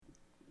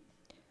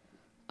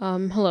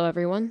Hello,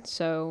 everyone.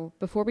 So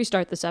before we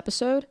start this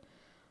episode,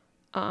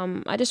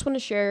 I just want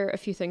to share a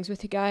few things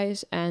with you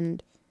guys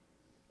and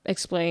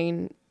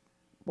explain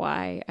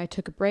why I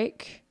took a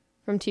break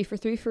from Tea for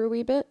Three for a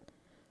wee bit.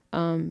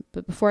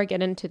 But before I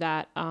get into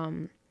that,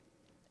 I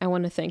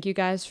want to thank you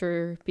guys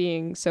for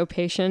being so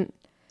patient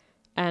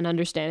and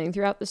understanding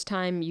throughout this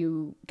time.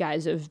 You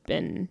guys have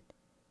been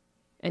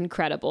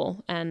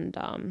incredible, and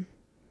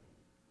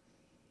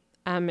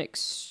I'm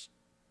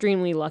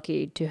extremely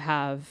lucky to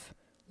have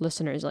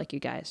listeners like you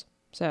guys.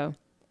 So,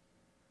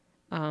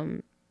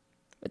 with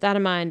that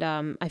in mind,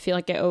 I feel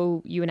like I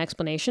owe you an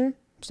explanation.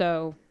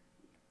 So,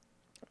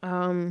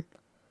 a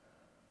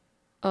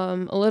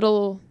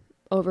little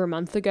over a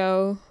month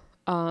ago,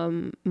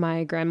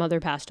 my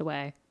grandmother passed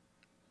away.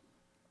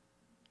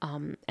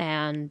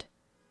 And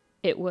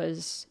it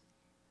was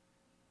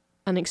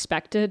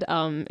unexpected.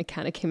 It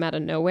kind of came out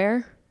of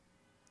nowhere,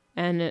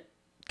 and it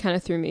kind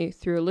of threw me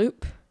through a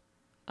loop.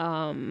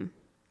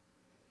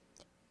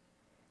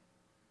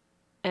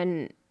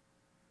 And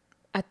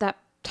at that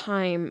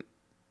time,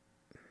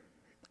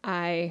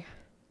 I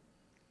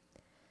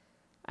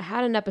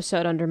had an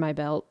episode under my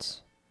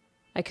belt.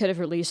 I could have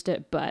released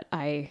it, but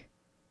I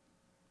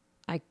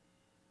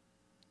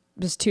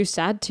was too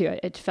sad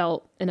to. It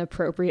felt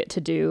inappropriate to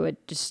do.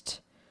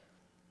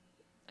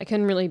 I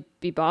couldn't really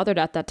be bothered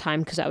at that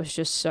time because I was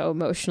just so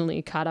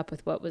emotionally caught up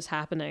with what was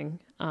happening.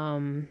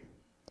 And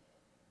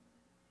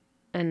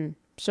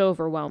so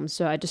overwhelmed.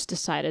 So I just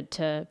decided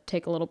to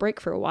take a little break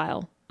for a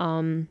while.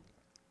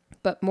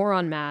 But more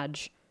on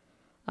Madge,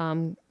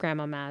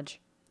 Grandma Madge.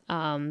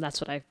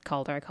 That's what I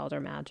called her. I called her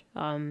Madge.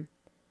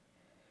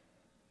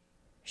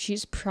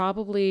 She's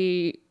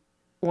probably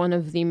one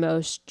of the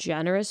most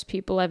generous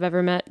people I've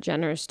ever met,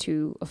 generous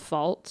to a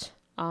fault,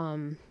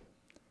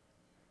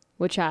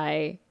 which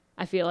I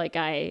feel like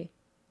I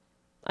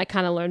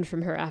kind of learned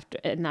from her after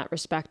in that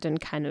respect, and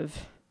that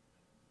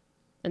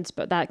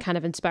kind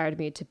of inspired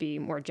me to be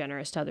more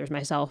generous to others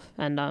myself.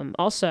 And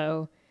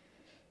also,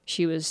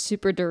 she was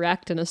super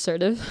direct and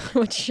assertive,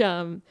 which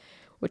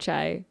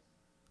I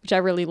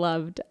really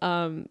loved,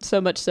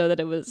 so much so that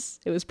it was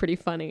pretty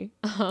funny.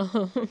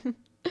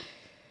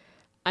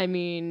 I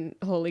mean,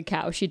 holy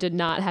cow, she did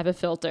not have a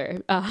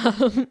filter.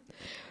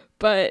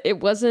 But it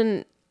was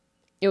one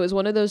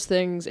of those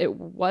things. It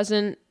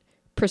wasn't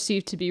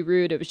perceived to be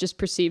rude. It was just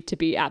perceived to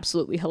be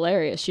absolutely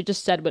hilarious. She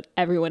just said what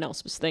everyone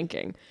else was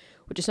thinking,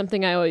 which is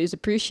something I always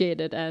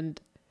appreciated. And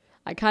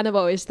I kind of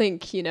always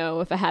think,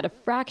 if I had a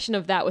fraction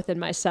of that within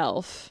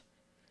myself,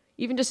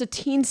 even just a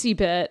teensy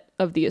bit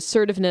of the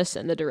assertiveness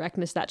and the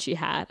directness that she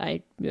had,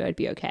 I'd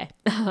be okay.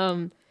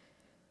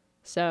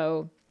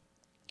 So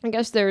I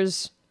guess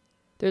there's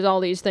all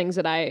these things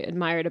that I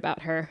admired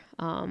about her.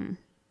 And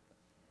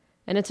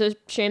it's a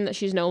shame that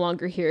she's no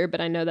longer here,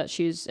 but I know that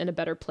she's in a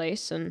better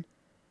place. And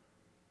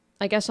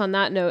I guess on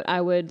that note,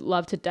 I would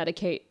love to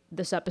dedicate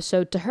this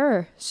episode to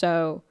her.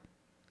 So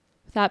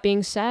with that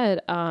being said,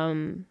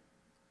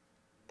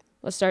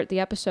 let's start the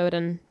episode,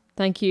 and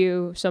thank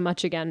you so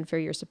much again for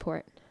your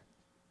support.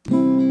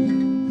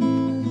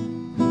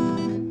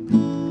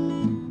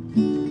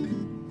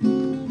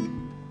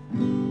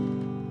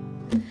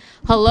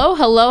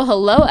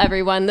 Hello,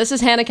 everyone. This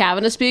is Hannah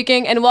Kavanagh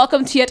speaking, and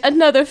welcome to yet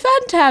another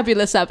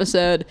fantabulous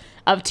episode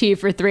of Tea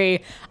for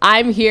Three.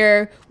 I'm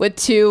here with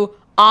two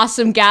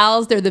awesome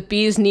gals. They're the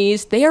bee's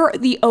knees. They are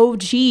the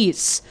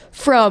OGs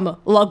from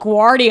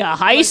LaGuardia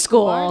High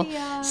School.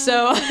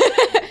 So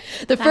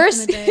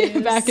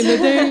back in the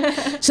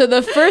day. So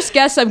the first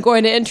guest I'm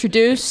going to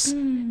introduce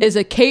is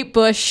a Kate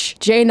Bush,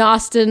 Jane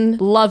Austen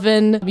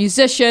loving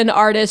musician,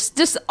 artist,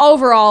 just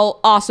overall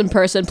awesome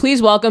person.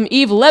 Please welcome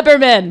Eve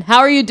Liberman. How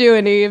are you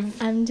doing,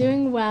 Eve? I'm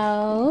doing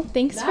well.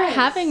 Thanks for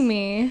having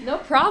me. No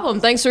problem.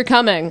 Thanks for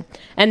coming.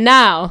 And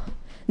now,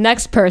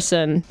 next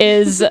person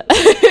is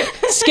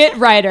skit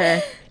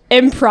writer,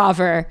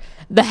 improver,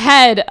 the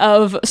head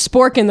of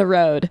Spork in the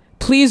Road.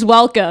 Please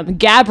welcome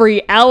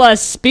Gabriella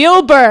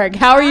Spielberg.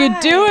 How are you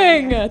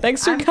doing?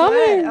 Thanks for coming.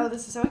 Good. Oh,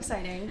 this is so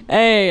exciting.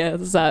 Hey,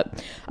 what's up?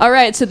 All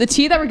right, so the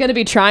tea that we're going to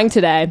be trying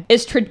today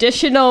is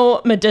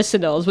Traditional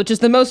Medicinals, which is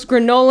the most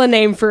granola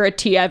name for a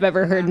tea I've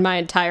ever heard in my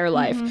entire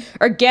life.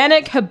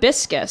 Organic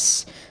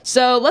hibiscus.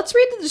 So let's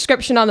read the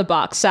description on the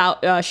box,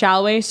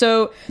 shall we?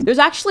 So there's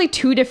actually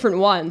two different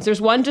ones. There's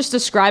one just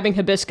describing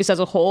hibiscus as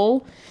a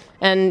whole,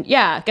 and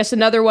yeah, I guess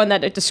another one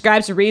that it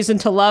describes a reason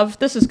to love.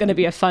 This is going to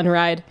be a fun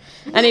ride.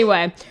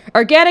 Anyway,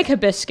 organic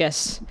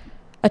hibiscus,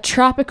 a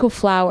tropical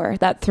flower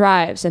that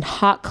thrives in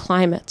hot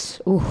climates.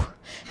 Ooh.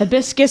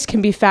 Hibiscus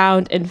can be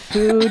found in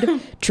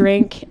food,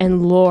 drink,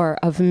 and lore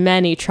of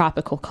many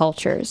tropical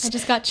cultures. I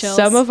just got chills.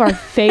 Some of our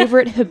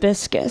favorite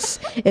hibiscus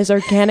is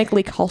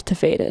organically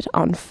cultivated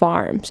on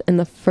farms in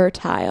the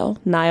fertile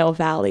Nile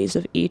valleys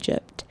of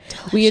Egypt.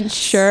 Delicious. We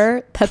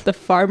ensure that the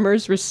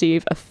farmers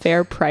receive a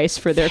fair price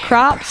for their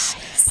crops,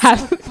 have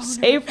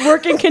safe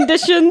working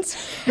conditions,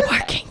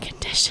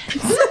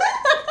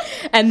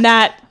 and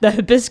that the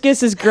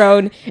hibiscus is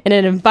grown in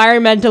an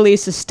environmentally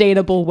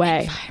sustainable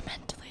way.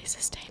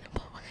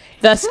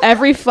 Thus,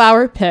 every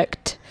flower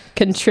picked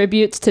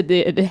contributes to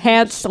the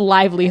enhanced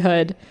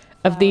livelihood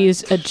of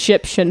these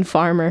Egyptian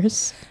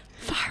farmers.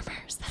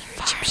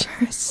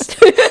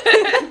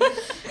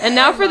 And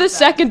now for the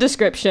second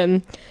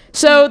description.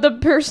 So the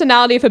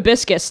personality of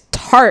hibiscus,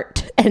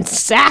 tart and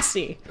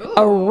sassy,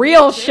 a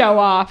real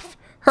show-off.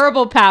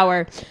 Herbal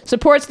power,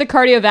 supports the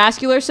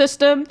cardiovascular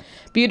system,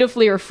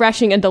 beautifully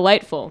refreshing and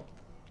delightful.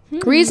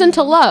 Reason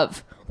to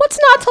love. What's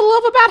not to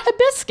love about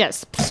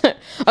hibiscus?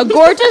 A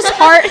gorgeous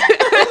heart.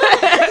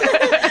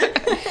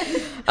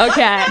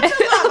 Okay.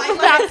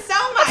 What's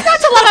not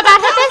to love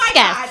about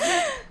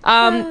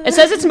hibiscus? It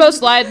says it's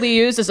most widely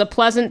used as a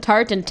pleasant,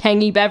 tart, and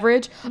tangy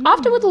beverage,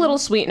 often with a little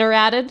sweetener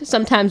added,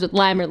 sometimes with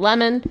lime or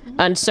lemon,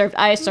 unserved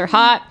ice or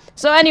hot.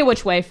 So any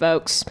which way,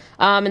 folks.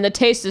 And the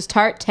taste is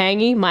tart,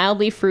 tangy,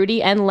 mildly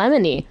fruity, and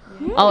lemony.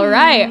 All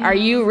right, are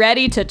you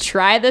ready to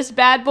try this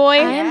bad boy?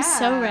 I am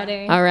so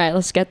ready. All right,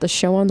 let's get the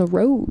show on the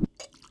road.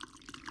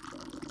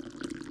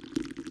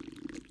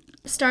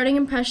 Starting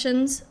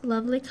impressions,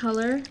 lovely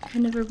color,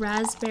 kind of a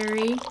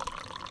raspberry.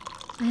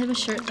 I have a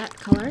shirt that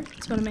color.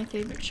 It's one of my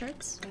favorite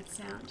shirts. Good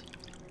sound.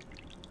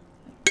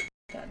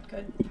 That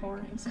good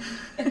pouring sound.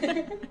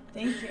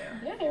 Thank you.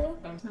 Yeah, you're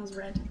welcome. Smells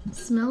red.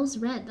 Smells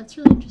red. That's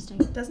really interesting.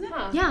 Doesn't it?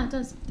 Yeah, it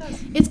does.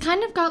 It's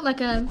kind of got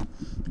like a,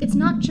 it's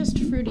not just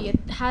fruity. It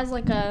has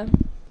like a,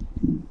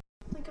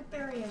 Like a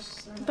berryish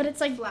sort of but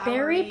it's like flowery.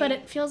 berry, but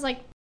it feels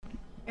like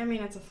I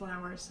mean, it's a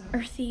flower, so.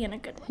 earthy in a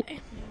good way.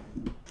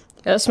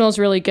 That smells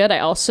really good. I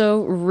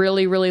also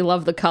really, really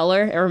love the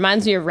color. It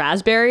reminds me of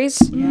raspberries.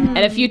 And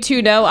if you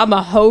two know, I'm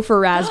a hoe for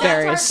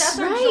raspberries. That's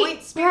our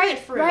joint spirit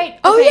fruit. Right.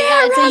 Oh, Okay,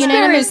 yeah, it's a raspberries,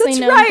 unanimously that's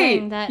known right.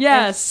 thing that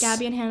Yes. if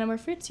Gabby and Hannah were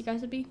fruits, you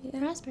guys would be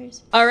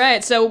raspberries. All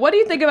right, so what do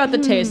you think about the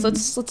taste?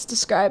 Let's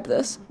describe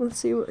this. Let's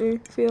see what you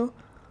feel.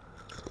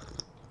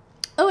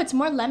 Oh, it's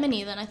more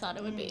lemony than I thought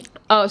it would be.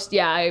 Oh,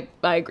 yeah,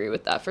 I agree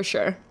with that for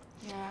sure.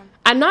 Yeah.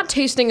 I'm not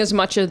tasting as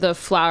much of the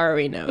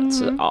flowery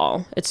notes at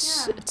all.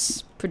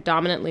 It's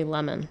predominantly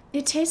lemon.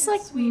 It tastes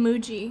like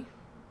Muji.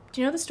 Do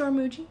you know the store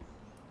Muji?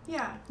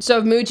 Yeah. So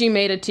if Muji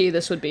made a tea,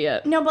 this would be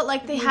it. No, but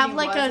like they Muji have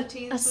like was a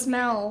tea, a this would be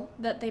smell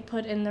that they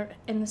put in the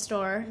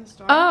store, In the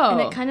store. Oh,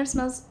 and it kind of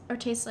smells or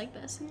tastes like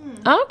this.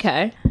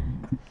 okay.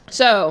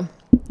 So,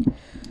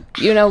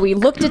 we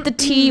looked at the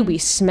tea, we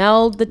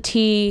smelled the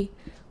tea,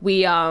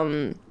 we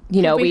Have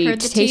we heard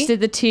the tea?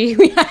 tasted the tea.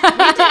 We heard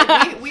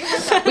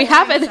that We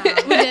haven't. sound.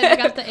 We did. We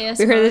got the ASMR.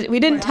 We heard we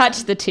didn't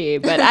touch the tea,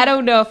 but I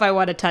don't know if I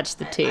want to touch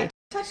the tea. I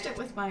touched it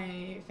with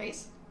my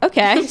face.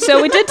 Okay,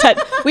 so we did touch.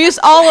 We used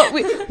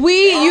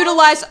we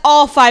utilized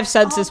all five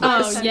senses with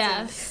this. Oh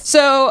yes.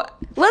 So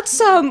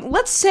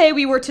let's say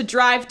we were to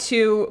drive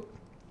to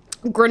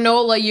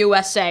Granola,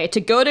 USA,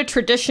 to go to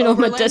traditional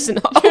Oberlin?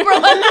 medicinal.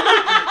 Oberlin.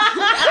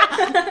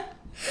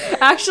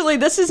 Actually,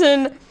 this is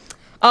in.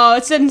 Oh,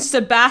 it's in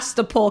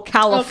Sebastopol,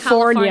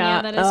 California.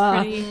 California, that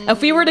is pretty.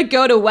 If we were to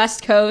go to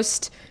West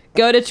Coast,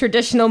 go to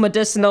traditional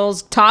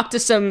medicinals, talk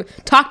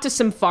to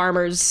some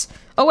farmers.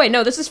 Oh wait,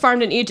 no, this is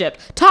farmed in Egypt.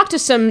 Talk to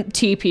some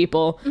tea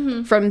people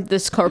from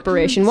this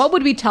corporation. What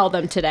would we tell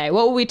them today?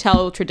 What would we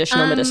tell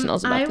traditional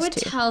medicinals about I this would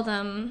tea? tell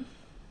them.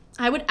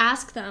 I would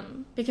ask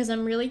them because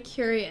I'm really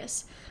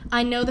curious.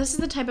 I know this is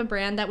the type of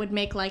brand that would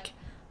make like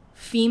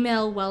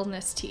female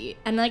wellness tea,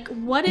 and like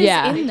what is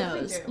Yeah. in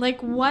those? do.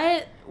 Like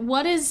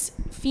what is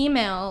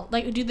female?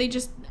 Like do they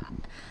just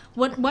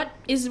what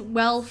is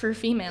well for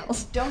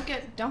females? Don't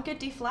get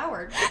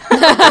deflowered.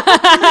 Extra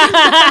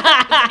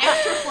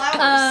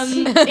flowers.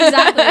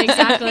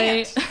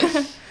 Exactly.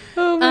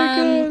 Oh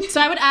my god. So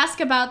I would ask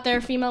about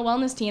their female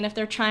wellness tea and if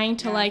they're trying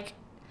to like,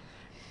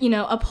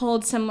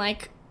 uphold some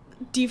like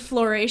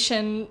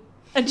defloration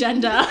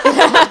agenda.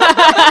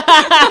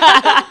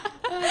 I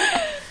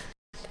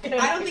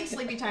don't think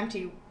sleepy time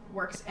tea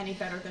works any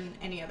better than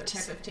any other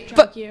type of tea.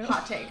 But- you.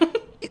 Hot take.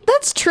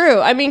 That's true.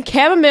 I mean,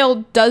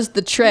 chamomile does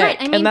the trick, Right,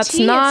 I mean and that's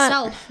tea not.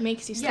 itself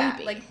makes you sleepy. Yeah,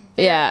 like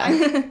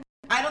Yeah.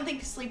 I don't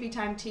think sleepy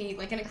time tea,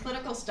 like in a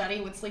clinical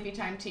study, would sleepy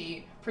time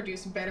tea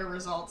produce better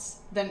results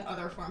than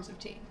other forms of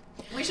tea?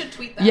 We should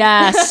tweet that.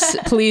 Yes,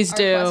 please Our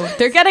do. questions.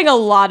 They're getting a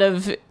lot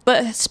of.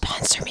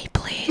 Sponsor me,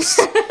 please.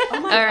 Oh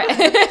my All God.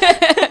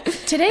 right.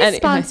 Today's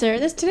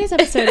today's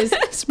episode is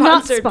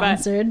Sponsored by- not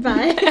sponsored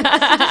by.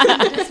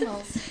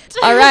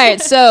 All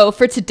right. So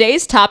for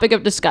today's topic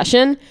of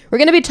discussion, we're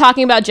going to be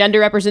talking about gender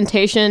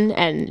representation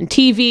and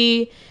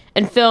TV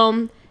and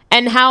film,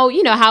 and how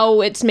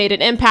how it's made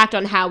an impact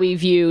on how we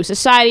view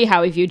society,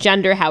 how we view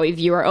gender, how we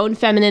view our own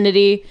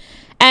femininity.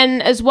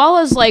 And as well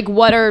as like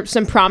what are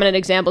some prominent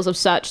examples of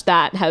such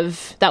that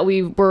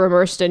we were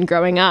immersed in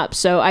growing up.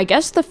 So I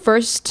guess the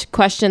first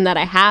question that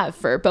I have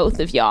for both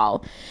of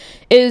y'all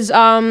is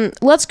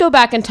let's go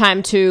back in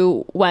time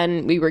to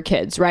when we were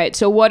kids, right?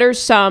 So what are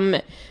some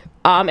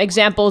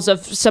examples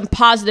of some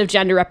positive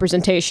gender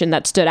representation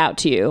that stood out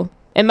to you?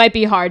 It might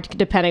be hard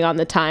depending on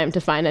the time to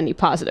find any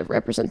positive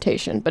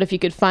representation, but if you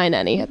could find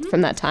any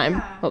from that time,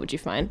 Yeah. what would you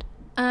find?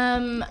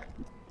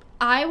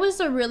 I was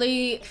a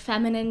really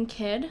feminine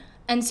kid,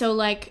 and so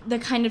like the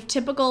kind of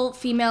typical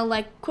female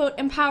like quote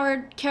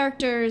empowered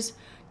characters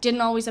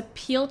didn't always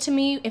appeal to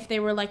me if they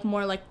were like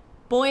more like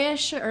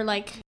boyish or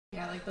like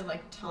Yeah, like the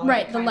like Tom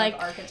Right, the, kind like-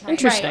 of archetype.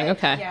 Interesting. Right.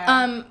 Okay.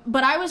 Yeah.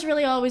 but I was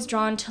really always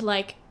drawn to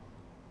like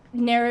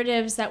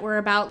narratives that were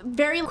about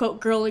very quote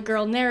girly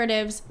girl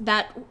narratives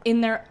that in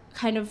their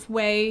kind of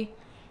way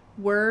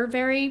were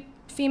very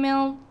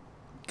female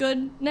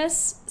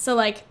goodness. So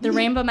like the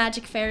Rainbow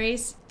Magic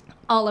Fairies,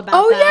 all about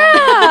Oh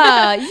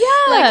that.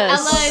 yeah, Like yes.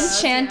 Ella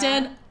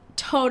Enchanted, Yeah.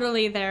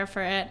 totally there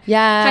for it.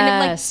 Yes. Kind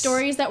of like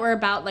stories that were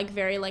about like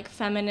very like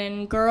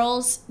feminine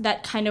girls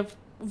that kind of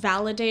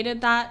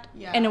validated that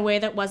Yeah. in a way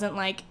that wasn't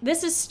like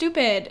this is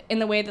stupid in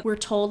the way that we're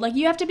told like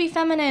you have to be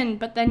feminine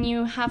but then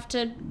you have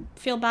to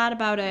feel bad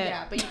about it.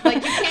 Yeah, but you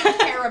can't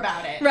care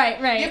about it. Right.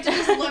 You have to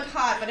just look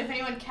hot, but if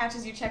anyone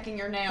catches you checking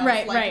your nails,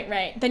 Right. like,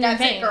 Then you're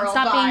that's it, vain. girl,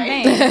 Stop bye.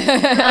 being vain.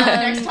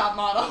 next top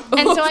model.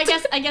 And so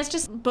I guess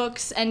just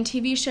books and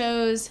TV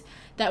shows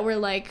that were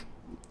like,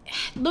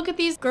 look at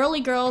these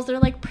girly girls. They're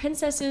like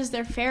princesses.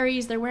 They're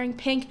fairies. They're wearing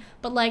pink,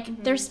 but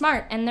like they're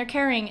smart and they're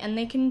caring and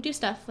they can do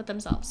stuff with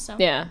themselves. So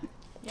Yeah.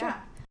 Yeah.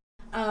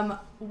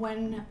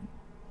 When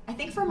I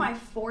think for my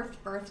 4th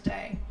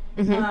birthday,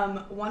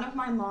 one of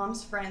my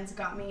mom's friends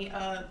got me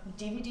a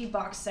DVD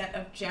box set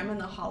of Gem and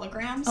the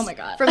Holograms. Oh my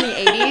God. From the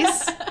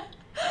 80s,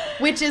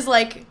 which is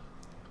like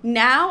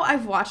now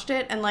I've watched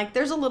it and like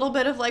there's a little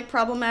bit of like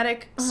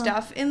problematic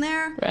stuff in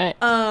there. Right.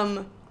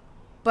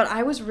 But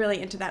I was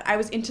really into that. I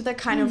was into the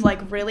kind of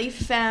like really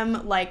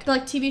femme like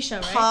like TV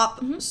show, right?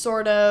 pop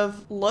sort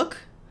of look.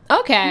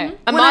 Okay.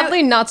 I'm When I-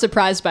 oddly not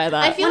surprised by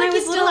that. I feel When like I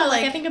you was still little, are.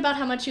 Like I like- think about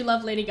how much you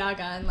love Lady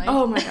Gaga and like.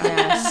 Oh my god.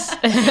 Yes.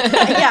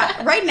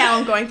 Yeah, right now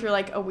I'm going through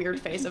like a weird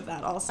phase of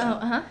that also.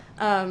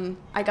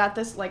 I got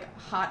this like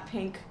hot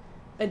pink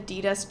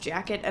Adidas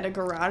jacket at a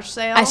garage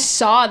sale. I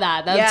saw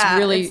that. That's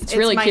really it's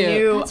really my cute.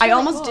 New, That's I really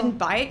almost cool. didn't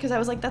buy it because I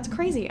was like, that's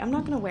crazy. I'm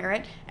not gonna wear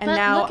it. And But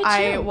now look at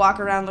I you. walk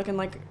around looking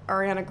like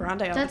Ariana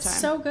Grande all That's the time.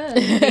 so good.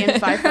 Being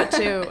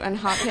 5'2" and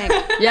hot pink.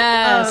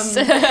 Yes.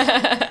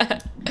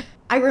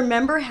 I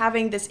remember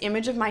having this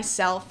image of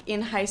myself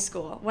in high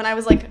school when I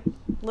was like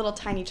a little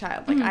tiny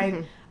child.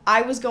 Like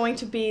I was going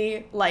to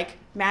be like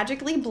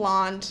magically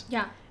blonde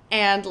Yeah.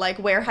 and like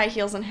wear high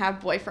heels and have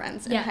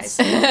boyfriends in Yes.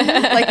 high school.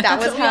 Like that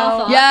was what we all how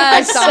thought.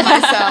 Yes. I saw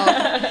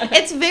myself.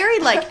 It's very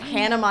like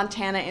Hannah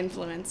Montana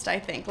influenced, I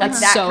think. Like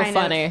That's that so kind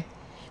funny. Of,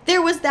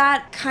 there was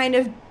that kind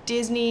of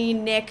Disney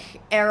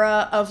Nick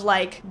era of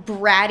like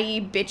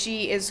bratty,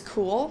 bitchy is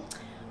cool.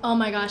 Oh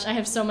my gosh, I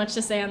have so much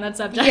to say on that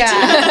subject.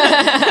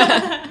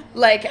 Yeah.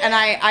 Like, and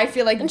I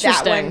feel like that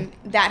Interesting. one,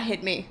 that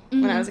hit me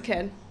when I was a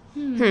kid.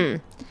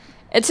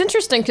 It's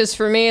interesting because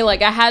for me,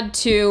 like, I had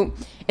to.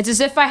 It's as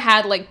if I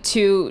had like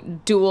two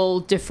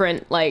dual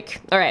different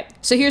like. All right,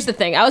 so here's the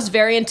thing. I was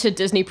very into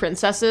Disney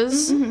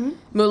princesses.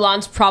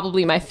 Mulan's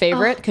probably my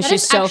favorite because That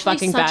she's is so actually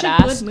fucking such badass.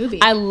 a good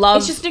movie. I love.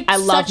 It's just I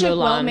love such Mulan. a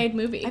well-made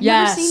movie. I've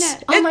Yes. never seen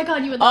it. Oh my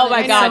god, you would love Oh it. my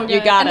It's God, so you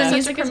good. gotta. And the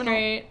He's music is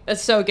great.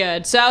 It's so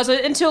good. So I was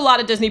into a lot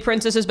of Disney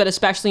princesses, but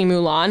especially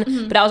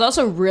Mulan. But I was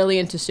also really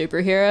into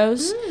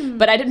superheroes.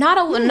 But I did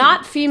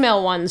not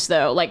female ones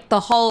though, like the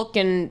Hulk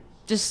and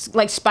just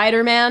like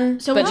Spider-Man.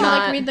 So but would you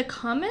not, like read the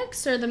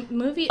comics or the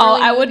movie? Oh,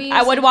 early I would. movies,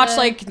 I would watch the-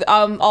 like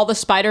all the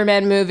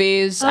Spider-Man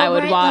movies. Oh, I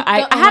would right, watch.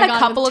 like the- I oh had my a God,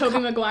 couple with of.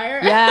 Tobey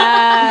Maguire.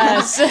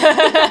 Yes.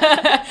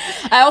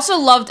 I also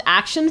loved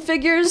action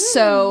figures,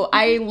 so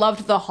I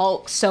loved the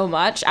Hulk so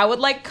much. I would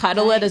like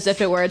cuddle it as if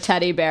it were a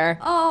teddy bear.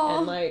 Oh.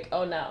 And like,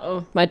 oh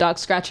no, my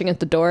dog's scratching at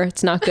the door.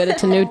 It's not good.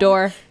 It's a new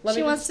door.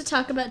 She wants to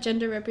talk about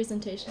gender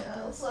representation.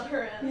 Let's let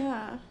her in.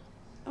 Yeah.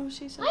 Oh,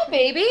 she's so Hi,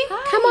 baby.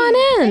 Come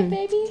on in.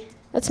 baby.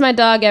 That's my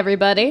dog,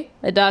 everybody.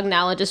 My dog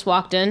Nala just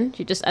walked in.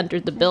 She just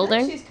entered the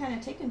building. She's kind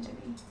of taken to me.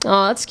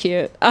 Oh, that's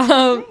cute.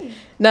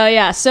 No,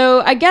 yeah.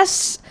 So I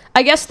guess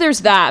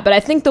there's that, but I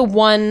think the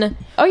one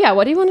oh yeah,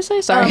 what do you want to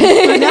say? Sorry.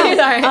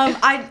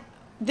 Sorry.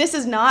 This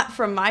is not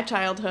from my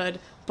childhood,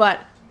 but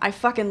I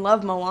fucking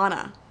love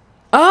Moana.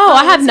 Oh,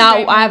 I have it's a not.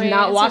 great I have movie.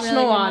 not It's a watched really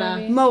good Moana.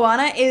 movie.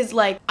 Moana is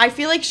like, I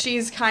feel like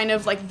she's kind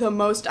of like the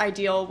most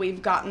ideal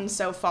we've gotten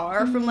so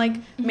far from like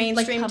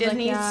mainstream public,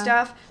 Disney yeah.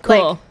 stuff.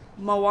 Cool. Like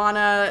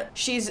Moana,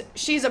 she's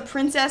a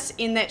princess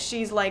in that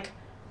she's like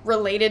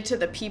related to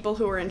the people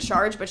who are in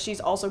charge, but she's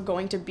also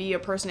going to be a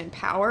person in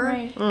power.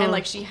 Right. And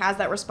like she has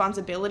that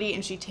responsibility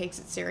and she takes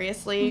it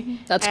seriously.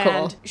 That's and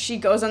cool. She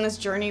goes on this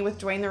journey with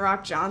Dwayne The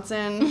Rock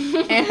Johnson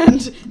and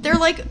they're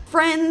like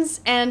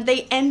friends and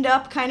they end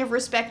up kind of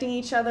respecting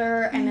each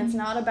other and it's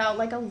not about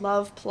like a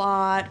love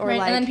plot or Right,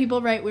 like and then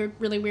people write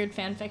really weird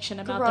fan fiction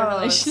about their Gross.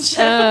 relationship.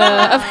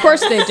 Of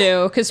course they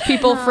do, because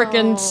people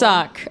freaking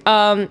suck.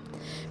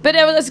 But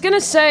I was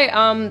gonna say,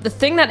 the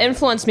thing that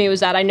influenced me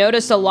was that I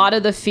noticed a lot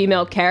of the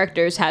female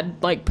characters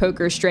had like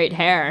poker straight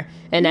hair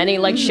in any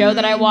like show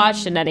that I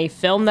watched and any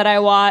film that I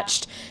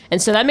watched, and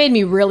so that made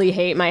me really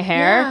hate my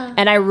hair, Yeah.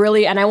 and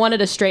I wanted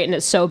to straighten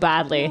it so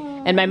badly,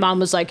 and my mom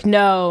was like,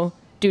 no.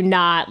 Do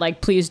not,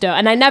 like, please don't.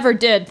 And I never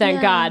did, thank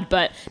Yeah. God.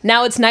 But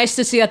now it's nice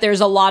to see that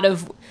there's a lot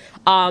of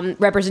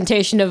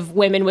representation of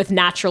women with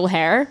natural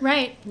hair.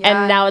 Right. Yeah.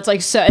 And now it's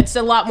like, so it's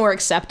a lot more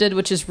accepted,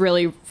 which is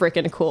really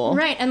freaking cool.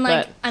 Right, and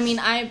like, But- I mean,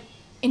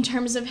 in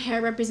terms of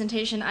hair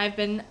representation, I've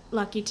been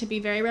lucky to be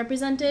very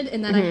represented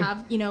in that I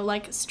have, you know,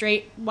 like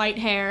straight white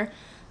hair.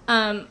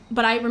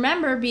 But I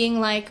remember being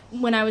like,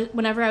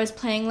 whenever I was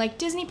playing like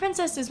Disney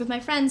princesses with my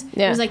friends,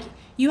 it was like,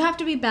 you have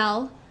to be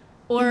Belle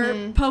or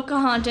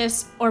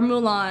Pocahontas or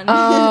Mulan,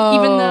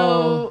 even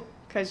though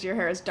because your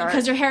hair is dark.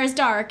 Because your hair is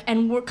dark,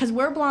 and because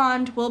we're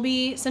blonde, we'll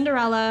be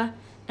Cinderella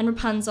and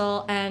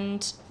Rapunzel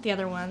and the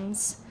other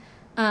ones.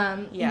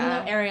 Even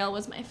though Ariel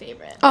was my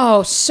favorite.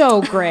 Oh,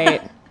 so great.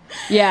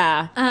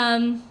 Yeah.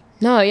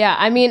 No, yeah.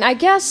 I mean, I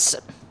guess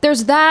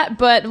there's that,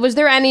 but was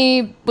there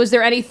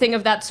anything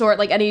of that sort,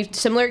 like any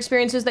similar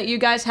experiences that you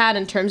guys had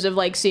in terms of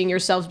like seeing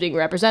yourselves being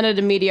represented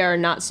in media or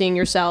not seeing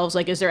yourselves?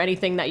 Like, is there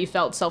anything that you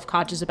felt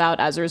self-conscious about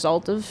as a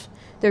result of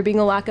there being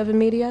a lack of in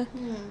media?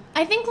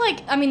 I think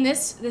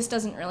this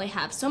doesn't really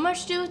have so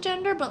much to do with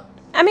gender, but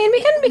I mean,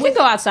 we can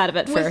go outside of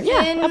it for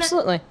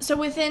absolutely.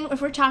 So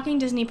if we're talking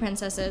Disney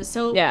princesses,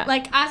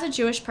 like as a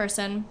Jewish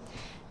person,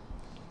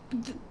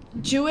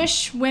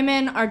 Jewish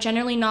women are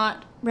generally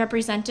not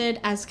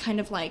represented as kind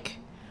of like,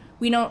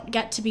 we don't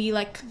get to be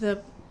like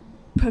the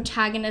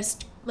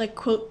protagonist, like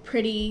quote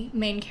pretty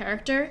main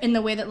character in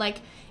the way that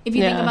like if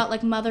you think about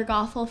like Mother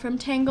Gothel from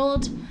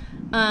Tangled,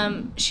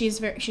 she's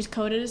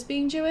coded as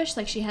being Jewish,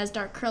 like she has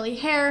dark curly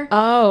hair.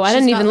 Oh, I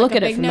didn't even look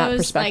at it from nose, that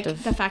perspective.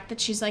 Like the fact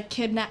that she's like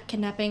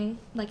kidnapping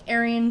like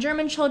Aryan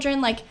German children,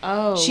 like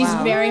she's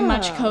very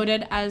much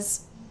coded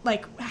as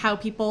like how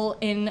people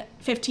in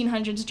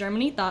 1500s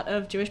Germany thought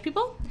of Jewish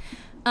people.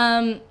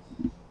 And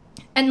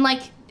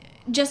like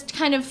just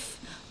kind of,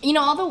 you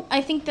know, although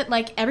I think that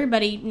like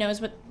everybody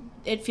knows what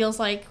it feels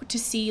like to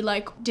see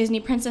like Disney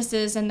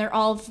princesses, and they're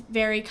all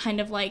very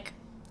kind of like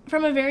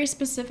from a very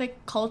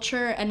specific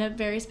culture and a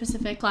very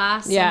specific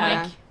class. Yeah.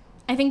 And, like,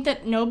 I think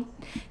that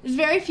there's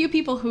very few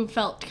people who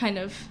felt kind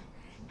of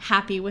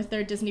happy with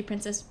their Disney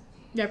princess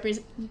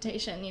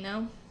representation, you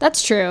know?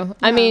 That's true. Yeah.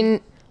 I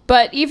mean,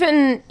 but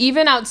even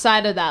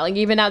outside of that, like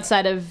even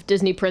outside of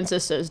Disney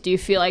princesses, do you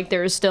feel like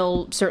there is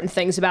still certain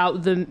things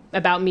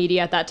about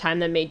media at that time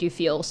that made you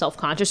feel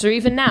self-conscious, or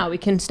even now? We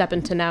can step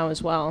into now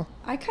as well.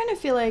 I kind of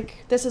feel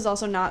like this is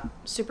also not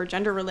super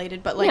gender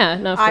related, but like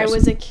I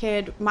was a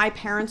kid, my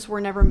parents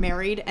were never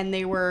married and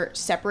they were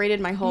separated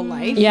my whole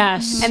life.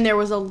 Yes. And there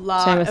was a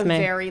lot of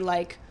very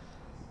like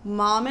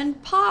mom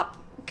and pop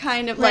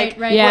kind of right.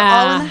 we're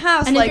all in the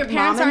house, and like if your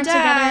parents mom and aren't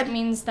dad. together, it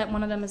means that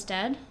one of them is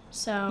dead.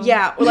 So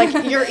like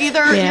you're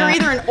either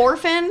an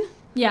orphan,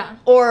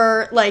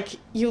 or like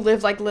you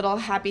live like little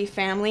happy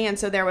family, and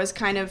so there was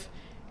kind of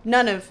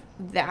none of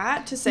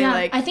that to say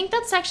like. I think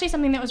that's actually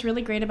something that was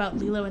really great about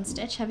Lilo and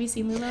Stitch. Have you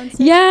seen Lilo and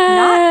Stitch?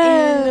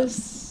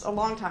 Yes. Not in a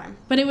long time.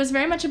 But it was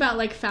very much about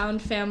like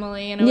found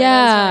family and a way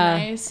that was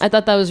really nice. I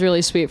thought that was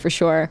really sweet for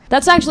sure.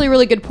 That's actually a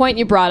really good point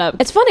you brought up.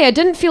 It's funny, I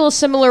didn't feel a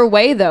similar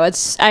way though.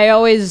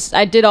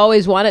 I did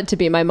always want it to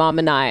be my mom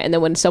and and then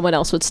when someone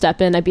else would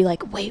step in, I'd be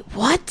like, wait,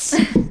 what?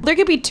 There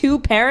could be two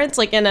parents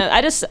like I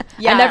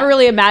never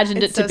really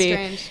imagined it to be.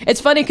 Strange.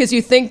 It's funny because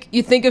you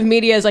think of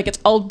media as like its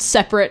own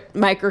separate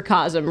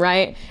microcosm,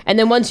 right? And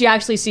then once you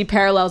actually see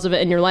parallels of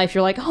it in your life,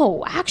 you're like,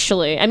 oh,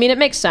 actually, I mean, it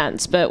makes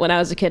sense. But when I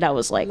was a kid, I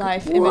was like,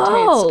 life whoa,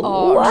 imitates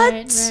art.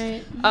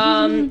 What?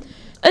 Right.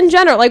 In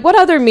general, like, what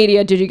other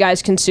media did you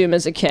guys consume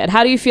as a kid?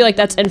 How do you feel like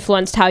that's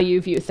influenced how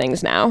you view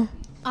things now?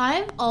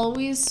 I've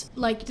always,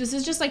 like, this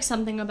is just, like,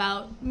 something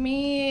about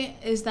me,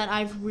 is that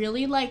I've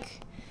really, like,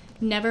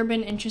 never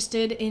been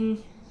interested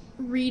in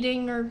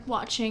reading or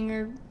watching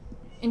or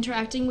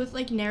interacting with,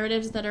 like,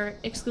 narratives that are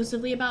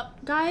exclusively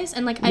about guys.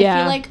 And, like, I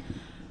feel like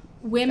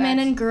women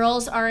and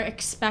girls are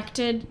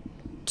expected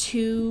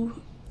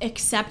to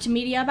accept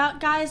media about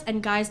guys,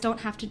 and guys don't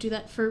have to do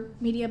that for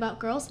media about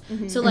girls.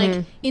 So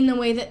like in the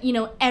way that, you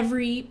know,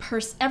 every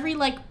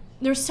like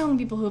there's so many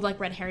people who have like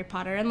read Harry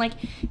Potter, and like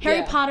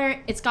Harry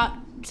Potter, it's got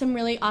some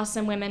really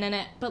awesome women in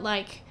it, but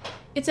like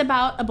it's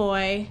about a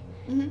boy.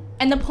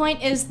 And the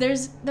point is there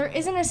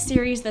isn't a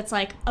series that's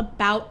like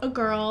about a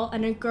girl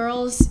and a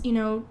girl's, you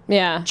know,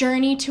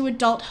 journey to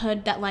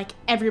adulthood that like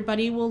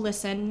everybody will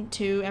listen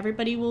to,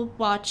 everybody will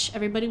watch,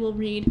 everybody will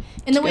read,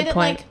 in the way that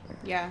like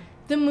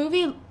the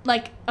movie,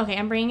 like, okay,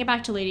 I'm bringing it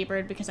back to Lady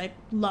Bird because I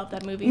love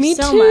that movie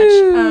so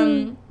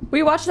much.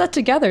 We watched that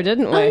together,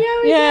 didn't we?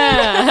 Oh,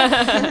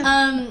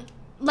 yeah, we did.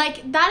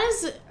 Like, that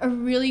is a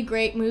really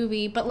great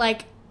movie, but,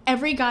 like,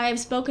 every guy I've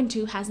spoken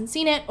to hasn't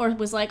seen it or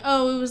was like,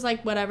 oh, it was,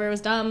 like, whatever, it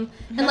was dumb.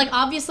 And, like,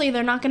 obviously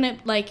they're not going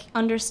to, like,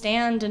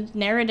 understand a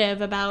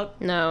narrative about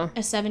a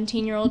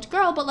 17-year-old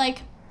girl, but,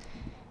 like,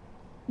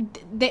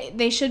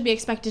 they should be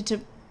expected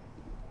to.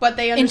 But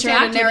they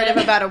understand a narrative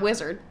about a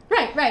wizard.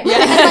 Right. Yeah.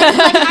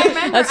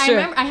 I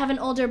remember I have an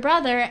older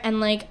brother, and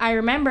like I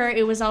remember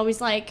it was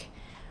always like,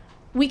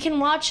 we can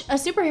watch a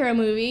superhero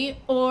movie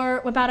or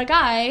about a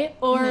guy,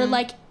 or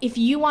like if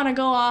you want to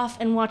go off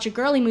and watch a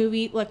girly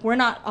movie, like we're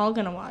not all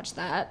gonna watch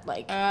that.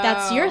 Like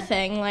that's your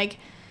thing. Like,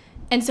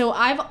 and so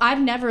I've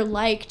never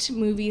liked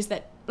movies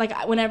that like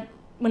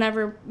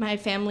whenever my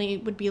family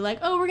would be like,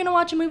 oh, we're gonna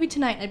watch a movie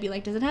tonight, I'd be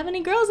like, does it have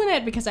any girls in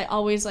it? Because I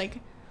always like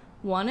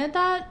wanted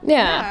that.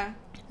 Yeah.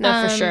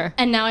 No, for sure.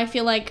 And now I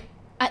feel like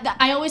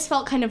I always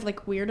felt kind of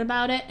like weird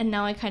about it, and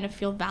now I kind of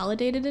feel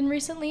validated in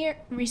recent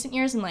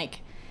years, and like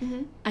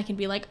I can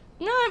be like,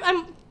 no,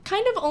 I'm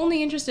kind of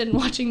only interested in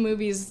watching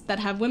movies that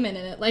have women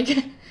in it,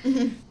 like.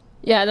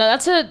 Yeah, no,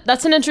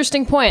 that's an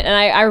interesting point. And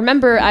I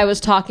remember I was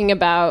talking to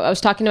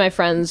my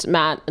friends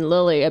Matt and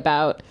Lily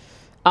about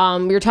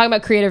we were talking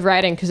about creative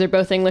writing because they're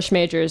both English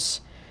majors,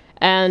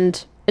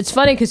 and it's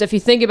funny because if you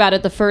think about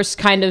it, the first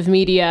kind of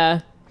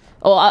media,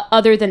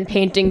 other than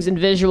paintings and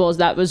visuals,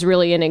 that was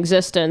really in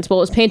existence. Well,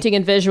 it was painting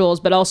and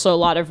visuals, but also a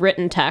lot of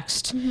written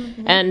text.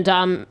 And,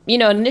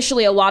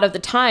 initially a lot of the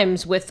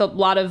times with a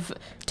lot of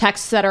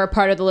texts that are a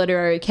part of the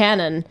literary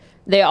canon,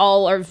 they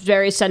all are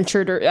very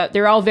centered,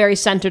 they're all very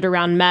centered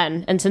around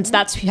men. And since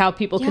that's how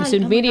people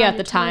consumed media at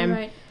the time,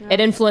 right. it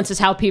influences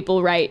how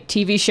people write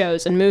TV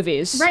shows and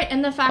movies. Right,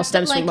 and the fact that,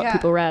 stems from like, what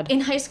people read.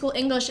 in high school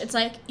English, it's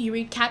like, you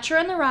read Catcher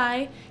in the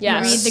Rye,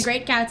 Yes. you read The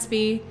Great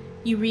Gatsby,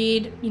 you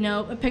read,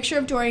 A Picture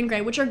of Dorian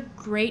Gray, which are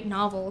great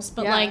novels.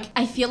 But, like,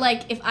 I feel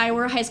like if I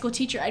were a high school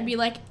teacher, I'd be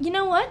like, you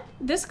know what?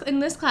 In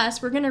this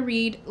class, we're going to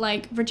read,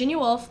 like, Virginia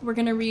Woolf. We're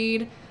going to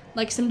read,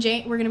 like,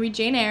 we're going to read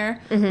Jane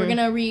Eyre. We're going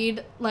to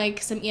read,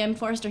 like, some E.M.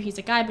 Forster. He's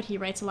a guy, but he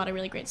writes a lot of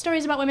really great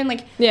stories about women.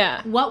 Like,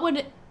 what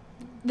would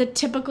the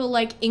typical,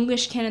 like,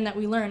 English canon that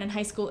we learn in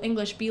high school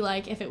English be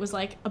like if it was,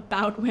 like,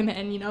 about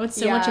women, It's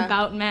so much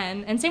about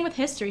men. And same with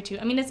history, too.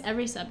 I mean, it's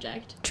every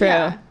subject.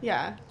 True.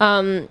 Yeah.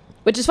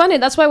 Which is funny.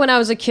 That's why when I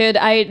was a kid,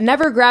 I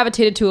never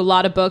gravitated to a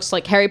lot of books.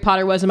 Like Harry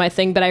Potter wasn't my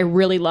thing, but I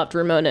really loved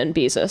Ramona and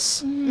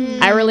Beezus.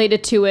 I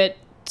related to it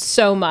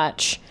so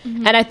much.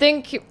 And I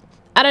think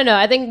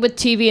with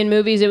TV and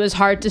movies, it was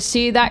hard to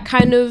see that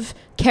kind of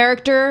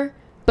character.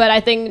 But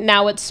I think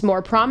now it's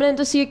more prominent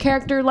to see a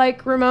character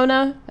like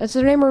Ramona. Is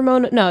her name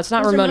Ramona? No, it's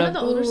not Ramona. Ramona the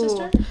older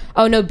sister?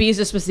 Oh, no,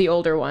 Beezus was the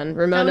older one.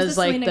 Ramona's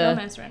like Selena the...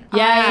 Gomez, right?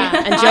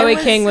 Yeah, and Joey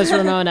King was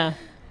Ramona.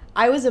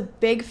 I was a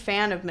big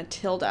fan of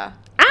Matilda.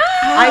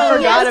 Oh, I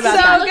forgot about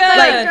so that. good.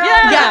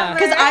 Like,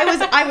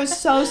 because I was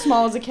so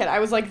small as a kid. I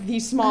was like the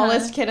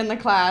smallest kid in the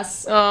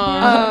class.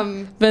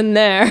 Been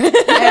there. And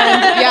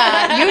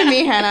yeah, you and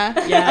me, Hannah.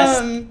 Yes.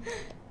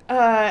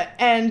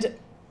 And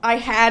I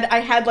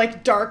had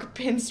like dark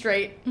pin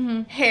straight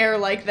hair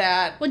like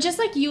that. Well, just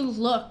like you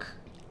look.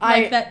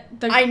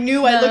 I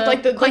knew I looked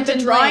like the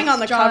drawing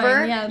on the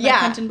cover.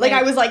 Yeah. Like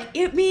I was like,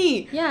 it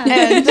me. Yeah.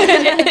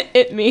 And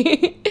It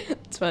me.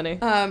 It's funny.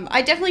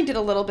 I definitely did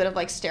a little bit of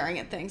like staring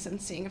at things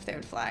and seeing if they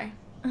would fly.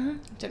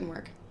 Didn't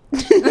work.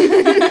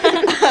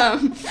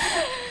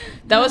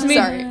 That was me.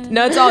 Sorry.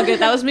 No, it's all good.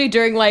 That was me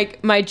during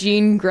like my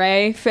Jean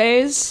Grey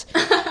phase.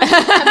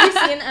 Have you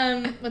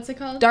seen what's it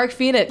called? Dark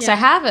Phoenix. Yeah. I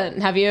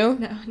haven't. Have you?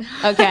 No.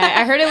 Okay.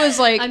 I heard it was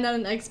like. I'm not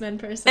an X-Men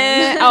person.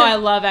 I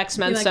love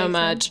X-Men like so X-Men?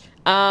 much.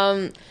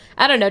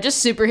 I don't know,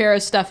 just superhero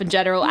stuff in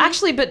general.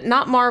 Actually, but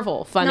not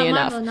Marvel, funny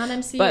enough. Not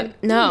MCU.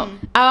 But no.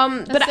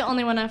 That's But the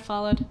only one I've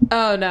followed.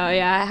 oh no,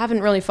 yeah, I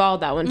haven't really followed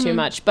that one too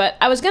much. But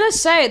I was gonna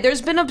say,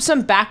 there's been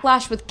some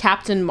backlash with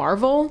Captain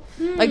Marvel.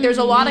 Like, there's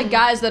a lot of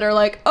guys that are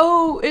like,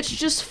 oh, it's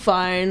just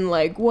fine,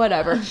 like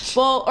whatever.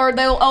 Well, or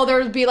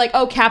there'll be like,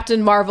 oh,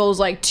 Captain Marvel's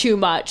like too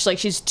much, like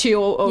she's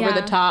too over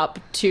the top,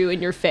 too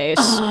in your face.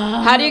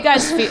 How do you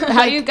guys feel?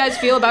 How do you guys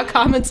feel about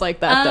comments like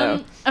that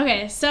though?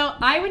 Okay, so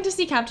I went to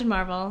see Captain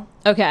Marvel.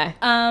 Okay.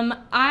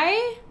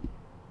 I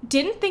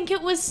didn't think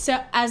it was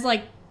as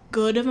like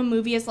good of a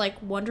movie as like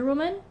Wonder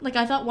Woman. Like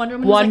I thought Wonder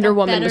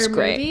Woman was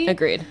great. movie.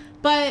 Agreed.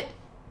 But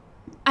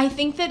I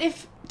think that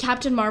if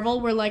Captain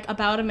Marvel were like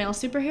about a male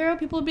superhero,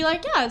 people would be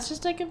like, yeah, it's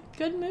just like a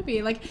good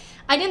movie. Like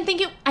I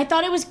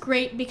thought it was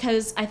great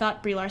because I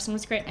thought Brie Larson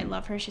was great. I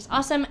love her. She's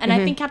awesome. And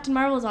I think Captain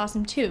Marvel is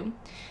awesome too.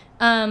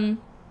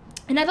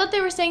 And I thought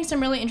they were saying some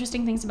really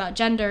interesting things about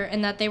gender,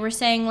 and that they were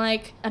saying,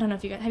 like, I don't know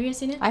if have you guys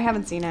seen it? I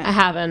haven't seen it. I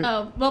haven't.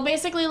 Oh, well,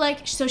 basically,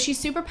 like, so she's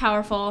super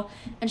powerful,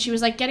 and she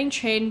was, like, getting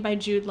trained by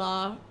Jude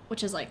Law,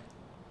 which is, like,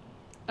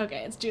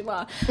 okay, it's Jude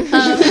Law.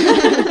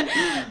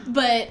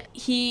 But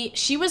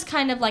she was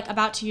kind of, like,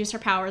 about to use her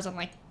powers and,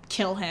 like,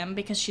 kill him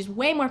because she's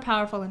way more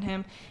powerful than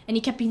him, and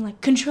he kept being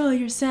like, control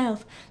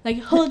yourself, like,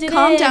 hold it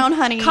Calm in. down,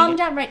 honey. Calm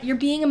down, right? You're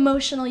being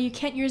emotional. You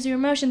can't use your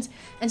emotions.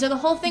 And so the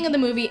whole thing of the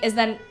movie is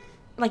then,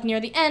 like,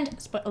 near the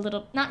end, a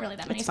little, not really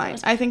that many It's fine.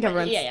 spoilers, I think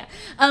everyone's... Yeah.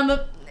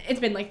 But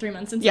it's been like 3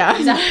 months since Yeah.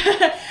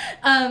 it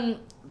out.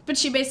 But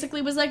she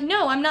basically was like,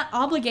 no, I'm not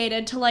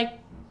obligated to, like,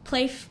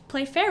 play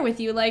fair with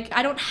you. Like,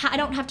 I don't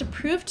have to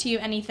prove to you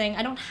anything.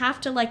 I don't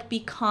have to, like, be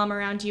calm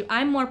around you.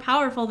 I'm more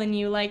powerful than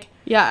you. Like,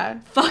 Yeah.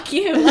 fuck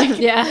you. Like,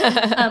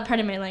 Yeah.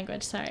 pardon my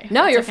language. Sorry.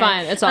 No, It's you're okay.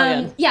 fine. It's all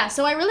good. Yeah.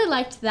 So I really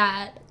liked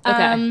that.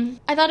 Okay.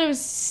 I thought it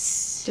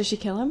was. Does she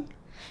kill him?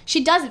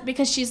 She doesn't,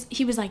 because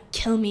he was like,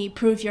 kill me,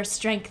 prove your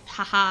strength,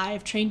 haha,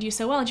 I've trained you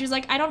so well. And she was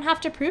like, I don't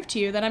have to prove to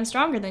you that I'm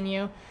stronger than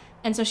you.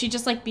 And so she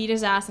just, like, beat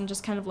his ass and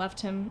just kind of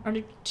left him, or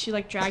she,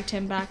 like, dragged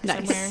him back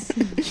somewhere.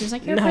 She was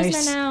like, you're a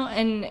prisoner now.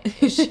 And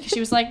she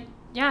was like,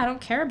 yeah, I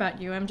don't care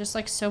about you. I'm just,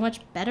 like, so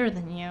much better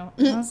than you.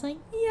 And I was like,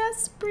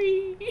 yes,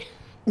 Brie.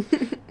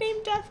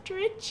 Named after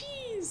a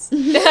cheese.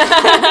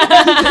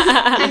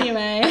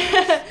 Anyway.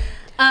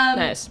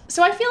 Nice.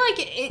 So I feel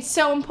like it's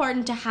so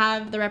important to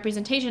have the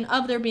representation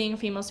of there being a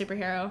female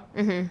superhero.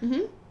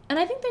 And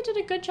I think they did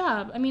a good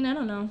job. I mean, I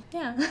don't know.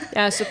 Yeah.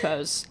 Yeah, I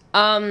suppose.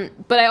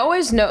 But I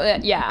always know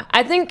that,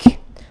 I think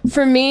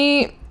for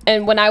me,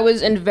 and when I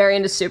was very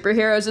into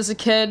superheroes as a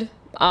kid,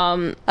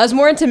 I was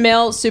more into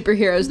male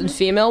superheroes than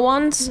female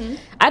ones.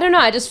 I don't know,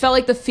 I just felt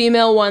like the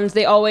female ones,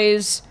 they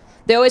always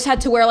had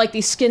to wear like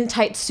these skin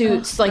tight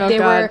suits.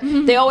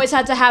 They always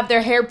had to have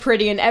their hair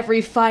pretty in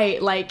every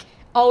fight, like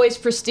always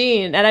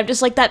pristine. And I'm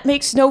just like, that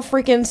makes no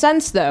freaking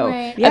sense though.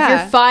 Right.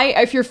 Yeah.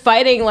 If you're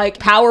fighting like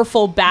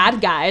powerful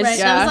bad guys, Right.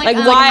 Yeah. That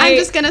was why I'm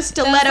just gonna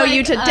stiletto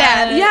you to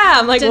death. Yeah,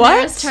 I'm like, Daenerys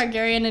what?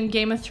 Targaryen in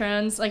Game of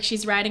Thrones, like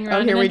she's riding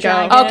around here in we a go.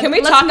 dragon. Oh, can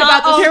we talk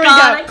about this? Here we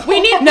God, go. We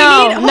need No,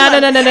 hold no, on. no,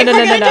 no, no, If no,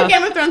 we're no, gonna no. do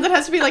Game of Thrones, it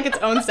has to be like its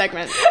own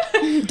segment.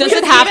 Does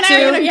it have Steve and I are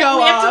to? gonna Yeah, go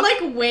we have to off.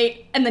 like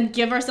wait and then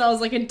give ourselves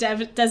like a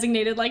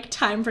designated like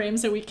time frame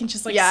so we can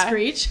just like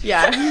screech.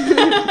 Yeah.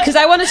 Because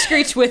I want to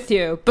screech with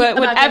you, but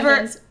About whenever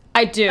Game of Thrones.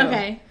 I do.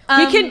 Okay.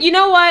 We can, you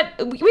know what?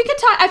 We could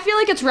talk. I feel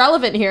like it's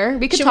relevant here.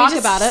 We could Should talk we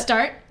just about it.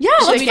 start? Yeah,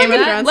 Should let's we Game of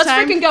freaking, Thrones let's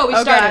time? freaking go. We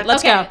Oh, started. God.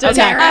 Let's Okay. go.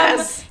 Okay.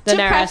 Daenerys. To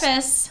Daenerys.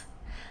 preface,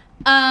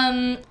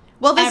 Well,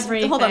 hold on. This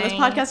Everything.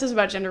 podcast is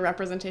about gender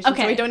representation, so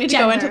Okay, we don't need to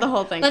gender. go into the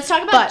whole thing. Let's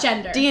talk about But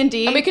gender.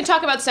 D&D. And we can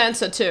talk about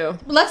Sansa too.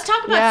 let's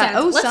talk about Yeah. Sansa.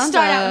 Oh, Let's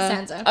start out Sansa.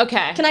 with Sansa.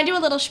 Okay. Can I do a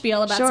little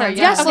spiel about Sure, Sansa?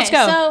 yes, Okay, let's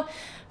go. So,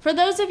 for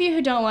those of you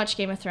who don't watch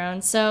Game of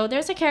Thrones, so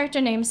there's a character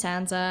named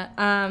Sansa,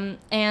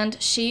 and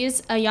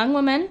she's a young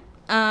woman,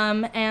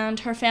 and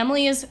her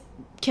family is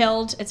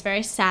killed. It's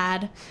very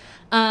sad,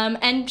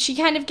 and she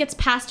kind of gets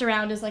passed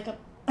around as like a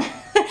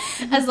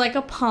as like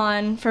a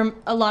pawn for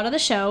a lot of the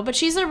show. But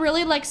she's a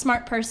really like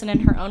smart person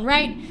in her own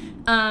right,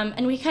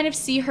 and we kind of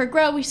see her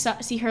grow. We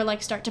see her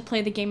like start to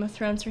play the Game of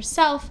Thrones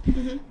herself.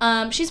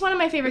 She's one of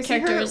my favorite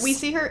characters. We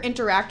see her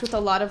interact with a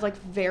lot of like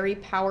very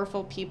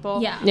powerful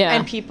people. Yeah. Yeah.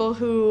 And people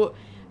who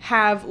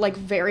have like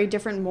very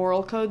different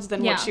moral codes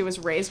than Yeah. what she was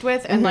raised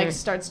with, and like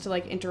starts to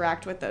like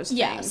interact with those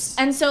Yes. things.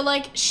 And so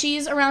like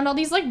she's around all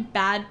these like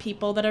bad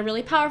people that are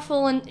really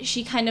powerful, and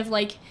she kind of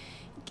like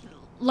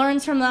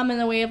learns from them in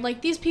the way of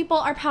like these people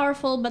are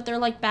powerful but they're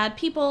like bad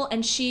people,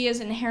 and she is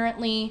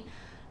inherently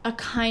a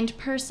kind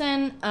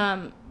person,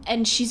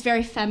 and she's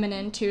very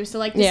feminine too. So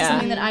like this is Yeah.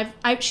 something that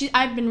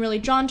I've been really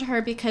drawn to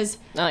her because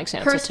I like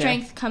Sansa her too.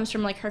 strength comes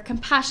from like her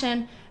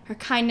compassion, her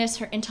kindness,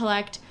 her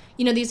intellect,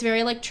 you know, these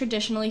very like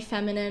traditionally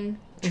feminine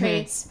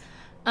traits.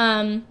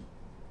 And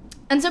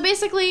so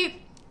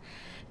basically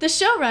the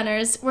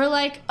showrunners were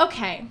like,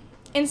 okay,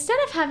 instead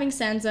of having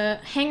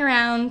Sansa hang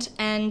around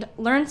and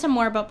learn some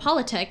more about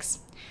politics,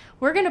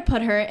 we're going to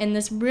put her in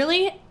this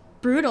really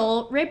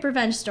brutal rape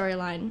revenge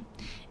storyline.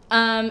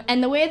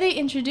 And the way they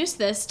introduced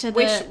this to the...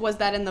 Which was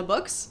that in the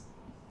books?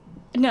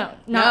 No.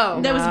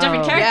 No. There was a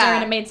different character, Yeah.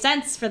 and it made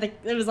sense for it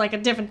was like a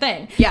different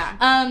thing.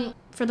 Yeah.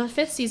 For the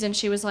 5th season,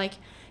 she was like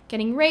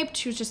getting raped.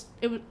 She was just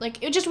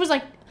it just was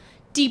like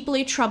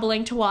deeply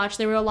troubling to watch.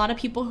 There were a lot of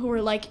people who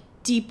were like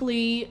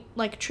deeply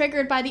like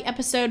triggered by the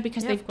episode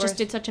because they of course. just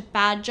did such a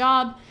bad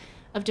job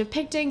of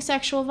depicting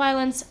sexual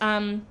violence.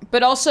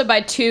 But also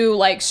by two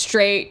like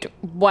straight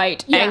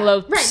white Yeah.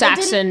 Anglo-Saxon Right,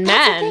 that's the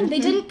men. thing, They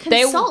didn't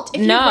They- consult.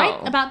 If no. you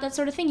write about that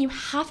sort of thing, you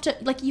have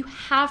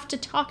to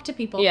talk to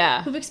people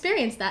Yeah. who've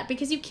experienced that,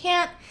 because you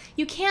can't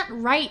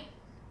write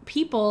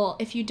people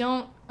if you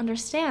don't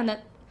understand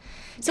that.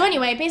 So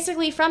anyway,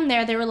 basically from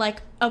there they were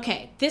like,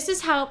 okay, this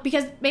is how,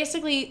 because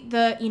basically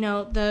the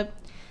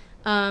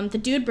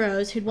dude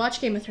bros who'd watched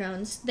Game of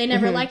Thrones, they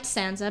never liked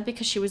Sansa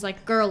because she was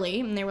like girly,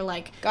 and they were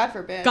like, God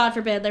forbid. God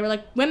forbid, they were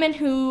like women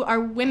who are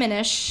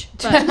womanish,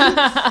 but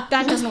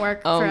that doesn't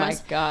work Oh for my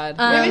us. god.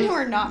 Women who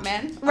are not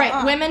men.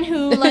 Right, women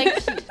who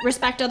like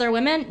respect other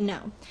women,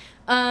 no.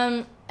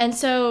 And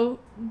so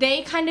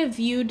they kind of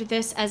viewed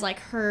this as like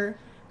her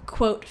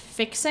quote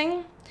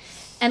fixing,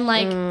 and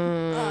like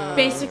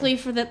basically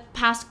for the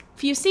past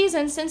few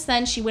seasons since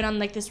then, she went on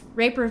like this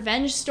rape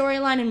revenge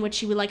storyline in which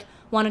she would like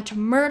wanted to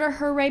murder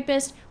her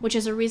rapist, which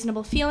is a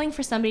reasonable feeling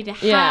for somebody to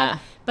have. Yeah.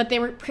 But they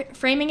were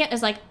framing it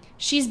as like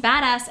she's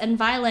badass and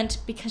violent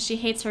because she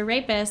hates her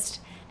rapist,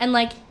 and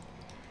like.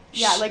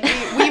 Yeah, like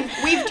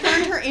we've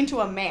turned her into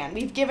a man.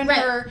 We've given Right.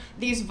 her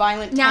these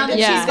violent Now that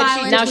tendencies she's that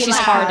violent, she now didn't she's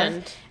have.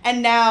 hardened.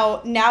 And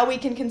now we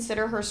can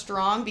consider her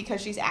strong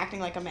because she's acting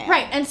like a man.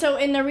 Right, and so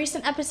in the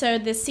recent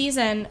episode this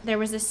season, there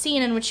was this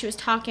scene in which she was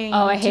talking.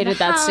 Oh, I to hated the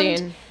that Hound,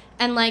 scene.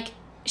 And like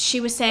she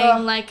was saying,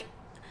 Ugh. like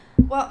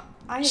Well,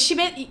 I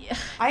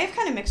have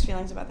kind of mixed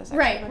feelings about this. Actually,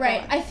 right, but right.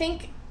 go on. I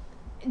think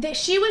that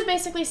she was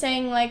basically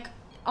saying like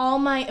all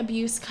my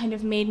abuse kind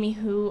of made me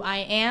who I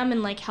am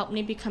and like helped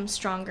me become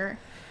stronger,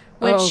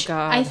 which Oh,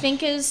 God. I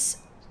think is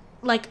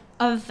like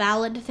a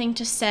valid thing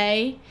to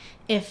say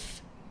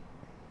if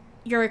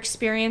your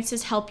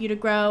experiences help you to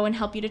grow and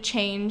help you to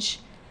change.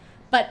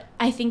 But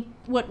I think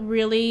what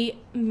really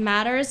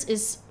matters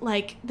is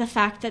like the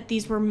fact that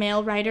these were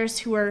male writers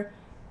who were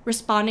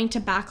responding to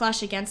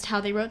backlash against how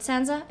they wrote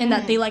Sansa, and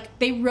that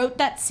they wrote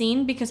that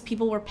scene because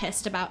people were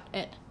pissed about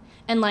it,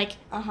 and like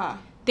Uh-huh.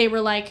 they were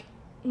like,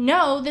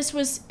 no, this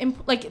was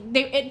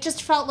it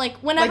just felt like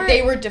whenever Like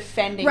they were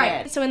defending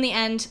right. it. So in the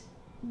end,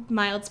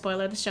 mild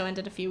spoiler, the show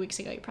ended a few weeks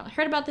ago. You probably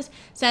heard about this.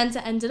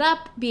 Sansa ended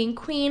up being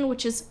queen,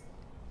 which is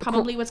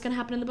probably what's going to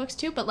happen in the books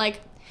too, but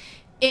like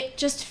it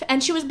just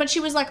and she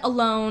was like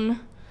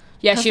alone.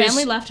 Yeah, her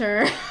family left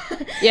her.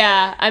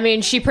 Yeah, I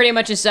mean, she pretty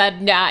much just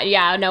said,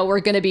 no, we're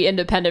going to be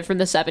independent from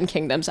the Seven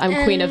Kingdoms.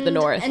 I'm Queen of the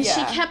North. And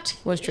Yeah. she kept...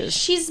 Which is...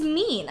 She's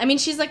mean. I mean,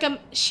 she's like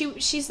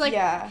she's like...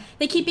 Yeah.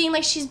 They keep being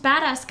like, she's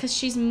badass because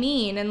she's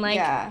mean. And like,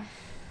 Yeah.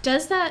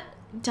 does that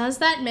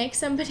make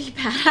somebody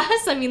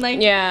badass? I mean,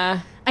 like...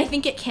 Yeah. I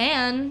think it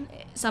can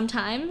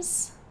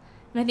sometimes.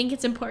 And I think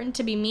it's important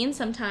to be mean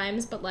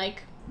sometimes, but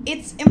like...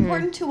 It's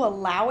important to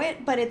allow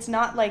it, but it's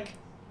not like...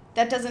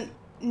 That doesn't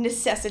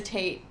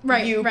necessitate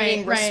you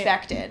being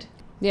respected.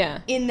 Yeah.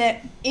 In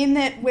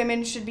that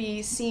women should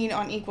be seen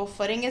on equal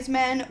footing as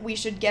men, we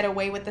should get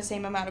away with the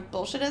same amount of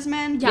bullshit as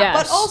men. Yeah.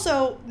 Yes. But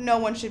also, no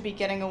one should be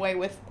getting away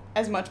with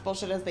as much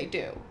bullshit as they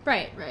do.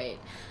 Right.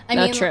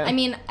 True. I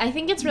mean, I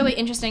think it's really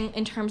interesting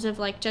in terms of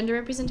like gender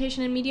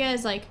representation in media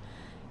is like,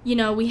 you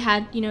know, we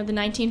had, you know, the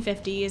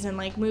 1950s and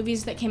like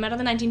movies that came out of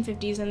the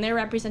 1950s and their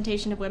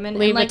representation of women.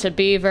 Leave and, like, It to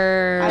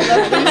Beaver. I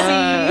love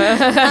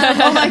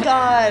Lucy. Oh my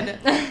god.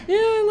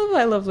 Yeah,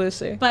 I love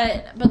Lucy.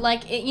 But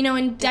like, it, you know,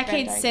 in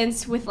decades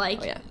since with like,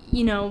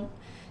 you know,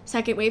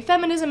 second wave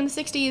feminism in the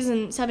 60s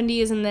and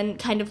 70s and then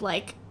kind of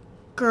like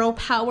girl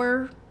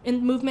power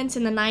in movements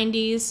in the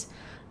 90s,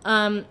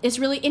 it's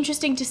really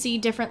interesting to see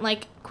different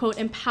like quote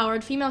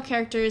empowered female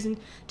characters and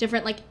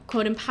different like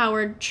quote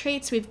empowered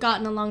traits we've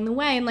gotten along the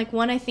way. And like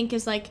one I think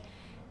is like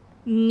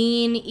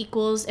mean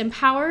equals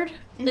empowered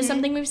is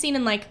something we've seen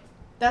in like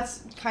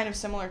That's kind of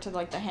similar to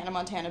like the Hannah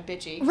Montana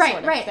bitchy right,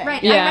 sort of right, thing.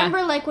 right. Yeah. I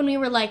remember like when we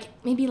were like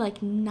maybe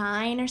like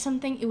 9 or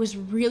something, it was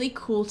really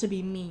cool to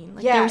be mean.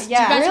 Like, Yeah, there was,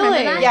 yeah. Do you guys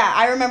remember that? Yeah,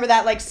 I remember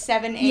that like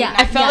 7, 8, Yeah, 9.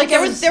 I I felt like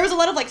yes. there was a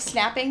lot of like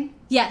snapping.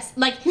 Yes,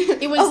 like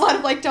it was a lot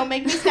of like, don't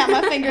make me snap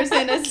my fingers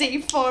in a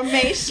Z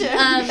formation.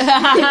 it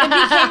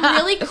became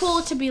really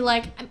cool to be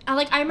like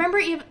I remember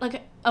even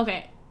like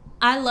okay,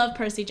 I love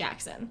Percy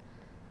Jackson,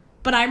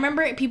 but I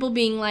remember people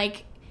being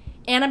like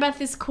Annabeth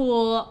is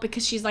cool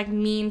because she's like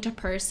mean to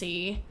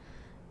Percy,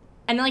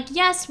 and like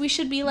yes, we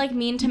should be like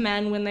mean to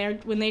men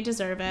when they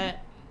deserve it,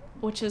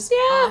 which is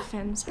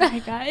often. Sorry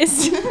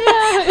guys.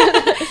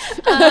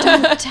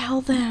 Don't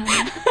tell them.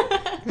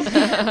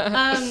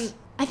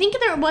 I think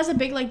there was a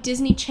big like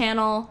Disney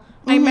Channel.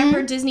 I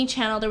remember Disney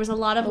Channel. There was a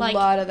lot of like a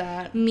lot of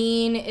that.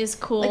 mean is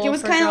cool. Like it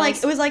was kind of like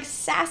it was like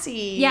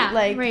sassy. yeah,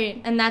 like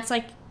right, and that's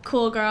like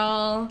cool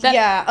girl.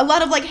 yeah, a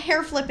lot of like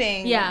hair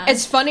flipping. Yeah,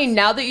 It's funny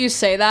now that you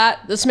say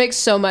that. This makes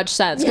so much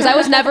sense because I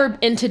was never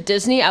into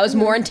Disney. I was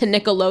more into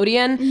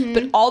Nickelodeon.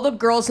 But all the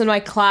girls in my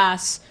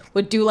class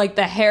would do like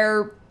the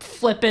hair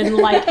flipping,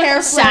 like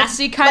Hair flip,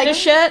 sassy kind of like,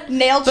 shit.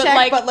 Nail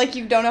check, but like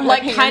you don't know how like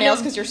to paint kind your nails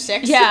of- because you're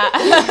 6. Yeah,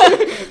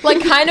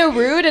 like kind of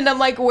rude, and I'm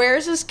like,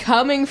 where's this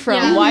coming from?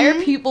 Yeah. Why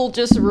are people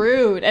just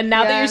rude? And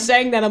now that Yeah. you're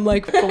saying that, I'm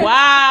like,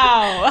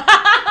 wow.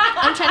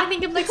 I'm trying to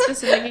think of like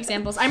specific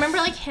examples. I remember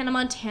like Hannah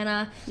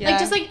Montana. Yeah. Like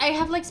just like I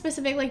have like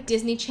specific like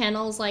Disney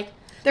channels like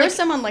There was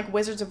someone like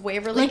Wizards of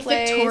Waverly like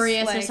Place,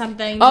 Victorious or like-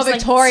 something. Oh, just, like,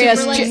 Victorious.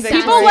 super, like, J- sassy.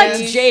 People liked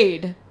Victorious.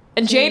 Jade,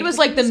 and Jade was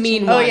like the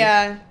mean Oh one.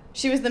 yeah,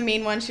 she was the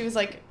mean one. She was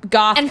like.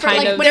 Goth And for, kind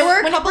like, of. when There were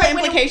a when- couple when- of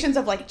when- implications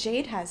of like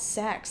Jade has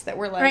sex that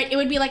were like. Right, it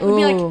would be like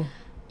Ooh.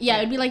 yeah,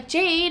 it would be like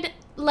Jade.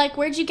 Like,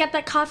 where'd you get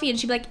that coffee? And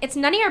she'd be like, it's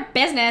none of your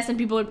business. And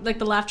people would, like,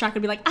 the laugh track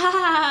would be like,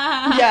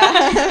 ah.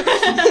 Yeah.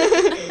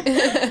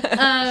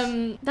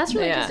 That's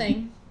really Yeah.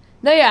 interesting.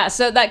 No, yeah.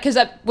 So that because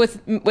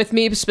with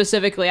me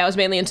specifically, I was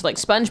mainly into like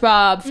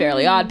SpongeBob,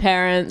 Fairly Odd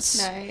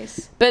Parents.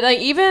 Nice. But like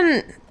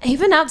even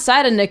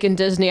outside of Nick and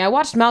Disney, I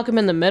watched Malcolm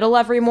in the Middle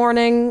every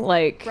morning.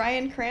 Like,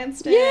 Bryan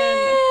Cranston.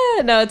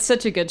 yeah, no, it's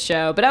such a good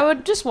show. But I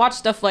would just watch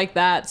stuff like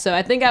that. So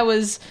I think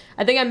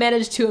I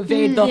managed to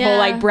evade the yeah. whole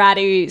like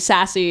bratty,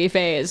 sassy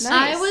phase.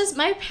 Nice.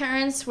 My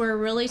parents were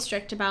really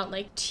strict about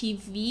like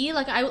TV.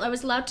 Like I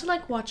was allowed to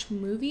like watch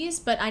movies,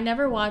 but I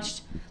never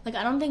watched like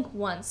I don't think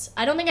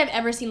I've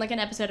ever seen like an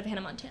episode of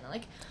Hannah Montana.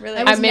 Like Really?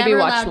 I was I maybe never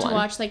watched allowed one. to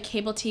watch like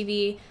cable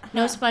TV,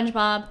 no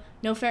SpongeBob,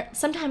 no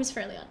sometimes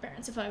Fairly Odd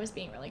Parents if I was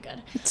being really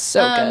good. It's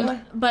so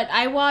good. But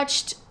I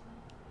watched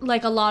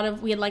like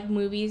we had like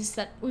movies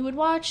that we would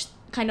watch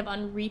kind of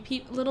on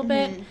repeat a little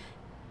bit.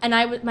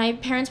 And my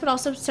parents would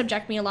also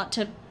subject me a lot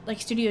to like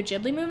Studio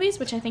Ghibli movies,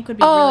 which I think would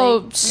be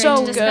really great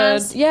so to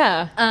discuss. good.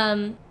 Yeah.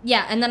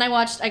 Yeah, and then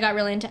I got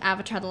really into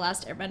Avatar: The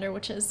Last Airbender,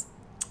 which is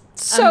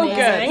So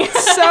amazing. good.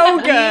 So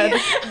good.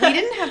 We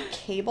didn't have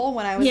cable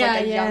when I was Yeah,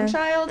 like a yeah. young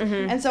child,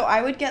 and so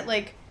I would get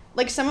like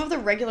some of the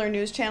regular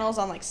news channels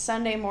on like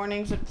Sunday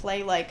mornings would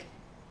play like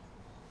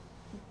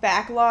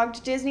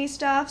backlogged Disney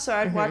stuff. So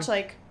I'd watch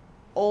like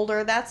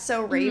older That's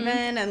So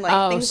Raven and like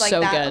Oh, things like so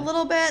that good. a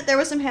little bit. There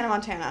was some Hannah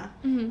Montana.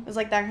 It was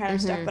like that kind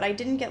of stuff, but I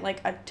didn't get like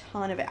a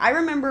ton of it. I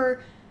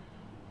remember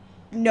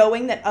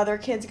knowing that other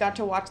kids got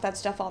to watch that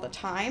stuff all the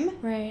time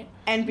right.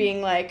 and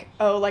being like,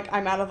 oh, like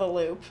I'm out of the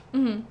loop.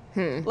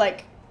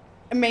 Like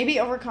maybe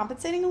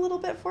overcompensating a little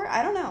bit for it.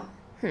 I don't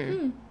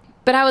know.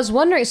 But I was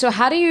wondering, so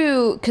how do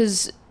you,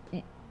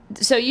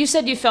 so you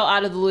said you felt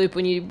out of the loop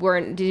when you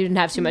didn't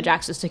have too much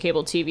access to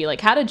cable TV.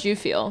 Like, how did you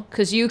feel?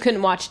 Because you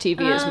couldn't watch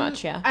TV as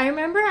much, yeah. I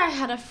remember I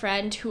had a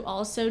friend who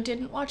also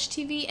didn't watch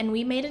TV, and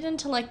we made it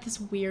into, like,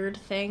 this weird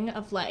thing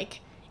of,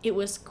 like, it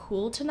was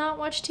cool to not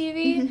watch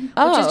TV,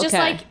 which is just,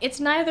 like, it's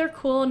neither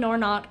cool nor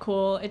not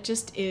cool. It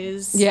just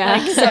is. Yeah.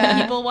 Like,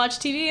 some people watch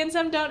TV and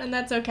some don't, and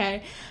that's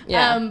okay.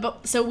 Yeah.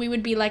 But so we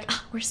would be like,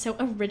 oh, we're so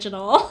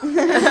original,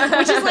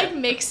 which is, like,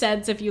 makes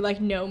sense if you, like,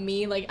 know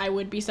me. Like, I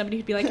would be somebody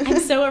who'd be like, I'm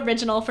so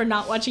original for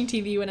not watching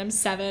TV when I'm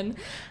 7.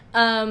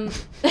 And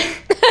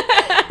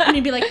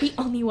you'd be like, we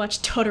only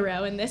watch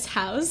Totoro in this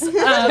house. In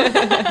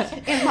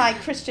my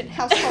Christian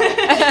household.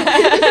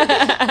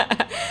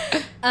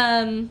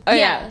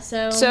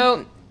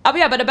 So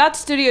but about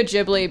Studio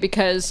Ghibli,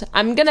 because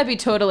I'm gonna be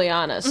totally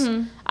honest,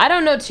 I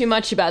don't know too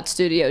much about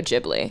Studio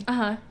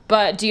Ghibli.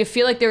 But do you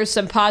feel like there was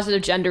some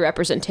positive gender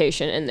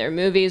representation in their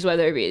movies,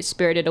 whether it be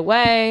Spirited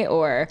Away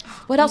or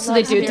what else did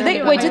they do? Did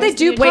they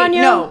do Ponyo? Wait,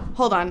 no,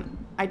 hold on.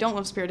 I don't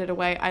love Spirited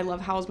Away. I love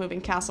Howl's Moving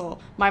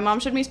Castle. My mom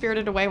showed me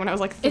Spirited Away when I was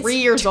like 3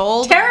 years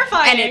old.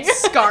 Terrifying. And it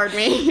scarred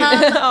me.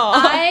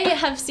 I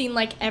have seen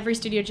like every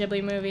Studio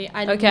Ghibli movie.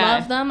 I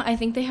love them. I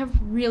think they have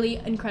really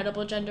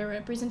incredible gender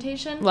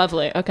representation.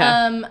 Lovely.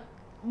 Okay.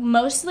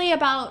 Mostly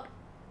about,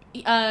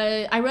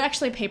 I wrote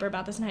actually a paper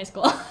about this in high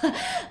school.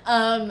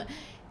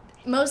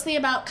 Mostly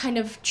about kind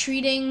of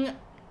treating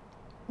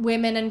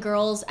women and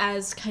girls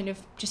as kind of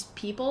just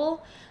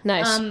people.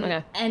 Nice.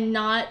 Okay. And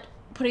not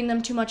putting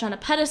them too much on a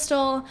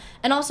pedestal,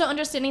 and also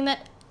understanding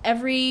that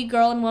every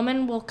girl and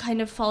woman will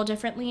kind of fall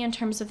differently in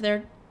terms of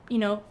their,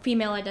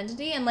 female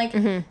identity, and like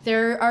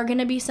there are going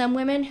to be some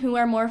women who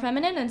are more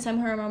feminine and some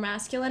who are more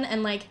masculine,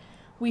 and like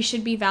we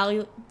should be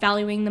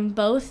valuing them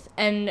both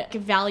and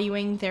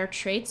valuing their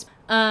traits.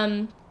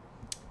 And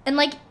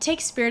like take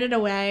Spirited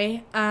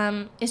Away,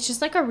 it's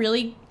just like a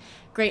really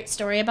great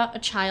story about a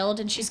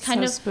child, and she's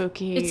kind of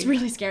spooky. It's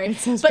really scary.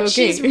 It's so spooky. But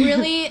she's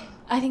really,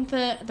 I think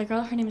the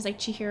girl, her name is like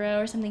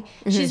Chihiro or something.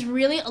 She's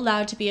really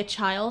allowed to be a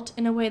child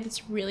in a way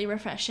that's really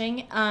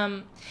refreshing.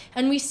 And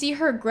we see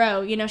her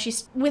grow.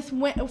 She's with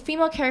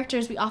female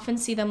characters. We often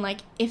see them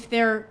like if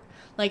they're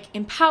like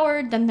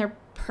empowered, then they're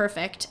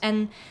perfect.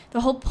 And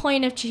the whole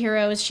point of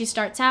Chihiro is she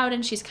starts out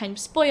and she's kind of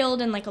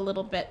spoiled and like a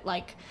little bit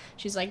like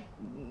she's like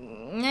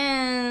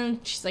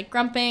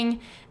grumping,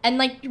 and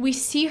like we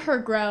see her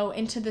grow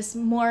into this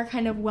more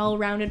kind of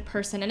well-rounded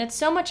person, and it's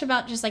so much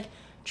about just like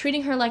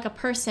treating her like a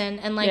person,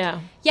 and like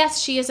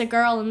yes, she is a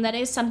girl, and that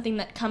is something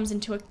that comes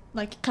into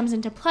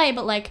play,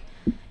 but like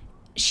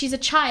she's a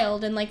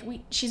child, and like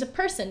she's a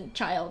person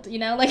child,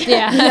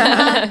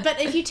 but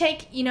if you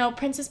take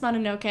Princess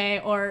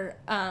Mononoke or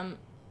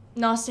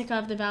Nausicaa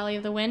of the Valley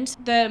of the Wind,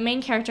 the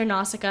main character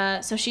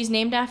Nausicaa, so she's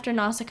named after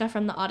Nausicaa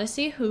from the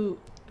Odyssey, who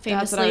famously,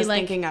 that's what I was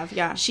thinking of,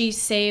 yeah. She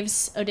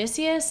saves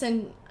Odysseus,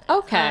 and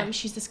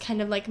she's this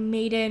kind of like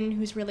maiden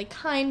who's really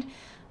kind.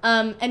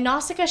 And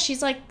Nausicaa,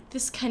 she's like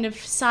this kind of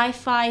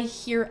sci-fi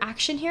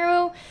action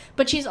hero,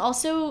 but she's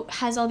also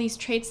has all these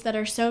traits that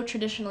are so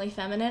traditionally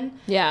feminine.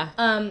 Yeah.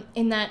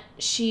 In that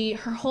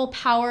her whole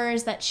power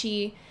is that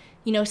she,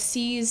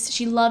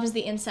 she loves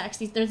the insects.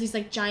 There's these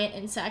like giant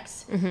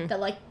insects that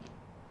like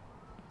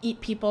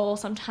eat people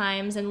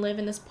sometimes and live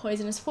in this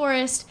poisonous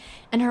forest.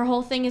 And her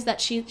whole thing is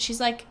that she's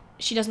like,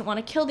 she doesn't want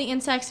to kill the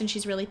insects, and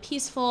she's really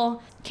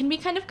peaceful. Can be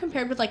kind of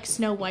compared with like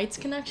Snow White's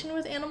connection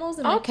with animals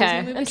in like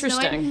Disney movie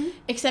interesting.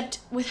 Except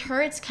with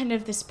her, it's kind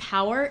of this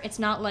power. It's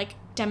not like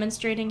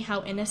demonstrating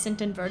how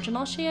innocent and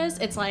virginal she is.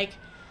 It's like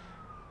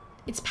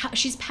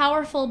she's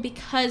powerful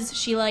because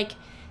she like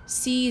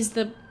sees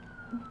that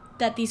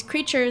these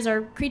creatures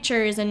are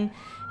creatures, and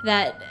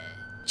that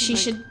she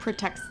should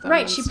protect them.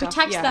 Right, she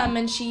protects them,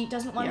 and she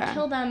doesn't want to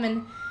kill them,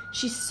 and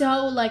she's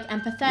so like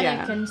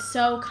empathetic and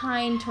so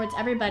kind towards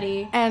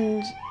everybody.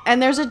 And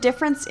there's a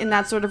difference in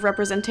that sort of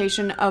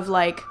representation of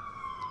like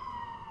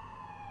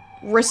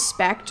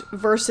respect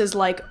versus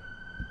like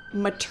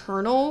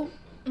maternal,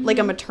 like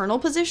a maternal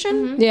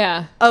position.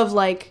 Yeah. Of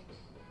like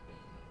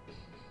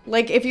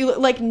if you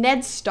like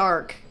Ned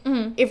Stark,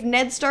 if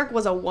Ned Stark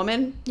was a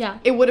woman,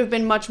 it would have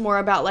been much more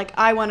about like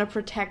I want to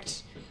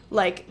protect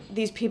like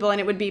these people,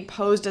 and it would be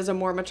posed as a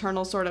more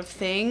maternal sort of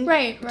thing.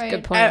 Right.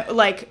 Good point.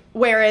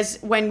 Whereas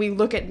when we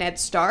look at Ned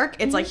Stark,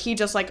 it's like he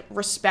just like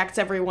respects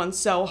everyone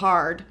so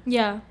hard.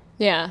 Yeah.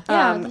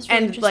 That's really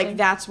and like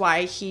that's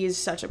why he's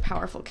such a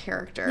powerful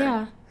character.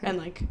 Yeah. And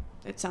like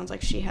it sounds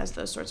like she has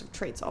those sorts of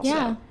traits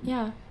also.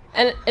 Yeah.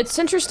 And it's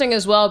interesting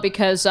as well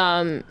because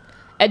in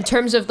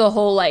terms of the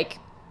whole like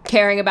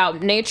caring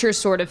about nature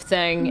sort of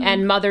thing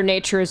and Mother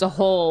Nature as a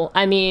whole,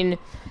 I mean,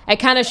 it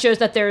kind of shows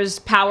that there's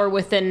power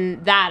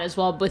within that as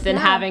well, within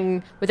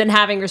having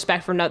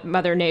respect for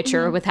Mother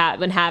Nature,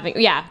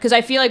 because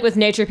I feel like with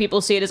nature people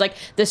see it as like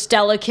this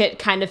delicate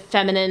kind of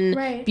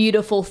feminine,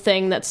 beautiful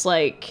thing that's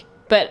like,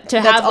 but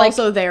to have like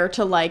also there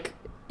to like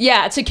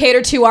to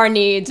cater to our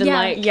needs and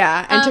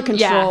and to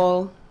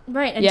control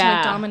and to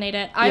like dominate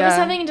it. I was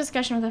having a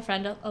discussion with a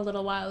friend a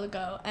little while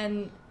ago,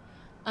 and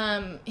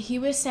he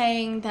was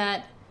saying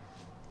that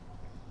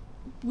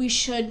we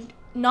should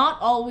not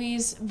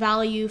always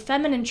value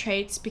feminine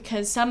traits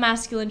because some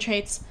masculine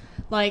traits,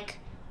 like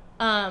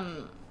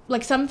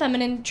some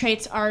feminine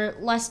traits are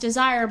less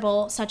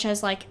desirable, such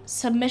as like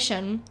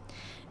submission.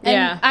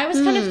 And I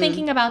was kind of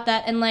thinking about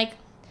that, and like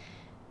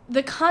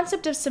the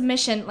concept of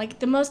submission, like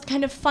the most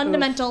kind of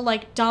fundamental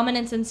like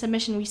dominance and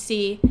submission we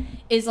see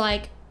is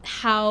like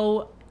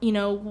how, you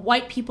know,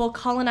 white people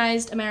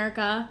colonized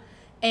America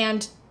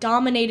and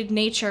dominated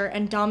nature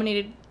and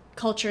dominated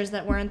cultures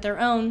that weren't their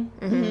own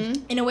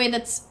in a way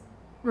that's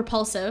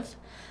repulsive.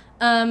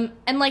 And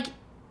like,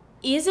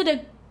 is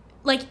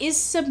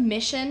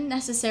submission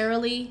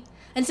necessarily,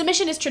 and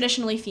submission is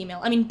traditionally female.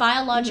 I mean,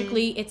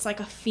 biologically, it's like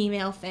a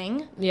female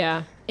thing.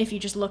 Yeah. If you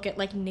just look at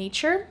like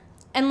nature.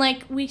 And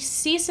like, we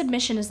see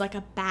submission as like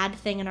a bad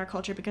thing in our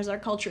culture because our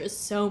culture is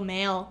so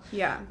male.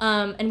 Yeah.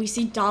 And we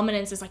see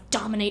dominance as like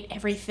dominate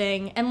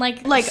everything and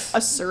like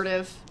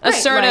assertive.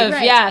 Assertive,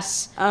 right.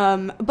 Yes.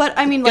 But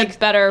I mean, like,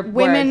 better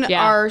women word,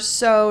 are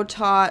so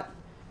taught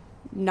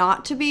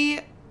not to be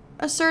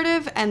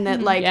assertive, and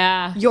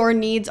that your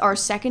needs are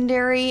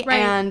secondary,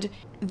 and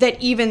that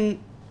even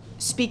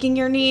speaking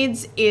your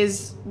needs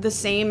is the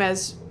same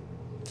as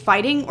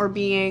fighting or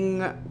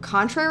being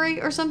contrary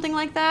or something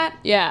like that.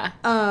 Yeah.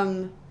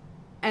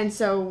 And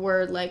so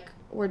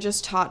we're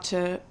just taught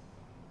to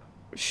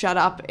shut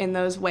up in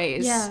those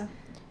ways. Yeah.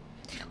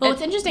 Well,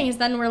 what's interesting is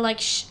then we're like,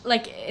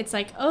 it's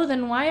like, oh,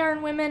 then why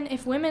aren't women,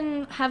 if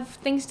women have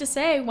things to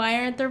say, why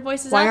aren't their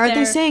voices out there? Why aren't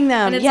they saying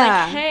them? And it's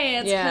like, hey,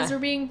 it's because we're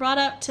being brought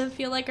up to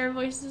feel like our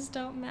voices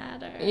don't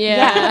matter.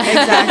 Yeah,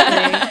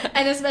 exactly.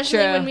 And especially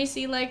when we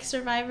see, like,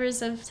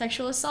 survivors of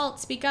sexual assault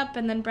speak up,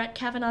 and then Brett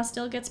Kavanaugh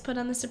still gets put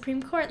on the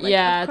Supreme Court. Like,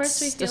 of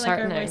course we feel like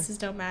our voices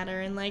don't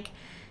matter, and, like,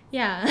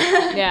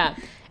 yeah.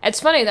 It's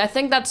funny. I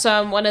think that's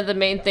one of the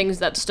main things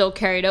that's still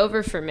carried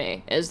over for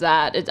me is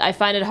that I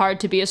find it hard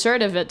to be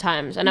assertive at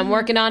times, and I'm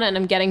working on it and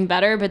I'm getting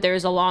better. But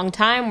there's a long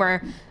time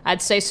where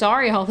I'd say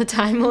sorry all the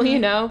time, well, you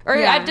know, or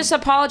I'd just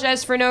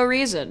apologize for no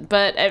reason.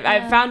 But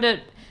I found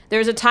it. There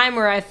was a time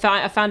where I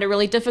found it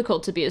really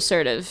difficult to be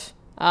assertive,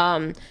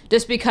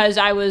 just because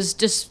I was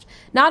just.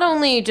 Not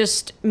only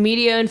just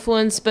media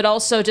influence, but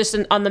also just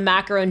on the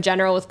macro in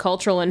general with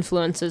cultural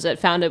influences, I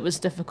found it was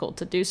difficult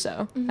to do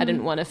so. I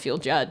didn't want to feel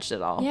judged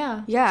at all.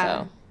 Yeah.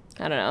 Yeah. So,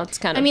 I don't know. It's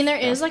kind of... I mean, there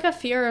is, like, a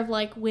fear of,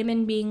 like,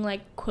 women being,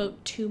 like,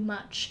 quote, too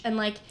much. And,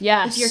 like,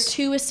 if you're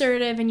too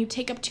assertive and you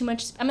take up too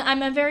much...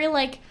 I'm a very,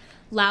 like...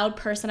 loud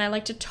person. I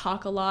like to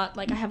talk a lot.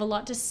 Like, I have a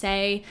lot to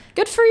say.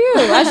 Good for you.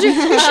 As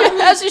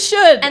you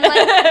should. And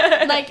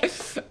like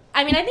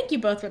I mean, I think you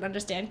both would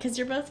understand because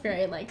you're both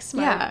very like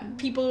smart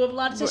people who have a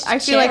lot to I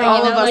feel like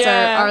all of us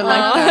are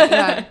like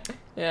that.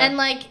 Yeah. And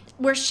like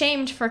we're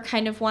shamed for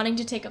kind of wanting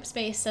to take up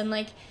space. And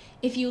like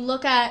if you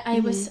look at I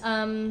was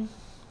I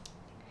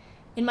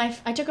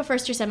took a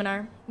first year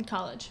seminar in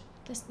college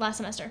this last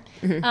semester.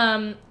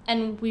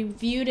 And we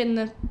viewed in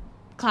the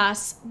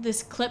class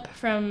this clip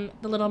from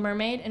The Little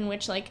Mermaid in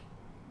which like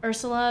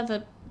Ursula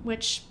the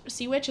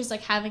sea witch is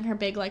like having her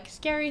big like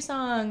scary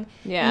song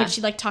in which she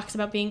like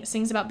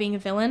sings about being a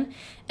villain,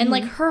 and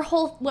like her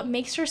whole what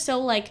makes her so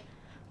like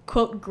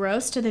quote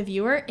gross to the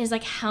viewer is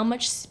like how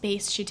much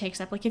space she takes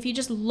up. Like if you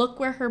just look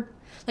where her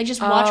like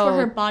just watch where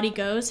her body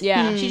goes,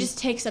 she just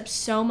takes up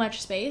so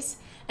much space.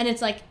 And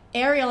it's like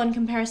Ariel in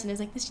comparison is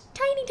like this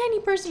tiny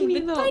person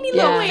with a tiny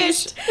little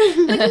waist,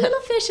 like a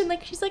little fish, and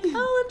like she's like,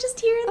 oh, I'm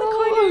just here in the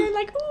corner,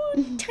 like, oh,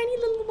 tiny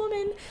little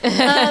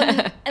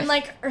woman. And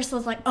like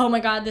Ursula's like, oh my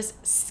god, this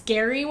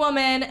scary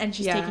woman, and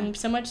she's taking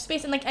so much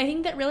space. And like I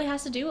think that really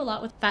has to do a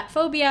lot with fat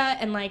phobia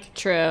and like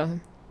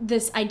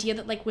this idea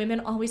that like women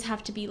always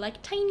have to be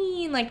like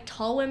tiny, and like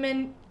tall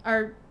women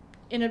are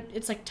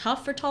it's like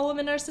tough for tall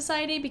women in our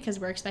society because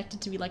we're expected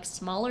to be like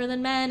smaller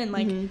than men, and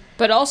like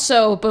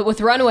but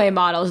with runway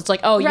models it's like,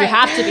 oh, you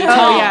have to be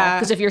tall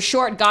because if you're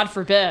short, god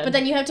forbid, but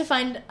then you have to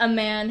find a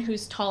man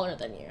who's taller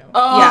than you.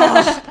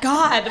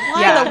 God,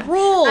 why are the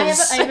rules?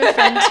 I have a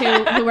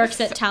friend who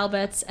works at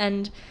Talbot's,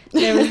 and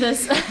there was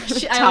this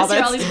I always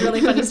hear all these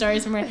really funny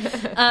stories from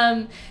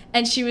her,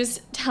 and she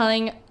was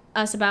telling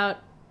us about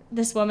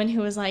this woman who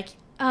was like,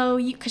 oh,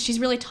 because she's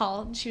really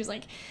tall, and she was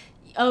like,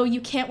 oh,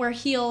 you can't wear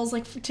heels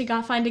like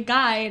to find a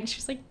guy. And she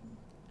was like,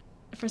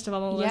 first of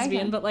all, I'm a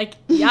lesbian, but like,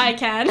 I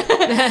can.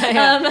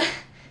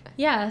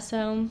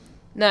 So.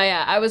 No,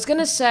 I was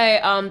gonna say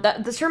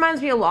that this reminds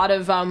me a lot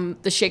of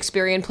the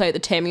Shakespearean play, The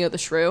Taming of the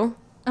Shrew.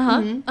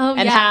 Oh,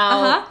 and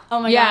how? Oh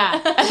my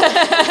god.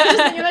 Just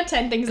thinking about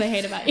 10 things I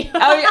hate about you.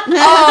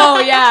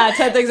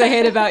 10 things I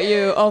hate about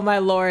you. Oh my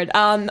lord.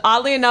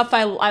 Oddly enough,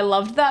 I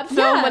loved that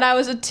film when I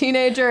was a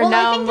teenager, and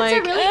now I'm like,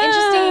 I think that's a really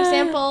interesting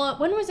example.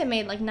 When was it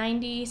made? Like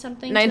 90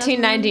 something?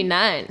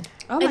 1999.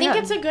 I think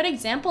it's a good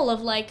example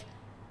of like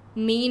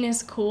mean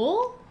is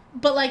cool.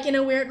 but like in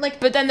a weird like.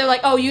 But then they're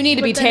like, "Oh, you need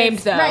to be tamed,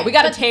 though. Right, we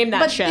got to tame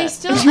that shit." But they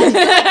still,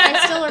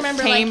 I still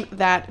remember tame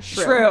that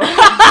shrew. True.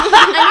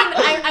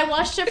 I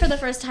watched it for the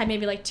first time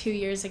maybe like 2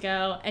 years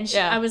ago, and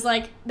I was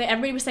like,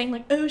 everybody was saying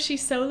like, "Oh,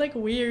 she's so like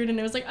weird," and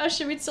it was like, "Oh,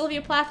 she reads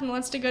Sylvia Plath and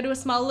wants to go to a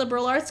small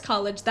liberal arts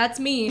college." That's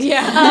me.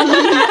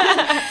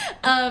 Yeah.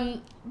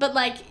 But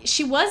like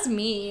she was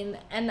mean,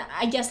 and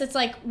I guess it's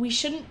like we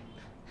shouldn't.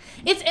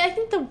 I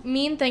think the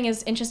mean thing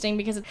is interesting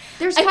because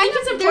there's I kind think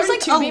of it's there's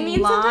important like to be a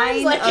mean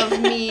line sometimes.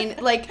 of mean,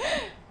 like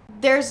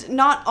there's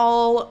not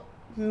all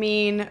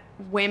mean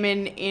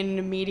women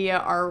in media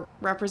are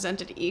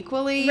represented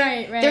equally.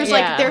 Right. There's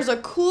like there's a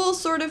cool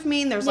sort of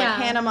mean. There's like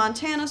Hannah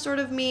Montana sort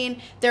of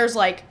mean. There's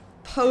like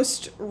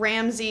post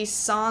Ramsey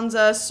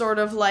Sansa sort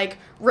of like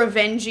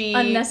revengey,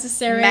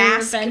 unnecessary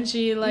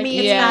revengey, like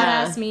mean. It's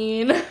badass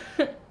mean.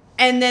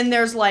 And then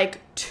there's like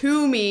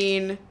too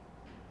mean.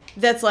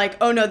 That's like,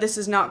 oh no, this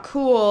is not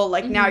cool.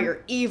 Like now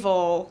you're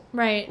evil.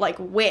 Right. Like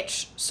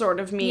witch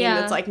sort of mean.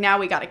 Yeah. That's like now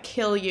we gotta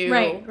kill you.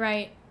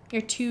 Right.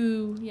 You're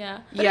too,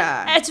 Yeah.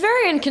 It's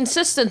very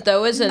inconsistent,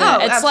 though, isn't it? Oh,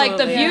 It's absolutely. like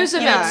the views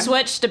of it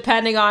switch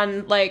depending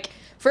on, like,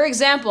 for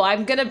example,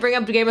 I'm gonna bring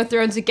up Game of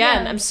Thrones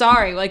again. I'm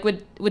sorry, like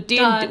with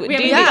Dean. We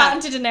haven't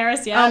gotten to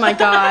Daenerys yet. Oh my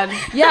god.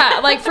 Yeah,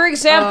 like for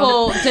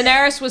example,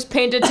 Daenerys was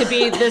painted to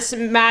be this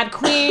mad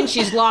queen.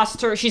 She's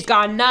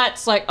gone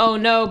nuts. Like, oh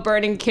no,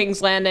 burning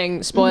King's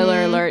Landing.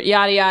 Spoiler alert.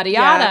 Yada yada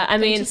yada. I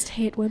mean, just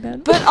hate women.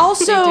 But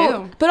also,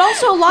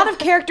 a lot of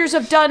characters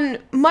have done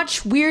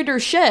much weirder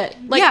shit.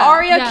 Like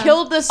Arya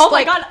killed this. Oh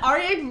my god,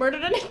 Arya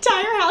murdered an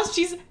entire house.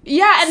 She's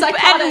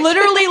and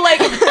literally like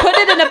put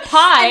it in a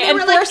pie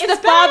and forced the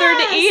father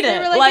to eat it. They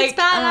were like, it's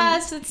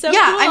badass. It's so cool.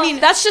 I mean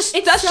that's just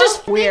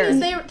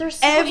weird. They're so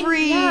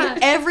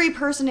every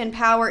person in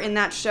power in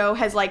that show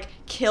has like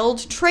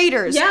killed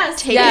traitors,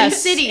 taken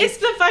cities. It's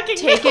the fucking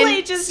taken Middle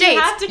Ages. states. You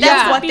have to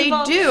That's what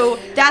people. they do.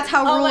 That's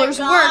how rulers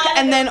work.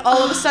 And then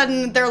all of a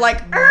sudden they're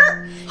like,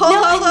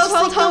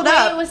 hold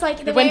up. It was like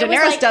when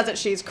Daenerys does it,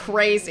 she's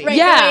crazy. Right,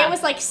 the way it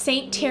was like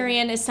Saint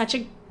Tyrion is such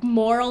a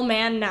moral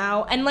man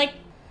now, and like.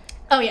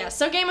 Oh yeah,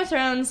 so Game of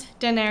Thrones,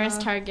 Daenerys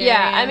Targaryen.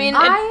 Yeah, I mean,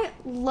 I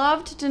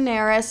loved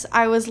Daenerys.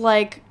 I was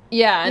like,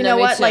 you know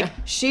what? Too. Like,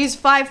 she's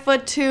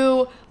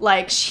 5'2",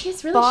 like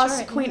she's really boss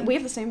short, queen. We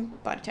have the same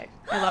body type.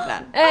 I love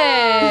that.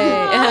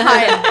 Hey,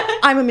 hi,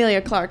 I'm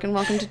Amelia Clark, and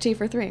welcome to Tea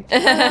for 3.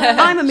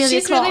 I'm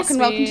Amelia Clark, really and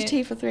welcome to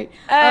Tea for 3.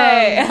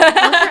 Hey,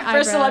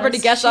 first celebrity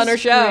guest on our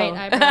show.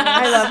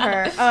 I love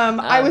her.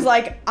 I was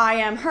like, I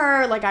am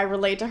her. Like, I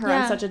relate to her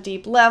on such a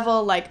deep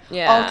level. Like,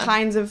 all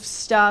kinds of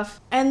stuff.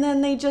 And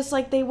then they just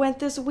like they went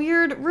this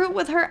weird route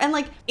with her, and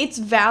like it's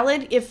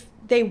valid if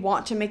they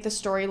want to make the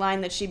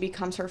storyline that she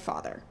becomes her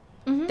father.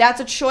 Mm-hmm. That's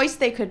a choice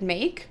they could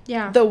make.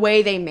 Yeah. The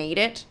way they made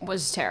it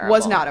was terrible.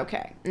 Was not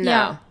okay.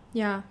 No.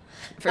 Yeah.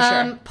 For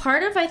sure.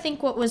 Part of, I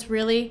think, what was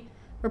really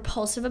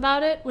repulsive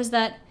about it was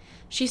that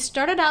she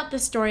started out the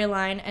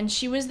storyline and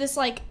she was this,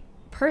 like,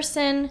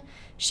 person.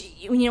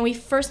 We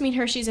first meet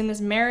her. She's in this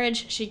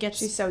marriage.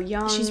 She's so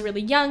young. She's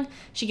really young.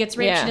 She gets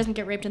raped. Yeah. She doesn't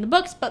get raped in the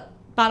books, but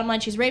bottom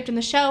line, she's raped in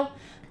the show.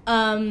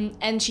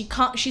 And she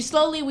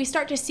slowly, we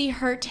start to see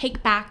her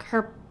take back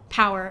her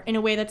power in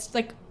a way that's,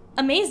 like,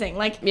 amazing.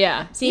 Like,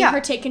 seeing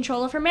her take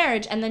control of her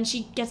marriage, and then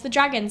she gets the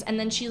dragons, and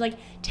then she's like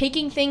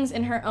taking things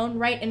in her own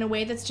right in a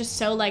way that's just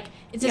so like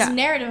it's this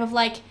narrative of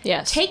like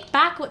take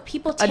back what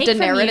people take from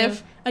you.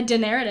 A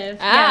denarrative.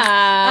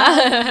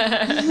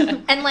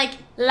 And like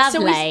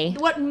lovely.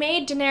 So what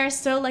made Daenerys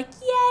so like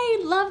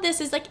yay love this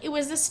is like it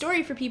was this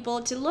story for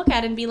people to look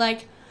at and be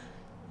like,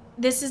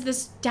 this is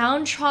this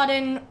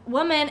downtrodden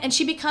woman, and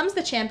she becomes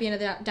the champion of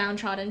the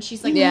downtrodden.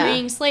 She's like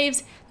freeing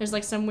slaves. There's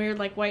like some weird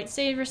like white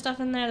savior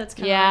stuff in there that's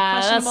kind of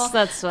questionable.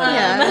 That's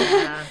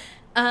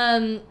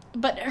what.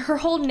 But her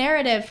whole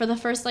narrative for the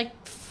first like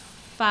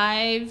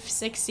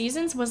 5-6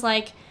 seasons was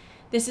like,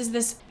 this is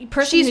this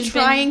person she's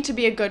trying to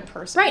be a good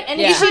person, right?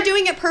 And is she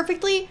doing it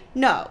perfectly?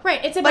 No,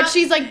 right. It's about, but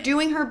she's like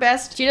doing her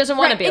best. She doesn't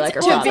want to be like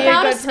her father.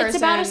 It's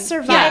about a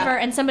survivor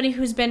and somebody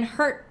who's been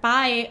hurt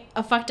by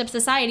a fucked up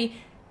society.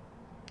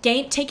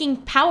 Taking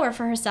power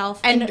for herself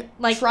and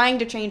like trying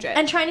to change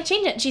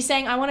it. She's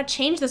saying, I want to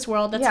change this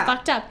world that's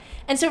fucked up.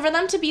 And so for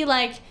them to be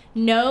like,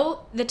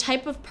 no, the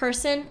type of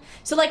person.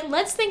 So like,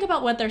 let's think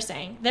about what they're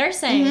saying. They're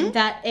saying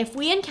that if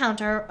we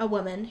encounter a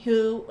woman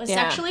who was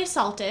sexually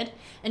assaulted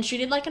and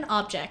treated like an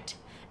object,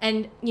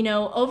 and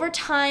over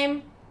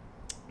time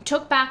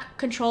took back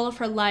control of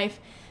her life,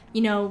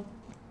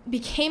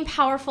 became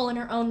powerful in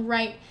her own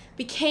right,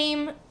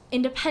 became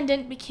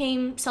independent,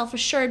 became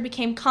self-assured,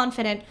 became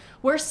confident.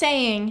 We're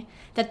saying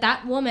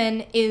that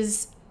woman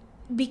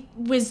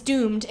was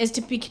doomed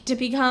to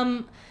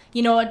become,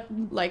 a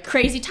like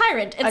crazy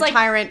tyrant. It's like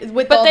tyrant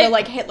with all the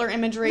like Hitler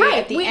imagery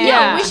at the end.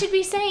 Yeah, we should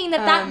be saying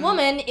that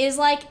woman is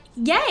like,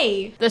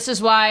 yay. This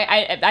is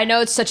why I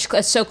know it's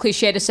so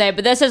cliche to say,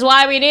 but this is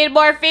why we need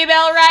more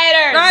female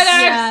writers.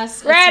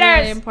 Yes, writers. It's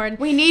really important.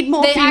 We need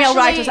more female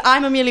writers.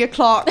 I'm Amelia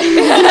Clark.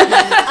 Amelia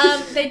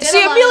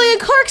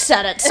Clark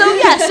said it, so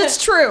yes,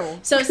 it's true.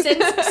 So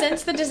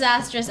since the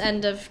disastrous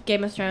end of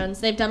Game of Thrones,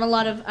 they've done a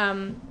lot of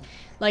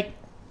like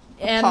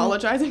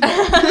apologizing,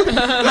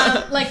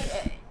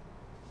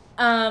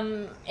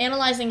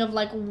 analyzing of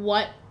like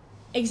what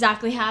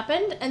exactly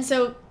happened. And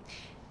so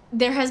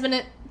there has been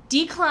a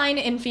decline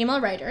in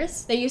female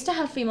writers. They used to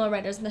have female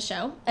writers in the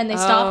show, and they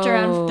stopped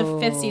around the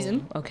 5th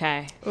season.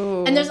 Okay.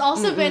 Ooh. And there's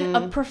also been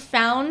a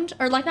profound,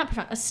 or like not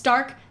profound, a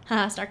stark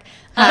decline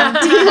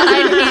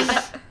in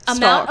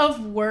amount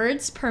of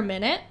words per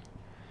minute.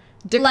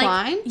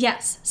 Decline? Like,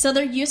 yes. So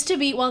there used to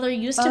be a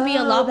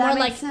lot more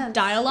like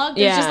dialogue.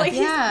 There's just like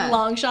these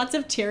long shots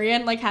of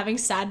Tyrion like having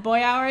sad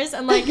boy hours,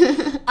 and like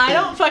I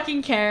don't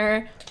fucking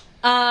care.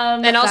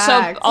 And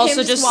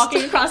also just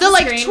walking across the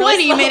like screen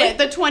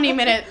 20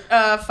 minute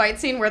fight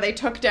scene where they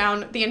took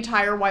down the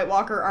entire White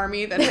Walker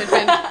army that had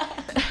been.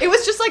 It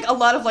was just like a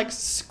lot of like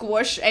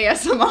squish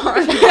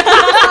ASMR.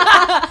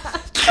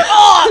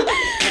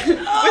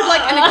 With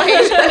like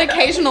an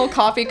occasional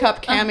coffee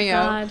cup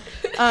cameo.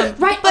 Oh,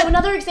 right. But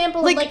another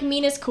example of like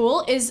mean is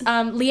cool is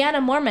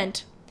Lyanna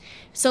Mormont.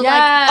 So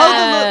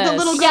yes. The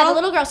little girl. Yeah, the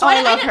little girl. So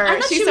I love her.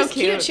 I thought She's she so was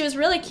cute. She was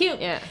really cute.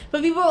 Yeah.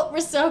 But people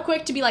were so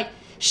quick to be like,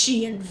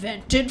 she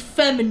invented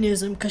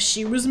feminism because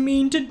she was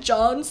mean to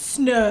Jon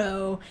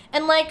Snow.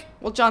 And like,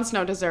 well, Jon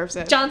Snow deserves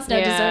it. Jon Snow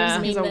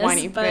deserves meanness. He's a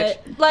whiny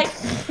but bitch.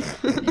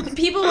 Like,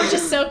 people were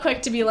just so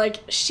quick to be like,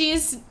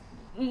 she's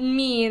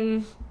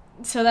mean,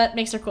 so that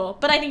makes her cool.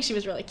 But I think she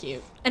was really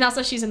cute. And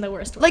also she's in the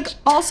worst way. Like,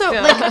 also,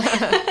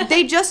 like,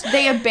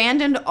 they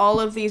abandoned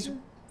all of these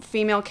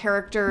female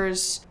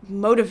characters'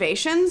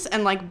 motivations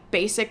and like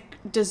basic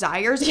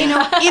desires in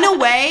a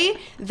way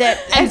that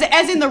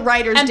as in the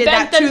writers and did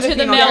bent that them to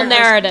the male characters.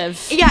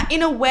 narrative. Yeah,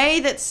 in a way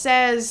that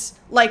says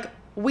like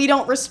we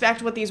don't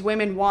respect what these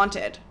women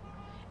wanted.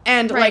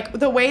 And like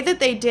the way that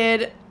they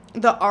did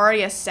the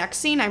Arya sex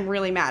scene, I'm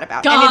really mad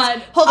about. God.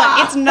 And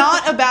it's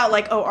not about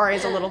like, oh,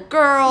 Arya's a little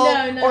girl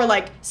or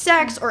like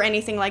sex or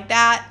anything like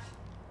that.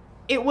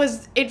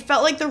 It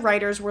felt like the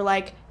writers were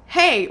like,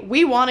 hey,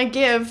 we want to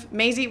give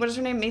Maisie, what is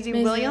her name? Maisie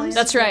Williams?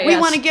 That's right, We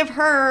yes. want to give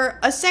her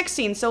a sex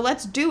scene, so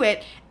let's do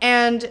it.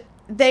 And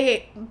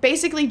they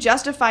basically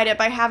justified it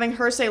by having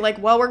her say,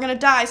 like, well, we're going to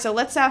die, so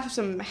let's have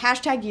some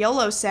hashtag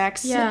YOLO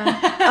sex.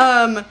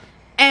 Yeah.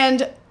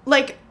 And,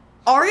 like,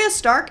 Arya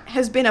Stark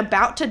has been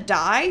about to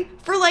die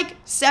for, like,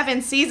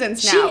 7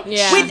 seasons now.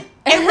 With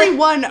every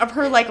one of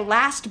her, like,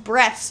 last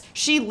breaths,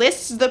 she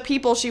lists the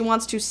people she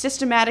wants to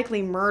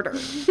systematically murder.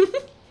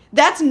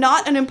 That's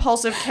not an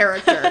impulsive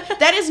character.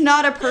 That is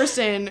not a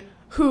person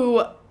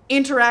who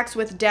interacts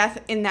with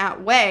death in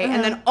that way.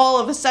 And then all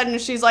of a sudden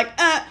she's like,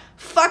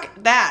 fuck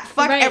that.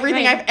 Fuck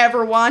everything I've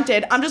ever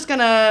wanted. I'm just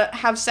gonna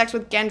have sex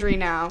with Gendry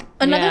now.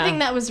 Another thing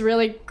that was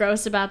really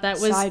gross about that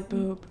was... Side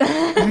boob.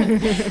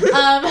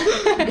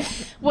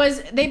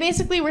 was they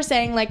basically were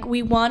saying, like,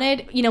 we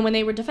wanted, when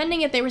they were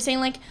defending it, they were saying,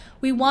 like,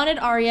 we wanted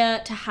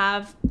Arya to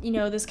have,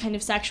 this kind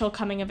of sexual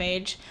coming of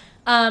age.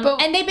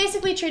 And they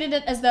basically treated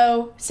it as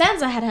though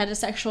Sansa had a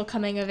sexual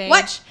coming of age.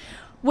 What?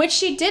 Which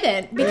she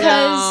didn't, because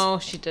no,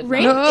 she didn't.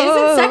 rape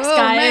isn't sex,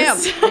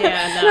 guys.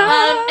 Yeah,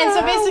 no. And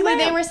so basically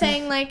they were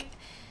saying, like,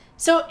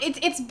 so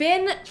it's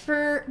been,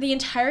 for the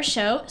entire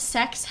show,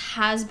 sex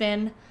has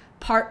been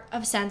part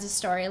of Sansa's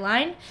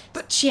storyline,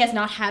 but she has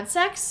not had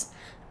sex.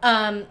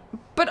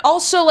 But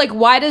also, like,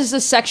 why does the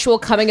sexual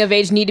coming of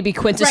age need to be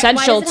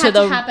quintessential why does it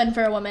have to happen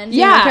for a woman? You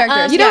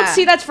don't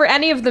see that for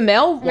any of the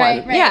male ones.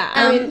 Right. Yeah,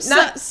 I mean,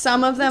 not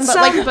some of them,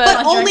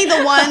 but only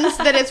the ones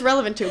that it's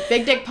relevant to.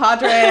 Big Dick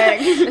Podrick.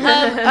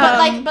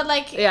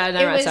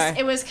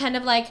 It was kind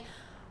of like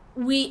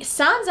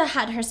Sansa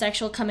had her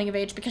sexual coming of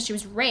age because she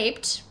was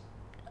raped.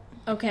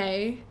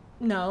 Okay,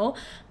 no.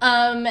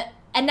 And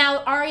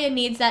now Arya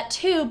needs that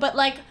too, but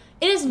like,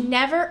 it is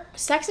never,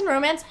 sex and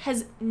romance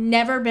has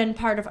never been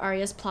part of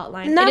Arya's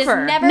plotline. Never. It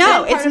has never been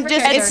part of her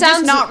character. It's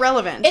just not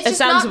relevant. It's just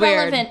sounds not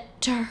weird. relevant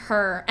to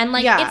her. And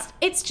like,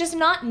 it's just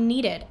not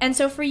needed. And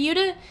so for you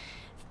to,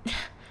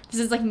 this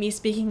is like me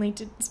speaking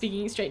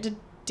straight to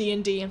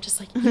D&D. I'm just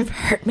like, you've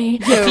hurt me.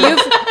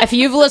 If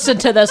you've listened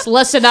to this,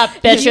 listen up,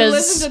 bitches. If you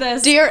listen to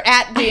this. Dear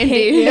at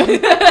D&D. We're going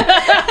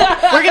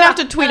to have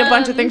to tweet a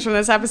bunch of things from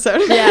this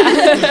episode.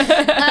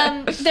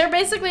 Yeah. They're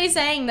basically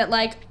saying that,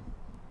 like,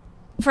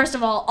 first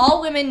of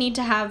all women need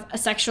to have a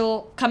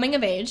sexual coming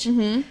of age.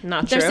 Mm-hmm.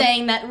 Not true. They're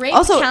saying that rape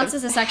also, counts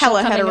as a sexual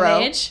coming hetero.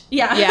 of age.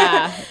 Yeah.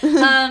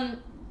 Yeah.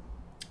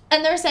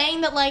 And they're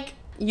saying that, like,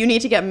 you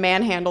need to get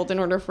manhandled in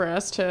order for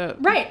us to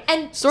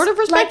and sort of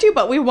respect you,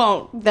 but we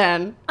won't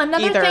then.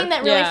 Another thing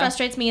that really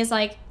frustrates me is,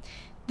 like,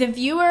 the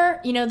viewer,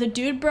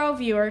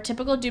 the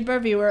typical dude bro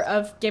viewer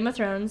of Game of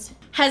Thrones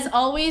has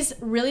always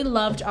really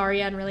loved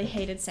Arya and really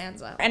hated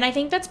Sansa. And I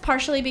think that's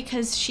partially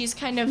because she's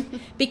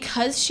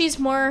because she's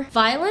more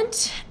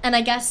violent, and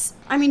I guess...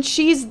 I mean,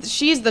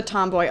 she's the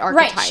tomboy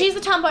archetype. Right, she's the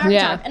tomboy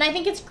archetype. And I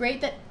think it's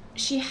great that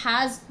she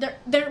has...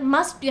 There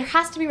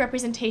has to be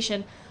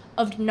representation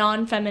of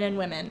non-feminine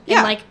women. Yeah,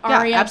 and, like,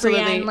 Arya,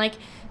 absolutely. Brienne, like,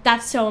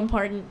 that's so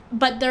important.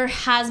 But there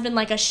has been,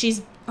 like,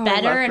 she's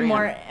better and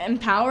more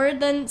empowered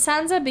than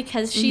Sansa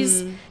because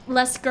she's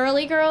less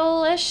girly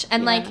girl-ish,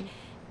 and like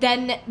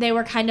then they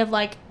were kind of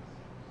like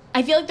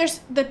I feel like there's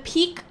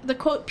the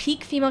quote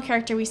peak female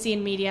character we see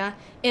in media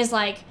is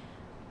like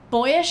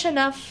boyish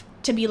enough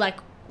to be like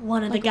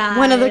one of the guys.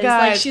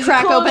 Like, she's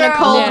crack cool open girl, a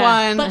cold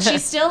one. But she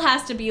still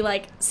has to be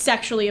like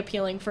sexually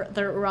appealing for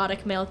the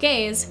erotic male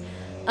gaze.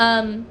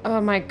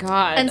 Oh my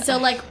god. And so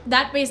like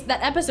that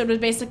episode was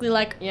basically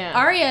like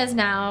Arya is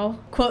now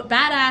quote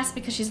badass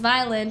because she's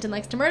violent and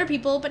likes to murder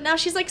people, but now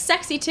she's like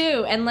sexy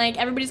too, and like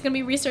everybody's gonna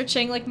be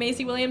researching like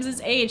Maisie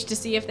Williams' age to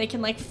see if they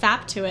can like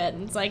fap to it,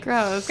 and it's like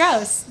gross.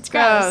 It's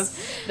gross.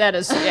 That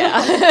is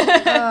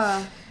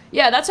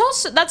yeah,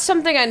 that's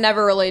something I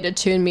never related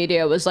to in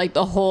media, was like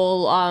the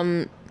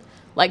whole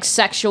like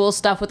sexual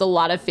stuff with a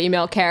lot of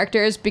female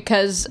characters,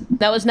 because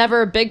that was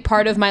never a big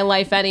part of my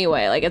life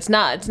anyway. Like it's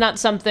not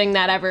something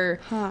that ever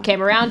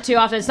came around too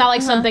often. It's not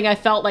like something I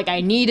felt like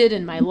I needed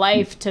in my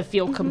life to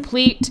feel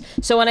complete.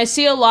 So when I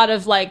see a lot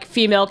of like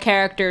female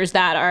characters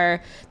that are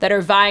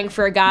vying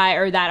for a guy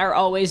or that are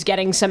always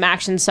getting some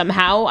action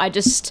somehow, I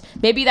just,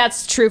 maybe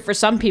that's true for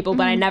some people,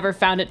 but I never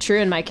found it true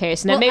in my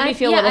case, and it made me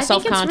feel a little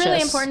self-conscious. I think it's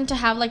really important to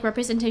have like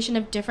representation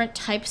of different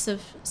types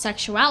of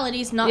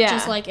sexualities, not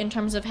just like in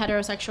terms of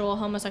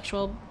heterosexual,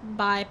 homosexual,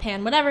 bi,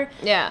 pan, whatever.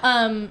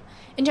 In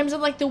terms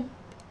of like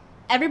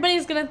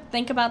everybody's gonna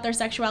think about their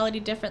sexuality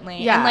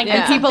differently.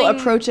 And people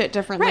approach it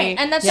differently. Right,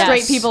 and that's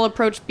straight people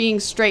approach being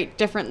straight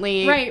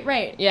differently.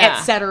 Right.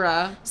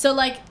 Etc. So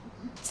like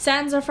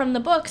Sansa from the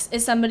books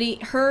is somebody,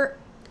 her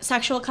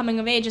sexual coming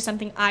of age is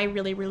something I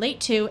really relate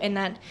to, in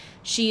that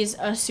she's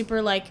a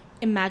super like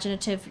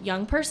imaginative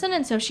young person,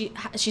 and so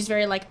she's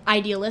very like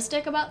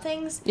idealistic about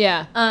things.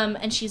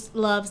 And she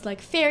loves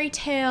like fairy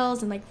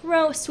tales and like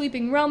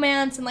sweeping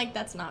romance, and like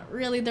that's not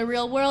really the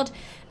real world.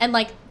 And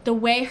like the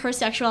way her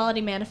sexuality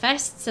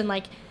manifests, and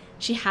like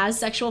she has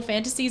sexual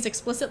fantasies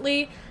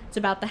explicitly. It's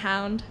about the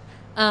Hound.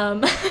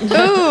 Ooh,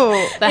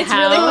 it's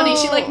really funny.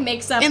 She like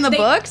makes up in the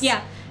books.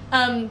 Yeah.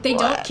 They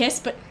don't kiss,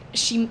 but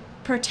she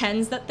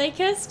pretends that they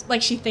kissed.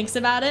 Like, she thinks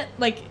about it.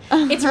 Like,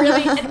 it's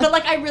really... but,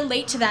 like, I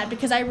relate to that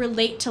because I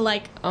relate to,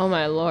 like... Oh,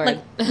 my Lord. Like,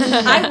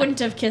 I wouldn't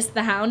have kissed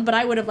the Hound, but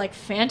I would have, like,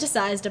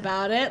 fantasized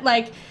about it.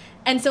 Like,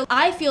 and so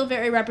I feel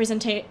very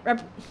represented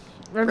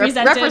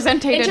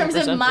in terms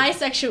of my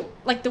sexual...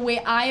 Like, the way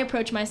I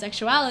approach my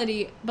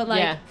sexuality. But,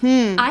 like,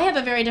 I have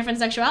a very different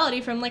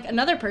sexuality from, like,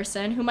 another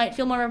person who might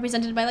feel more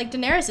represented by, like,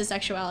 Daenerys'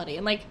 sexuality.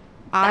 And, like,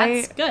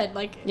 that's good.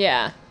 Like...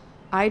 Yeah.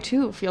 I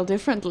too feel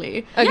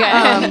differently. Okay.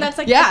 And that's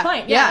like the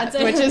point.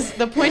 Which is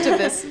the point of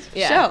this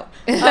show.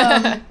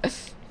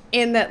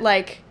 In that,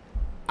 like,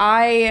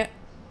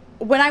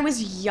 when I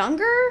was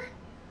younger,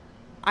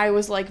 I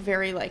was like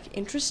very like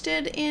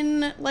interested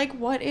in like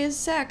what is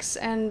sex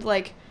and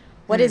like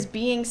what is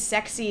being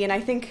sexy, and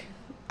I think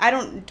I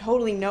don't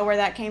totally know where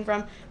that came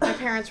from. My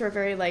parents were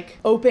very like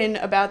open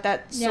about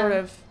that sort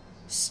of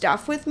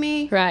stuff with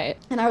me. Right.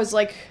 And I was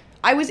like,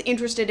 I was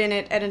interested in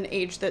it at an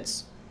age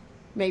that's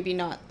maybe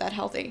not that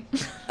healthy.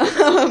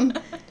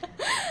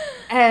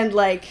 And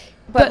like,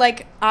 but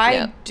like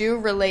I do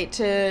relate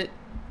to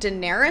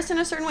Daenerys in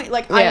a certain way.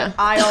 Like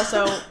I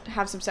also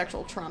have some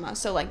sexual trauma,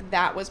 so like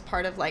that was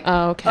part of like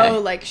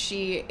like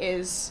she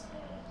is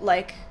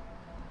like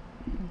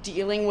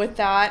dealing with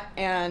that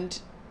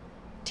and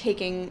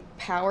taking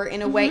power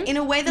in a way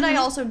that I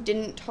also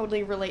didn't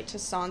totally relate to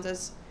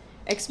Sansa's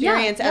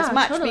experience as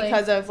much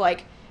because of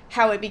like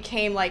how it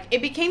became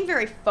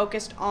very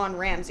focused on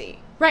Ramsay.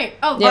 Right.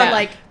 Oh, yeah.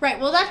 Like, right.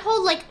 Well, that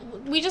whole, like,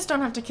 we just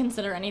don't have to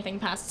consider anything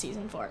past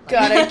season 4. Like.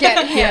 Gotta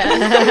get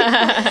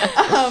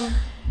him.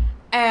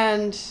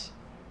 And,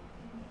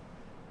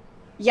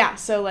 yeah,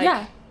 so, like.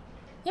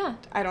 Yeah.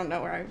 I don't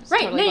know where I was.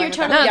 Right. Totally No, you're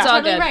totally, it's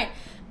all totally good. right.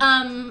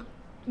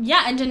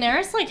 Yeah, and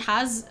Daenerys, like,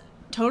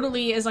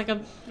 is, like,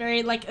 a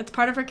very, like, it's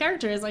part of her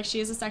character is, like, she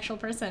is a sexual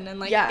person. And,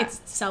 like,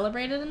 it's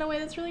celebrated in a way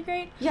that's really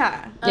great.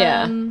 Yeah.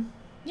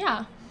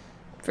 Yeah.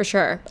 For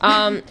sure.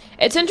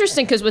 It's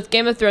interesting because with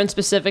Game of Thrones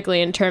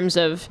specifically, in terms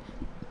of,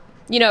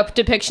 you know,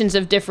 depictions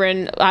of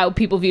how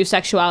people view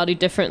sexuality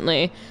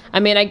differently. I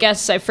mean, I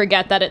guess I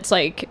forget that it's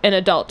like an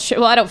adult show.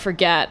 Well, I don't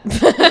forget.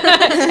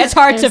 It's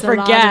hard to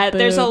forget.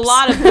 There's a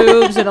lot of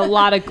boobs and a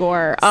lot of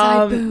gore.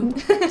 Side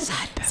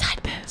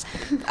boobs.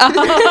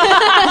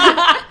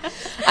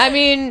 I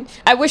mean,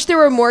 I wish there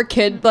were more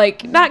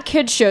not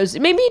kid shows,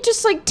 maybe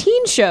just like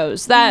teen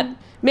shows that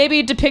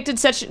maybe depicted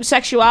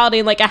sexuality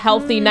in like a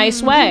healthy,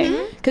 nice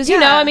way. Because, you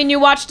know, I mean,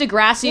 you watch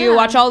Degrassi, you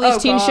watch all these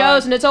teen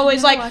shows, and it's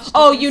always like,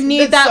 you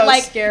need that, so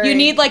like, scary. You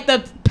need like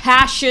the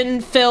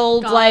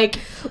passion-filled, like,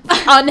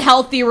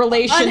 unhealthy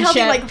relationship. Unhealthy,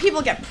 like,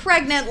 people get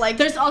pregnant, like,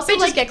 there's also bitches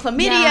like get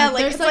chlamydia,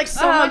 like, there's it's like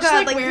so much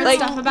like weird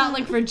stuff about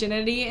like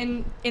virginity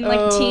in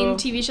like teen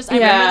TV shows. I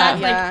remember that,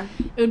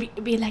 like, it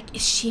would be like,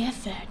 is she a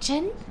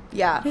virgin?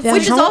 Yeah.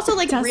 Which is also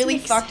like really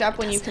fucked up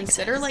when you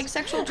consider like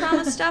sexual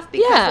trauma stuff,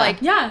 because like,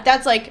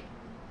 that's like,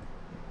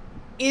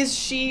 is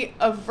she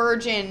a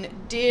virgin?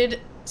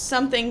 Did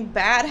something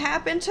bad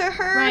happen to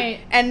her? Right.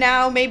 And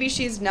now maybe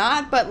she's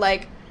not, but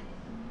like,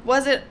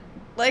 was it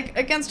like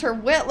against her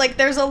will? Like,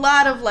 there's a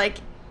lot of like,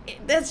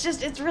 that's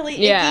just, it's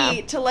really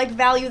icky to like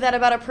value that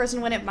about a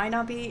person when it might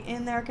not be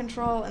in their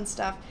control and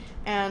stuff.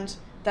 And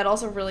that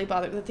also really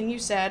bothered the thing you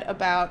said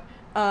about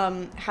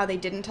how they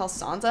didn't tell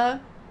Sansa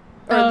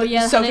or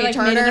Sophie they, like,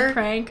 Turner made it a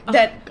prank.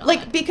 that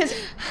like because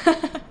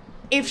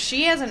if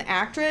she as an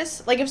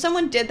actress, like if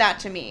someone did that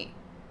to me,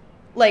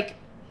 like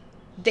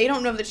they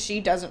don't know that she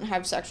doesn't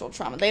have sexual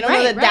trauma. They don't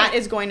know that that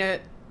is going to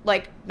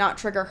like not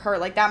trigger her.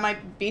 Like that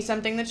might be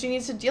something that she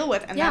needs to deal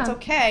with, and that's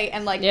okay.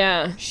 And like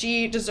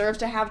she deserves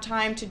to have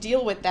time to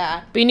deal with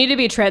that. But you need to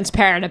be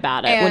transparent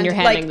about it when you're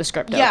handing the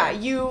script over. Yeah,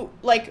 you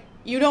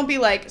don't be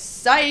like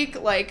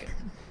psych, like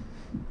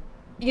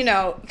you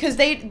know, because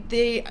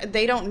they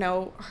don't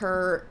know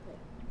her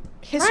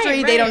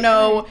history. They don't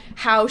know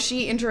how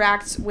she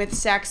interacts with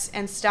sex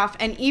and stuff.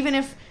 And even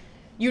if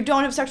you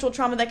don't have sexual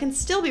trauma, that can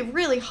still be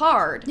really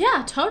hard.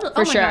 Yeah, totally.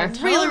 For sure. God,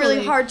 totally. Really,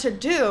 really hard to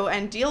do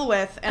and deal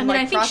with and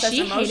like process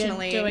emotionally. I think she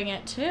hated doing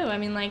it too. I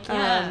mean, like,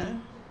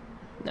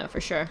 no,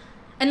 for sure.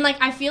 And like,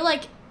 I feel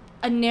like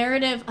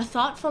a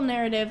thoughtful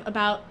narrative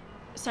about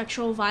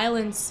sexual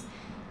violence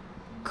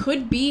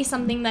could be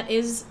something that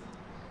is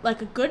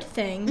like a good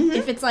thing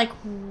if it's like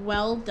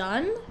well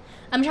done.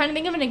 I'm trying to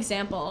think of an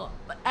example.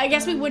 I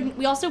guess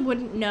we also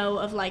wouldn't know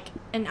of like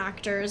an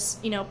actor's,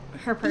 you know,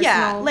 her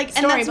personal like,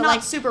 story, and that's but not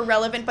like super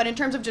relevant, but in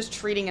terms of just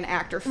treating an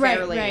actor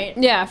fairly. Right.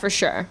 Yeah, for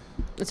sure.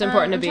 It's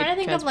important to be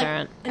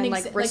transparent. And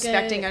like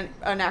respecting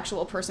an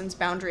actual person's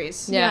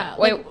boundaries. Yeah.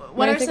 Wait,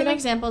 what are some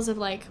examples of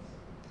like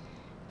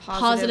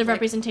positive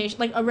representation,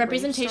 like a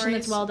representation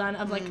that's well done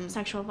of like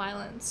sexual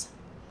violence?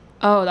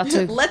 Oh, that's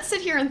a... Let's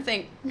sit here and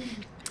think.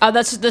 Oh,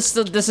 this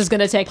is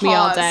gonna take me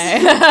all day.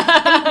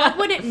 I mean, what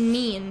would it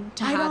mean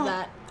to have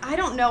that? I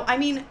don't know. I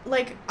mean,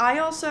 like, I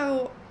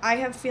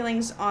have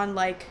feelings on,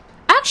 like...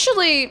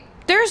 Actually,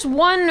 there's a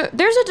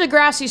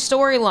Degrassi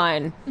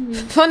storyline,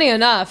 funny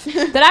enough,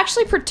 that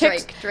actually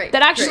predicts... Drake.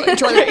 That actually...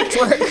 There's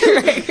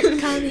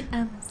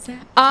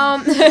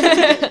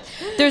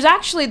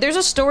a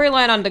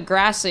storyline on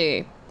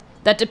Degrassi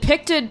that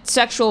depicted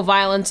sexual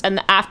violence and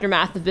the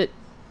aftermath of it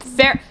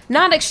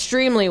not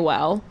extremely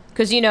well,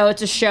 because, you know,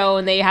 it's a show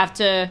and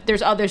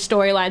there's other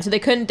storylines, so they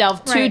couldn't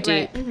delve too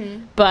deep.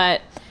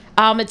 But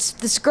it's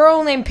this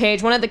girl named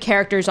Paige, one of the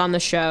characters on the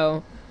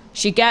show.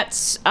 She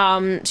gets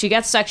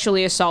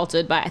sexually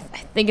assaulted by, I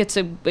think it's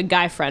a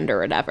guy friend or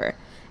whatever.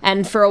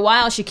 And for a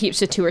while, she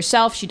keeps it to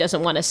herself. She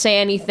doesn't want to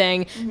say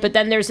anything. But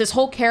then there's this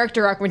whole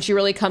character arc when she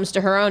really comes to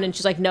her own, and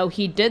she's like, no,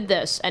 he did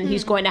this, and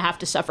he's going to have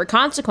to suffer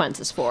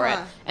consequences for it.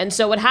 And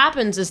so what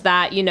happens is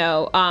that, you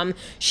know,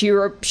 she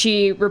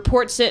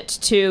reports it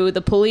to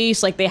the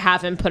police, like they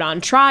have him put on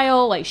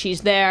trial, like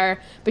she's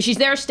there. But she's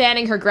there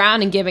standing her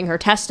ground and giving her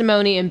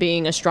testimony and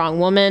being a strong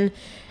woman.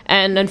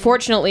 And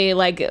unfortunately,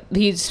 like,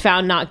 he's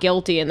found not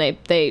guilty, and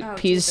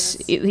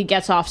he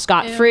gets off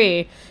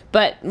scot-free.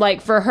 But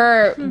like for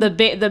her,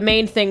 the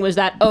main thing was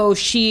that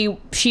she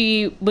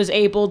was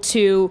able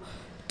to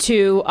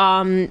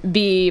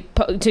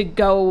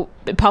go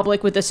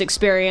public with this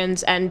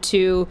experience and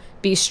to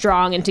be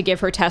strong and to give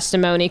her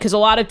testimony, because a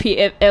lot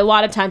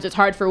of times it's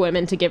hard for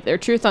women to give their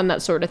truth on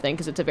that sort of thing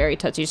because it's a very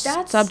touchy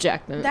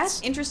subject. And that's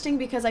interesting,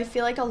 because I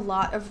feel like a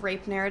lot of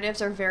rape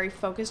narratives are very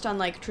focused on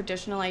like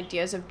traditional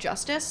ideas of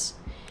justice.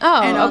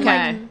 And on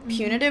like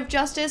punitive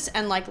justice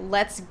and like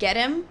let's get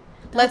him.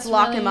 Let's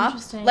lock him up.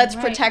 Let's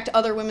protect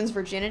other women's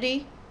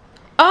virginity.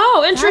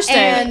 Oh, interesting.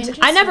 And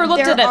I never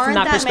looked at it from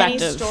that perspective. There aren't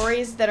that many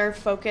stories that are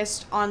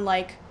focused on,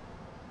 like,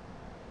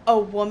 a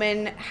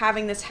woman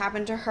having this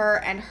happen to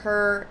her and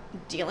her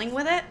dealing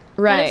with it.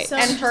 Right. So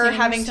and her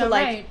having to,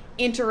 like,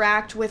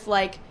 interact with,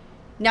 like,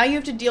 now you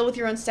have to deal with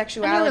your own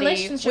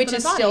sexuality, which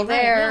is still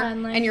there,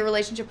 and your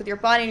relationship with your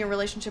body and your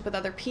relationship with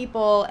other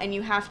people, and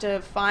you have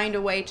to find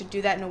a way to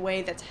do that in a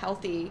way that's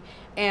healthy.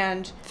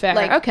 And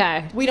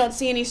we don't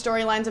see any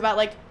storylines about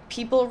like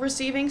people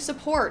receiving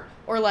support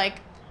or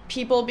like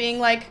people being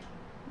like,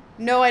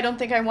 no, I don't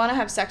think I want to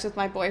have sex with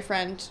my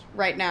boyfriend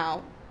right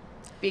now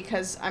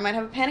because I might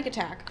have a panic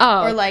attack.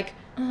 Or like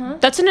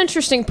that's an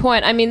interesting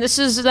point. I mean, this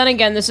is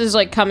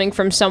like coming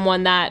from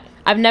someone that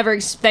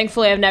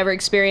thankfully I've never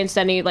experienced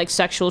any like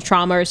sexual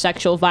trauma or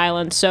sexual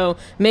violence. So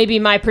maybe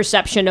my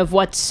perception of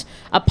what's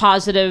a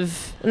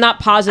not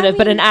positive,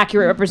 but an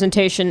accurate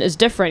representation is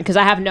different because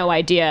I have no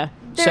idea.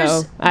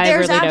 There's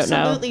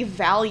absolutely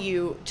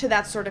value to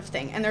that sort of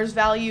thing, and there's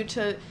value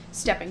to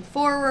stepping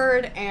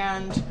forward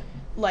and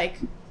like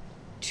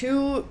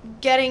to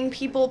getting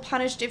people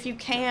punished if you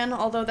can,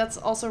 although that's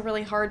also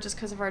really hard just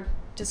because of our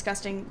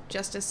disgusting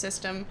justice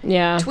system.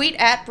 Yeah. Tweet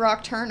at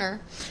Brock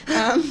Turner.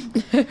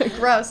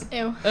 Gross.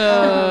 Ew.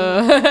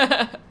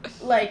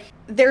 Like,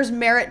 there's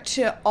merit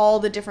to all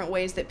the different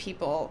ways that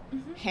people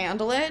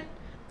handle it.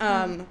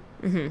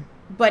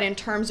 But in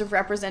terms of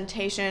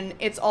representation,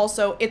 it's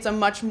a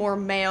much more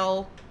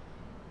male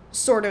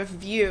sort of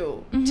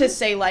view to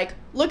say, like,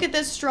 look at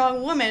this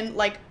strong woman,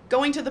 like,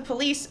 going to the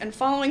police and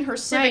following her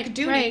civic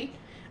duty,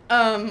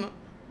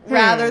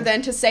 rather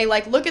than to say,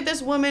 like, look at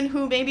this woman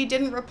who maybe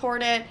didn't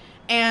report it,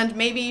 and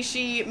maybe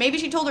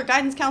she told her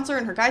guidance counselor,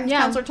 and her guidance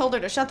counselor told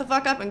her to shut the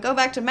fuck up and go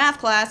back to math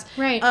class.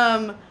 Right.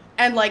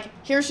 And, like,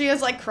 here she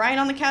is, like, crying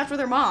on the couch with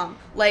her mom.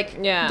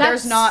 Like,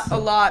 there's not a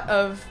lot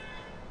of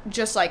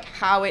just like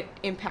how it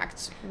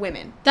impacts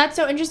women. That's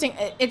so interesting.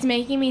 It's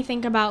making me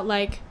think about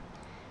like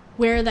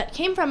where that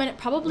came from, and it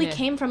probably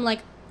came from like,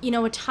 you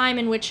know, a time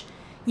in which,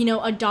 you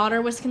know, a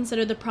daughter was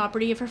considered the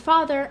property of her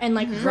father, and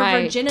like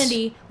her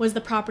virginity was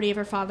the property of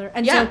her father.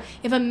 And so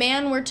if a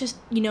man were to,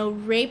 you know,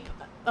 rape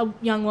a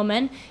young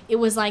woman, it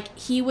was like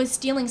he was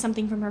stealing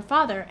something from her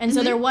father. And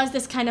so there was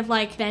this kind of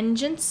like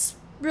vengeance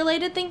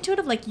related thing to it,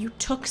 of like, you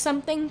took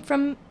something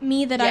from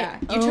me that I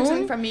you took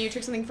something from me, you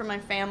took something from my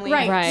family,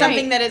 right.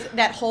 something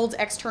that holds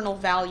external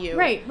value,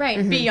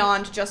 right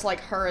beyond just like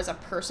her as a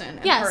person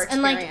and her experience.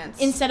 And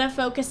like instead of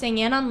focusing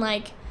in on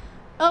like,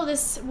 oh,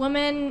 this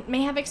woman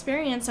may have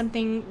experienced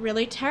something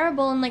really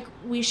terrible, and like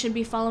we should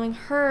be following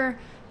her,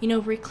 you know,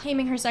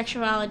 reclaiming her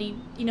sexuality,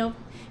 you know,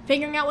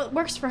 figuring out what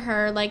works for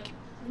her, like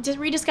just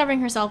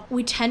rediscovering herself.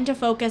 We tend to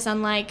focus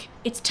on like,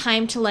 it's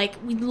time to like,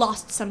 we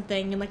lost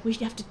something and like we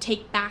have to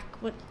take back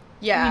what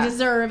we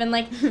deserve, and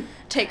like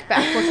take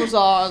back what was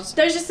ours.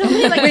 There's just so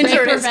many like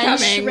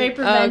rape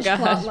revenge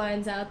plot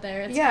lines out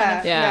there. It's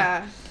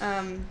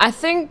I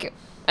think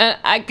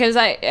because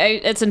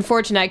it's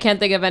unfortunate I can't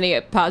think of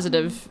any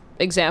positive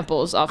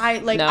examples of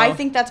I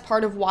think that's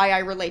part of why I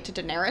relate to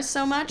Daenerys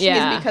so much,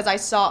 is because I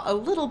saw a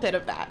little bit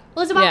of that.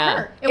 Well, it's about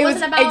her. It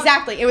wasn't about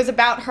it was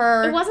about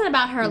her. It wasn't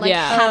about her like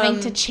having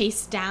to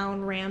chase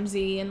down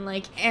Ramsay and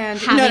like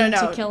having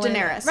to kill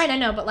Daenerys. Him. Right, I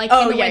know, but like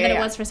in the way that it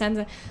was for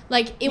Sansa,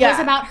 like it was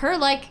about her.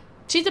 Like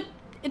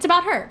it's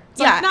about her. It's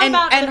like, not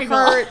about other people.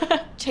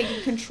 Her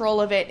taking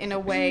control of it in a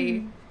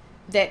way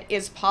that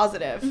is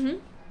positive. Mm-hmm.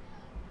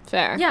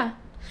 Fair. Yeah.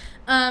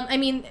 I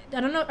mean,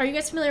 I don't know. Are you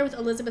guys familiar with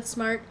Elizabeth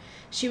Smart?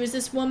 She was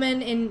this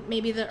woman in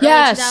maybe the early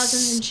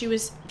 2000s, and she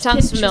was...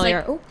 Sounds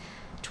familiar. She was,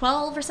 like,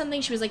 12 or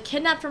something. She was, like,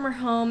 kidnapped from her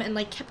home and,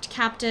 like, kept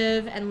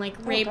captive and, like,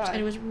 raped. And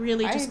it was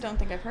really just... I don't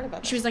think I've heard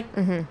about that. She was, like,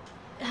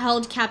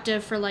 held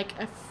captive for, like,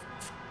 a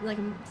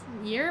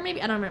year,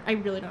 maybe? I don't remember. I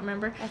really don't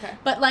remember. Okay.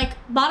 But, like,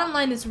 bottom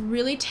line, this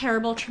really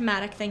terrible,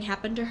 traumatic thing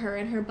happened to her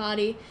in her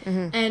body.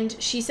 And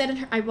she said in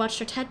her... I watched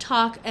her TED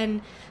Talk,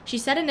 and she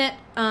said in it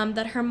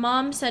that her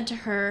mom said to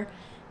her,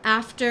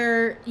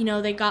 after, you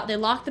know, they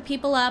locked the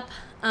people up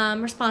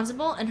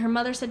responsible, and her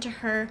mother said to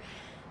her,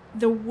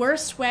 the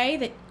worst way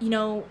that, you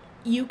know,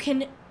 you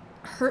can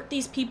hurt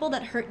these people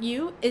that hurt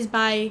you is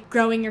by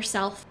growing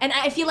yourself. And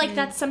I feel like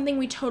that's something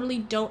we totally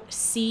don't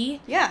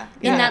see. Yeah.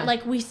 In that,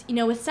 like, we, you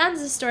know, with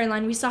Sansa's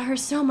storyline, we saw her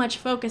so much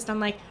focused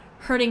on, like,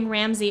 hurting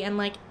Ramsay, and,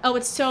 like, oh,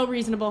 it's so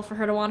reasonable for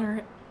her to want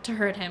her to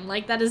hurt him.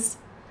 Like, that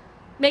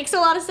makes a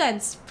lot of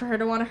sense for her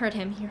to want to hurt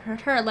him. He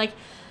hurt her. Like,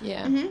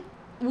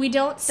 we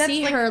don't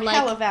see her like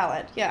hella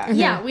valid.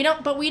 Yeah, we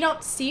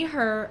don't see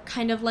her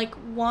kind of like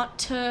want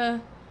to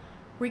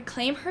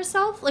reclaim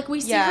herself. Like, we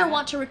see her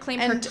want to reclaim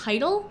her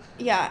title.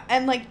 Yeah,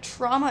 and like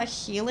trauma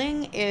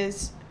healing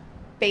is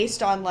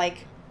based on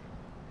like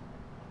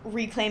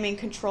reclaiming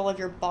control of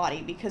your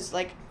body, because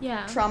like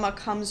trauma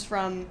comes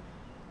from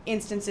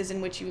instances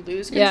in which you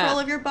lose control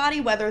of your body,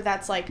 whether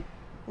that's like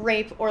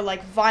rape or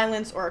like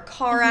violence or a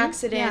car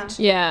accident.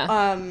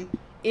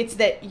 It's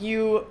that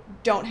you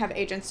don't have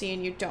agency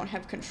and you don't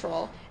have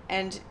control,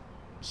 and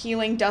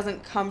healing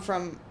doesn't come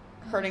from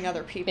hurting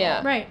other people.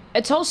 Yeah. Right.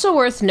 It's also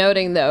worth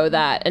noting, though,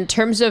 that in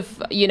terms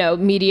of, you know,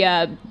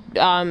 media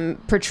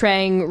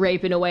portraying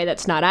rape in a way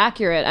that's not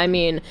accurate, I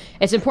mean,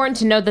 it's important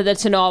to note that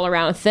it's an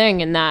all-around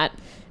thing, and that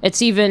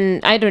it's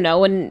even, I don't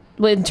know,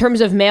 in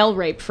terms of male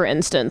rape, for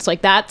instance,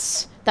 like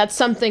that's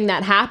something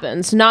that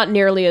happens, not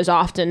nearly as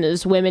often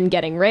as women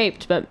getting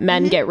raped, but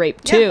men get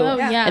raped too. Oh,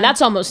 yeah. And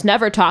that's almost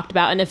never talked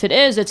about. And if it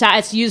is,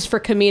 it's used for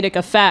comedic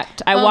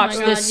effect. I watched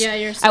this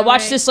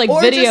like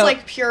or video, or just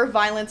like pure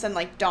violence and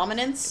like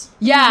dominance.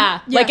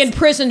 Yeah, like in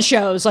prison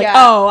shows, like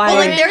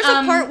there's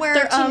a part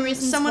where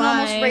someone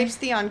almost rapes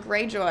Theon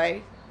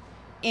Greyjoy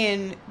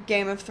in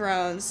Game of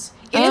Thrones.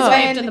 It's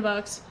raped in the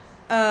books.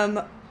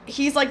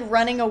 He's like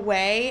running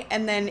away,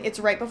 and then it's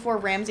right before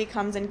Ramsay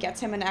comes and gets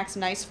him and acts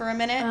nice for a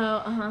minute.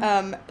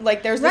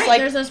 Like there's this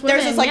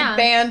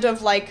band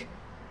of like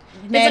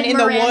men in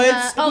the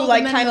woods who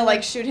like kind of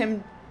like shoot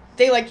him.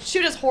 They like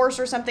shoot his horse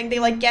or something. They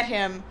like get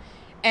him,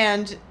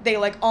 and they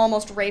like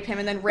almost rape him,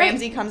 and then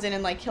Ramsay comes in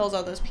and like kills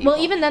all those people.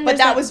 Well, even then, but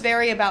that was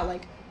very about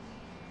like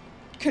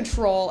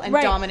control and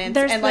dominance,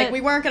 and like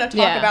we weren't gonna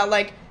talk about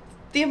like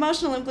the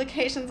emotional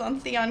implications on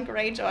Theon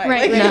Greyjoy.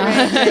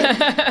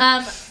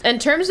 In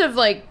terms of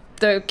like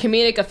the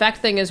comedic effect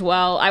thing as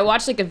well, I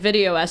watched like a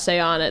video essay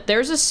on it.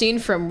 There's a scene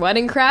from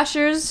Wedding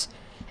Crashers.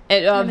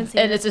 And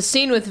it's a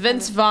scene with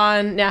Vince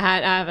Vaughn. No, I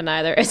haven't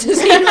either. It's a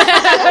scene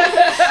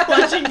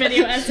watching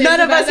video essays. None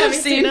of us have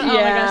seen it. Oh my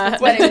gosh,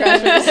 that's Wedding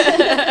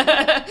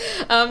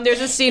Crashers. There's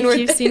a scene where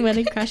you've seen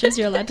Wedding Crashers,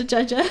 you're allowed to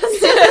judge us.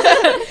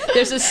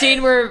 there's a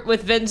scene where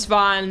with Vince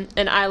Vaughn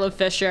and Isla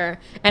Fisher,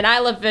 and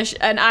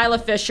Isla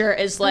Fisher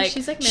is like,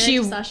 she's like married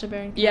to Sacha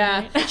Baron Cohen.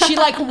 Yeah, right? she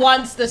like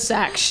wants the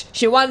sex.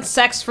 She wants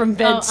sex from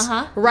Vince.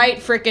 Right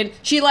frickin'.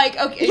 She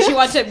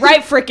wants it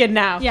right frickin'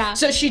 now. Yeah.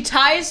 So she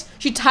ties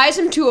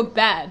him to a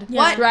bed.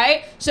 Yeah.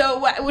 Right.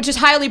 So which is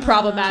highly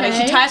problematic.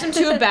 Okay. She ties him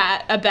to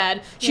a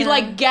bed. She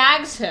like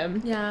gags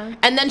him. Yeah.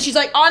 And then she's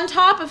like on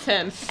top of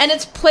him, and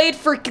it's played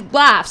for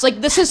laughs.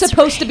 Like this is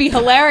supposed to be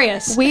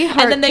hilarious. We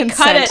heart and then they consent.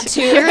 cut it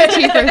to Here at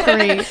T33.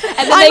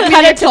 and then they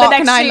cut it to the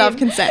next and I scene. love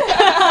consent.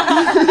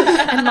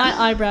 And my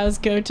eyebrows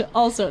go to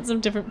all sorts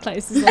of different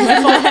places on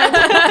my forehead.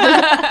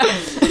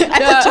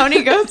 And the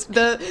Tony goes,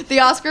 the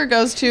Oscar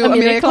goes to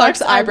Emilia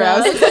Clarke's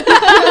eyebrows.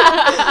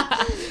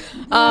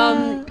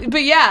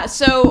 But yeah,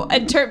 so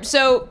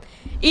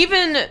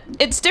even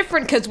it's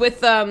different because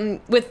with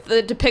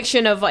the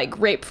depiction of like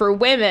rape for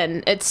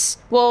women, it's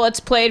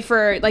played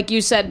for, like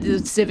you said, the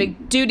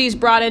civic duties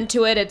brought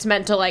into it. It's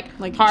meant to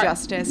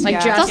justice, like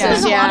yeah. justice.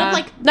 There's a lot of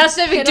like not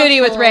civic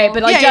duty with rape,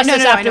 but like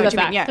justice after the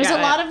fact. Yeah, there's a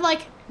lot of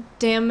like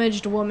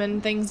damaged woman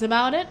things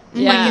about it.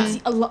 Yeah. Like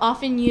it's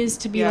often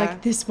used to be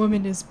like, this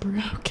woman is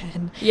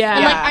broken. Yeah.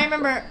 And like I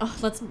remember,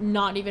 let's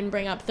not even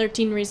bring up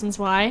 13 Reasons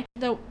Why.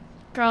 The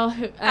girl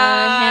who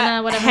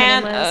Hannah, whatever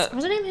her name was.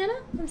 Was her name Hannah?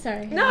 I'm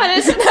sorry. No, it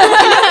isn't.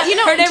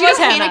 Her name was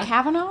Hannah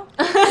Kavanaugh.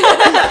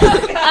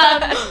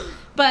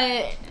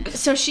 But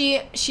so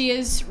she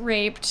is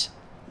raped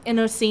in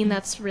a scene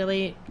that's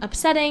really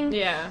upsetting.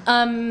 Yeah.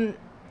 And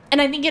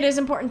I think it is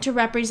important to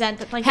represent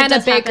that, like, Hannah it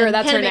does Baker, happen.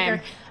 that's Hannah her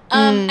Baker.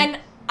 And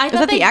I Is thought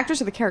that the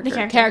actress or the character?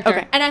 The Character.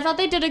 Okay. And I thought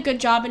they did a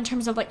good job in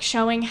terms of like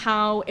showing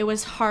how it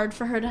was hard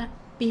for her to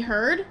be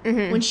heard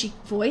when she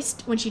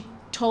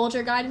told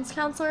her guidance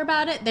counselor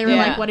about it. They were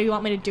like, what do you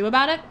want me to do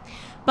about it?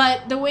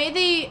 But the way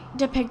they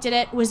depicted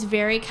it was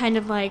very kind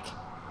of like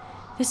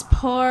this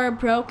poor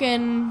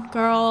broken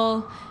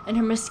girl, and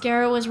her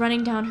mascara was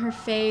running down her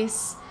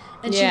face,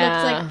 and she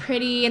looked like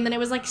pretty, and then it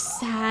was like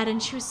sad,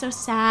 and she was so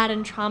sad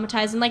and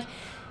traumatized, and like,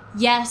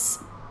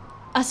 yes,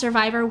 a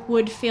survivor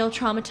would feel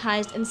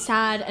traumatized and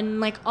sad and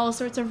like all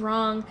sorts of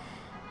wrong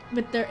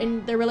with their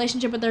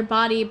relationship with their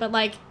body, but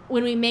like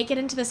when we make it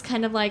into this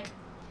kind of like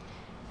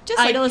just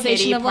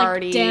idolization of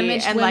like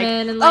damaged and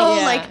women, and like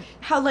like like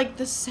how like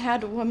the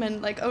sad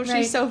woman, like Right.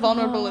 she's so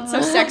vulnerable, it's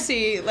so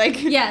sexy,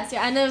 like yes,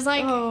 and it was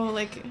like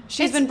like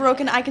she's been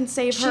broken, I can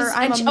save her,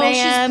 I'm a she's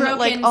man, broken,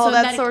 like all so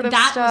that sort of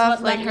that stuff.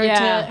 was what led like her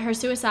to her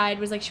suicide,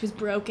 was like she was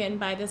broken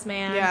by this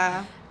man.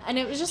 yeah. And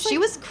it was just She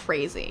like, was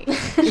crazy.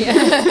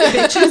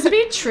 bitches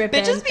be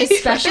tripping, Bitches be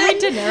especially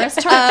tripping. Daenerys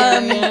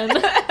Targaryen.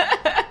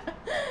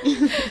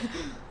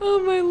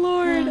 Oh my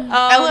lord.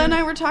 Ella and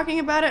I were talking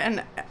about it,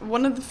 and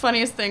one of the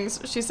funniest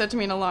things she said to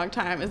me in a long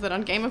time is that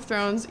on Game of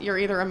Thrones, you're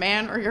either a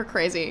man or you're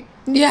crazy.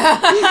 Yeah.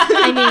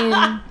 I mean,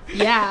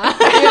 yeah.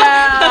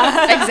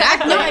 Yeah.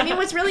 Exactly. No, I mean,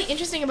 what's really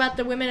interesting about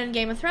the women in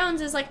Game of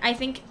Thrones is, like, I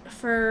think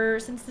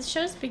since the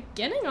show's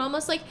beginning,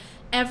 almost, like,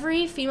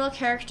 every female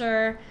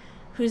character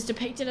who's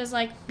depicted as,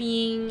 like,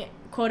 being,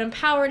 quote,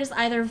 empowered is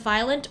either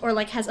violent or,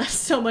 like, has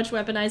so much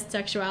weaponized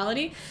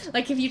sexuality.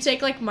 Like, if you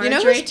take, like,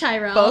 Marjorie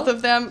Tyrell. Both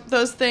of them,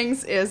 those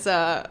things, is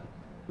the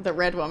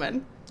Red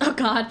Woman. Oh,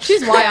 God.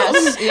 She's wild.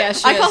 Yeah,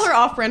 she I is. call her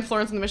off-brand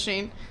Florence and the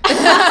Machine.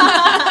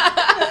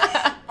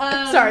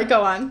 Sorry,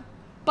 go on.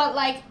 But,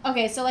 like,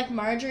 okay, so, like,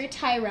 Marjorie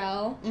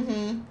Tyrell,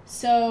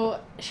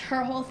 so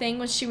her whole thing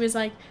was she was,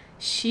 like,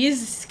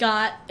 she's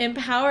got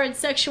empowered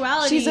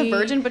sexuality. She's a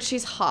virgin, but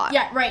she's hot.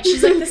 Yeah, right.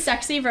 She's, like, the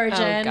sexy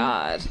virgin. Oh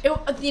god.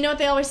 You know what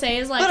they always say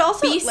is, like, But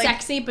also, be like-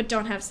 sexy, but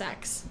don't have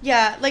sex.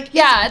 Yeah, like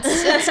Yeah,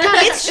 it's kind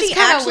of is she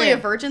actually a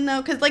virgin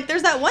though? Because like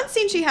there's that one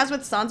scene she has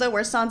with Sansa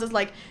where Sansa's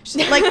like,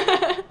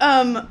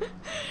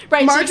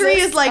 Right, Marjorie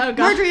she's is like, oh, God.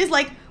 Marjorie is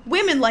like,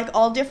 women like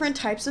all different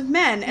types of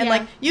men, and Yeah.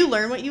 like you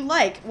learn what you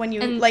like when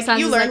you And like you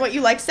Sansa's learn like, what you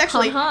like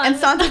sexually, "Ha-ha." and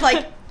Sansa's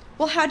like,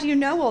 well, how do you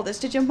know all this?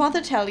 Did your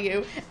mother tell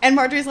you? And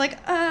Marjorie's like,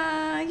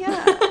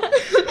 yeah.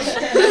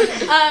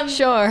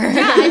 Sure.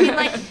 Yeah, I mean,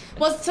 like,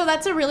 well, so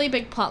that's a really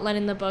big plot line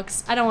in the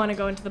books. I don't want to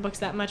go into the books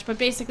that much, but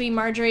basically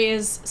Marjorie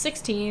is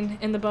 16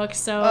 in the books,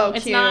 so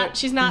she's not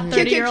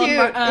 30-year-old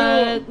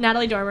Cute.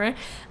 Natalie Dormer.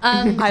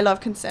 I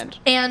love consent.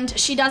 And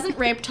she doesn't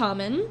rape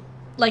Tommen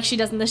like she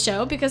does in the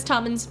show, because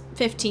Tommen's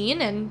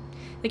 15 and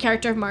the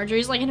character of Marjorie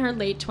is like in her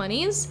late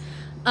 20s.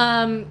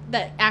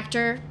 The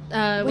actor,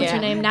 what's her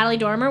name, Natalie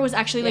Dormer, was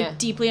actually like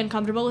deeply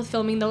uncomfortable with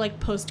filming the like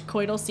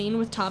post-coital scene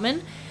with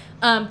Tommen.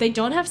 They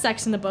don't have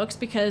sex in the books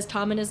because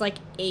Tommen is like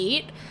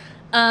 8.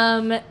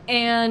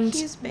 And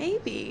He's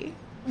baby.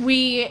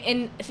 we,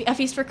 in A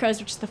Feast for Crows,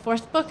 which is the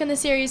 4th book in the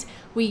series,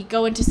 we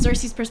go into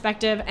Cersei's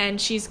perspective,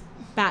 and she's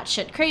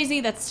batshit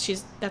crazy. That's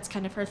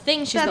kind of her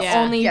thing. She's the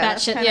only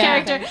batshit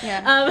character. Okay.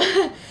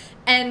 Yeah.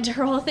 And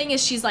her whole thing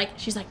is she's like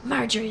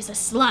Marjorie's a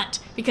slut,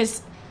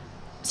 because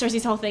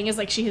Cersei's whole thing is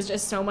like she has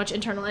just so much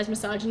internalized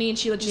misogyny, and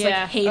she just like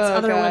hates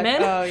other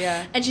women. Oh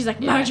yeah. And she's like,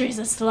 Marjorie's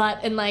a slut,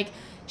 and like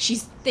she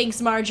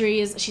thinks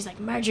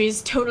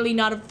Marjorie's totally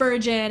not a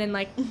virgin, and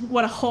like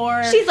what a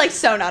whore. She's like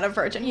so not a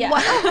virgin. Yeah.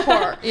 What a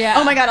whore. Yeah.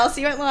 Oh my god, I'll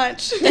see you at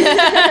lunch.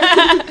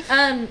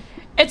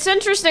 It's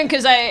interesting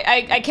because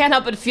I can't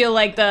help but feel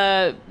like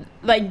the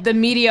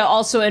media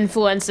also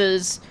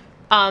influences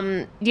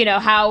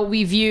how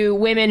we view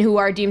women who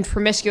are deemed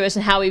promiscuous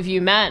and how we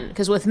view men.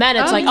 Because with men,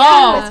 it's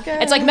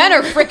it's like men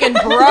are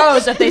freaking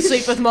bros if they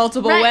sleep with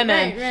multiple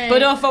women. Right.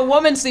 But if a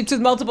woman sleeps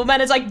with multiple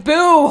men, it's like, boo,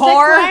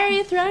 whore. Like, why are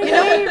you throwing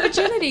away your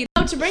virginity?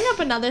 Oh, to bring up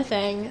another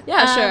thing.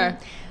 Yeah, sure.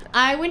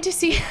 I went to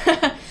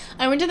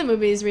the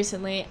movies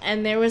recently,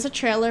 and there was a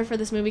trailer for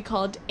this movie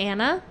called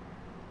Anna.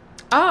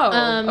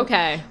 Oh,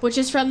 okay. Which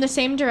is from the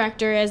same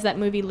director as that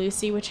movie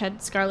Lucy, which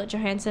had Scarlett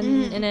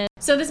Johansson in it.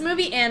 So this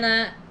movie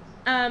Anna,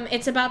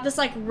 it's about this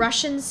like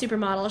Russian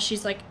supermodel.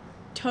 She's like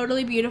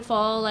totally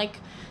beautiful, like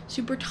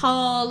super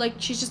tall, like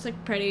she's just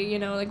like pretty,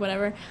 like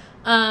whatever.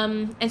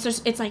 And so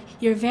it's like,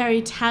 you're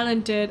very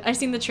talented. I've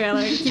seen the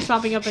trailer, it keeps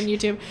popping up on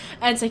YouTube,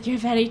 and it's like, you're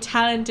very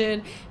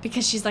talented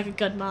because she's like a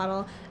good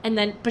model,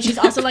 but she's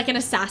also like an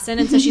assassin,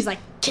 and so she's like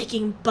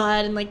kicking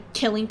butt and like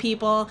killing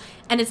people,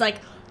 and it's like,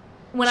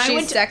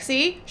 she's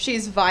sexy,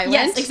 she's violent.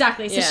 Yes,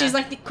 exactly. So she's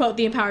like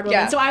the empowered woman.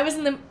 Yeah. So I was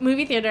in the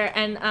movie theater,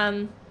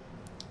 and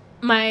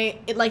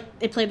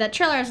it played that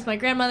trailer. I was with my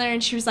grandmother,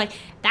 and she was like,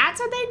 "That's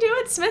what they do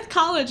at Smith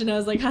College," and I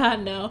was like, "Haha,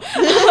 no."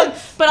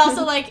 But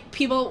also like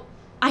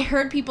I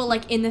heard people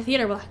like in the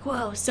theater were like,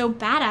 "Whoa, so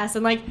badass,"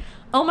 and like,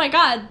 "Oh my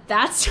god,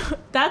 that's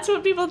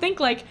what people think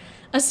like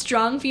a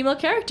strong female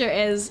character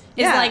is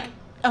like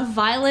a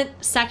violent,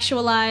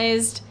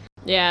 sexualized."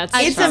 Yeah,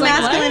 it's a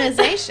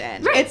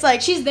masculinization. Right. It's like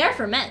she's there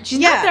for men. She's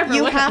not there for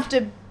women.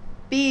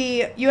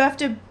 You have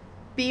to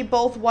be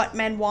both what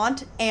men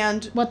want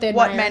and what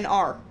men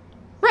are.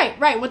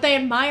 Right. What they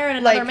admire in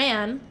another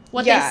man,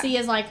 what they see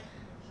as like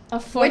a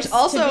force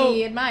to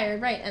be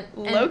admired. Right. And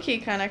low-key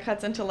kind of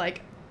cuts into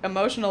like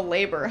emotional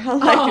labor.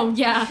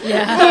 Yeah.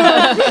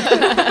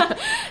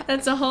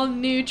 That's a whole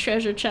new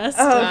treasure chest.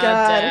 Oh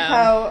god,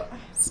 how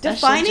Special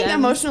defining gems.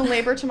 Emotional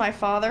labor to my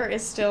father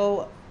is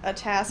still a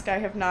task I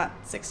have not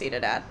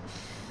succeeded at.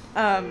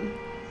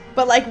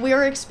 But like,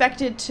 we're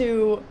expected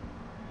to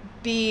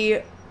be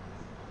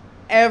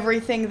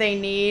everything they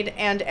need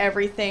and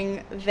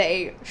everything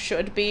they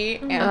should be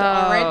and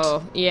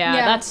aren't.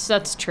 Yeah,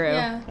 that's true.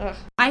 Yeah.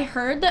 I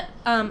heard that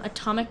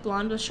Atomic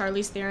Blonde with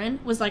Charlize Theron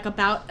was like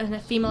about a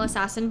female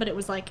assassin, but it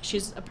was like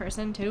she's a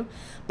person too.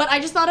 But I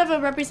just thought of a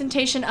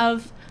representation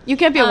of you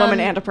can't be a woman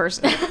and a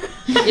person.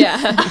 Yeah.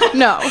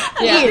 No.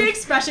 Yeah. The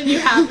expression you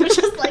have, which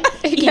is like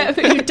you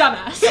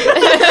dumbass.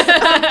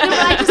 No, but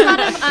I just thought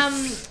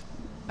of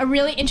a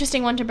really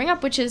interesting one to bring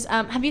up, which is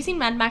have you seen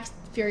Mad Max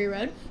Fury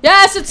Road?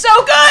 Yes, it's so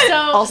good.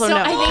 So no.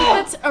 I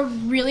think that's a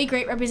really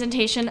great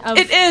representation of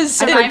it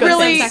is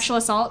really sexual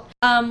assault.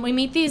 We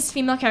meet these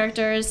female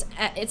characters.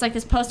 It's like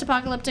this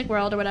post-apocalyptic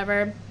world or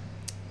whatever,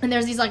 and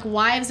there's these like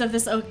wives of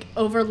this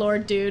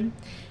overlord dude,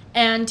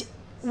 and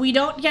we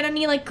don't get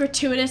any like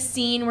gratuitous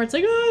scene where it's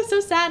like, oh, so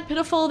sad,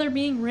 pitiful, they're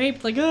being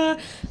raped,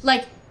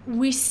 like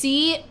we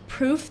see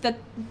proof that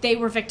they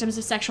were victims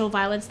of sexual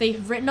violence.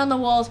 They've written on the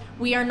walls,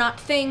 we are not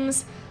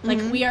things,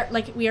 we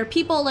are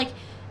people,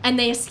 and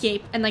they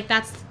escape, and like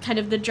that's kind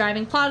of the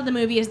driving plot of the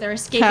movie is they're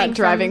escaping.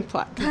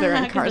 Plot because they're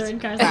in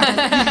cars.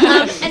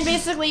 And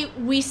basically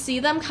we see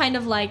them kind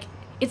of like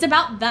it's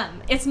about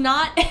them. It's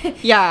not.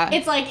 Yeah.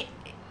 It's like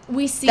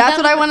we see. That's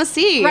them, what I want to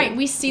see. Right.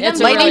 We see them.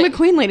 Lightning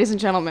McQueen, ladies and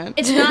gentlemen.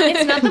 It's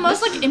not the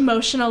most like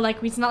emotional.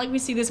 Like it's not like we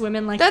see these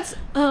women like. That's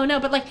oh no,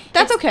 but like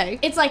that's okay.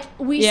 It's like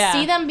we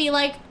see them be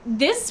like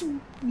this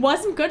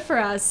wasn't good for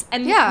us,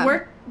 and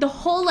we're the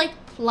whole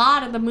like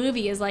plot of the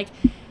movie is like.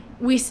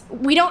 We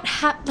don't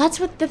have. That's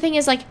what the thing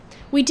is. Like,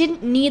 we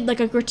didn't need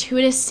like a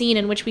gratuitous scene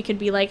in which we could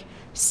be like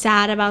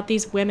sad about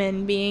these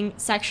women being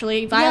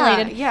sexually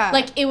violated. Yeah.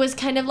 Like it was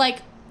kind of like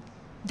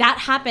that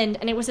happened,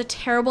 and it was a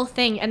terrible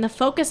thing. And the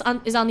focus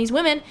is on these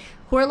women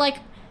who are like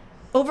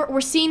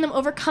we're seeing them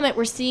overcome it.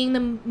 We're seeing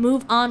them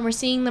move on. We're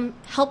seeing them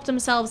help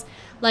themselves.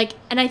 Like,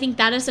 and I think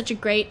that is such a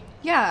great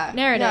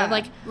narrative.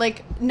 Yeah.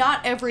 Like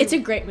not every. It's a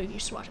great movie. You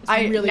should watch it. It's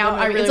I really now good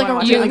movie. I really it's like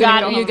want to watch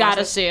it. You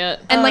gotta see it.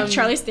 And like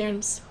Charlize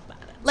Theron's.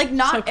 Like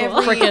not so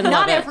cool.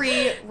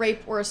 every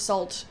rape or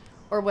assault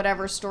or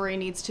whatever story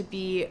needs to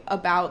be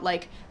about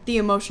like the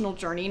emotional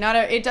journey.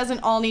 It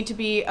doesn't all need to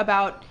be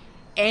about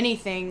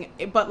anything,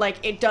 but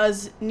like it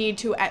does need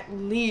to at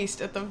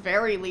the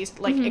very least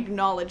like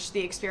acknowledge the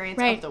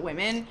experience of the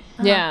women.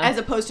 As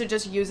opposed to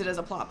just use it as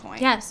a plot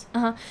point. Yes.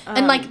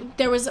 And like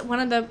there was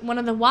one of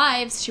the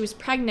wives, she was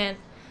pregnant.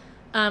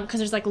 Because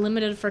there's like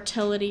limited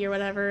fertility or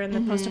whatever in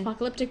the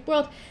post-apocalyptic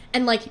world,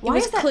 and like why it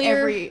was is that clear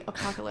every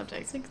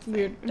apocalyptic it's like a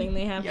weird thing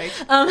they have.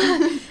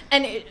 Yikes.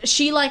 And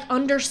she like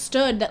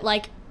understood that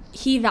like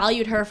he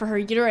valued her for her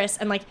uterus,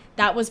 and like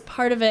that was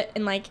part of it,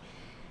 and like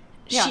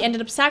she ended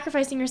up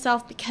sacrificing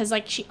herself because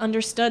like she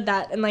understood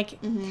that, and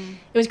like it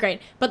was great.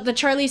 But the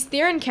Charlize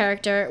Theron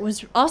character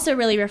was also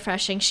really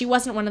refreshing. She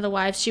wasn't one of the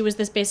wives. She was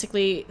like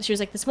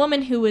this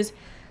woman who was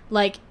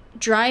like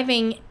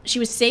she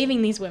was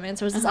saving these women,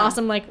 so it was this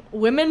awesome like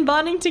women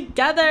bonding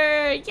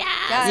together.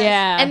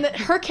 Yeah. And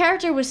her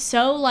character was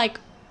so like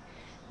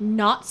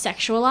not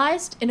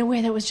sexualized in a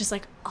way that was just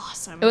like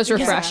awesome. It was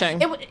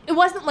refreshing. It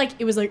wasn't like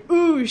it was like,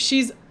 ooh,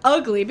 she's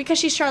ugly, because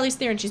she's Charlize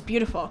Theron, she's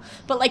beautiful.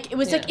 But like it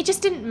was like it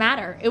just didn't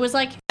matter. It was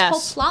like a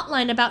whole plot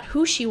line about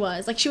who she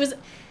was. Like she was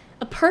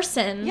a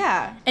person.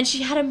 Yeah. And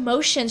she had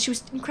emotions. She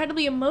was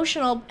incredibly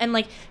emotional, and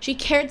like she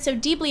cared so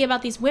deeply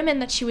about these women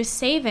that she was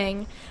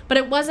saving. But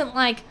it wasn't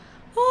like,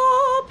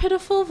 oh,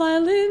 pitiful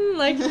violin.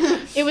 Like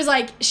it was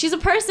like, she's a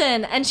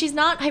person, and she's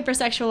not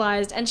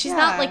hypersexualized, and she's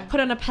not like put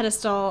on a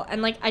pedestal.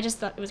 And like I just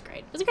thought it was great.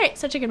 It was great.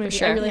 Such a good movie.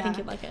 Sure. I really think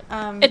you'd like it.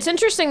 It's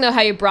interesting though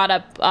how you brought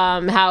up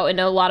how in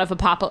a lot of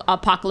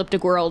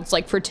apocalyptic worlds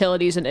like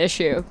fertility is an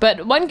issue, but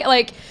I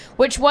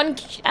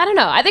don't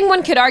know. I think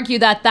one could argue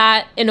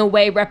that in a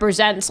way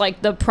represents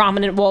like the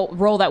prominent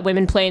role that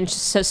women play in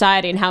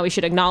society and how we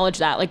should acknowledge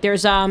that. Like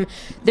there's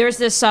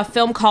this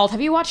film called,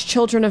 have you watched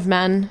Children of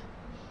Men?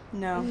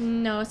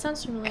 No, it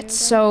sounds familiar. It's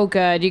so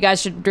good. You guys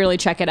should really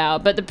check it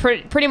out. But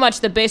pretty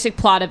much the basic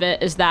plot of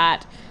it is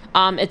that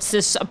it's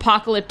this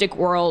apocalyptic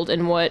world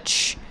in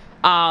which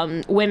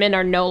women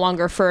are no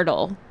longer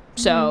fertile.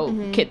 So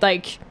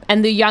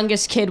and the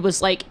youngest kid was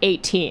like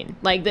 18.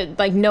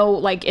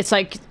 It's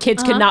like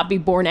kids could not be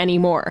born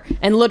anymore,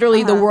 and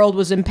literally the world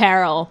was in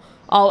peril.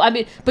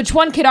 But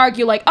one could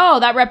argue like,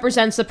 oh, that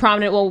represents the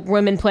prominent role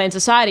women play in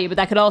society, but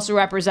that could also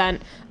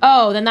represent,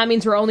 oh, then that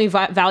means we're only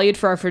valued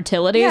for our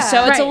fertility. Yeah,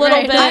 so it's a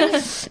little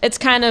bit, it's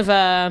kind of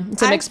a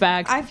mixed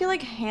bag. I feel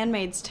like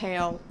Handmaid's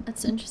Tale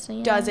That's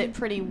interesting. does it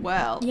pretty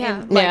well.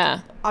 Yeah.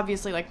 And,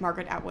 obviously, like,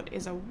 Margaret Atwood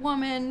is a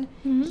woman.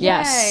 Mm-hmm.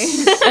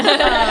 Yes.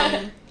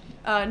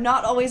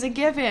 Not always a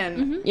given.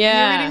 Mm-hmm.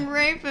 Yeah. You're reading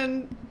rape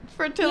and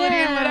fertility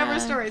and whatever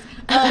stories.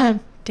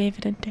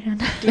 David and Dan.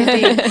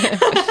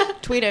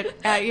 Tweet it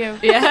at you.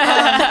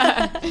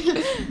 Yeah.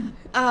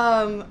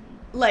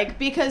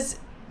 Because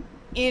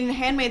in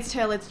Handmaid's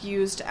Tale, it's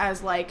used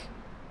as like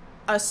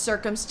a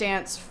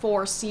circumstance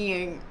for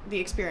seeing the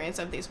experience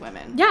of these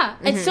women. Yeah,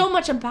 it's so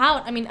much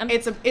about. I mean,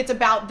 it's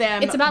about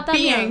them. It's about them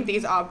being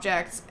these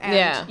objects,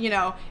 and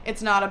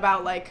it's not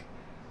about like,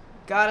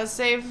 gotta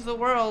save the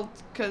world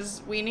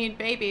because we need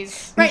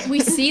babies. Right. We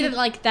see that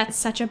like that's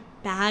such a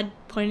bad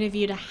point of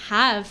view to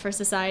have for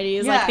society,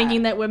 is like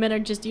thinking that women are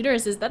just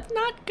uteruses. That's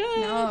not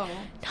good. No.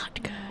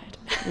 Not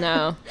good.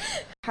 No.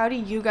 How do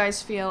you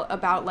guys feel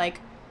about like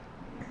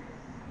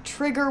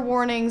trigger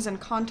warnings and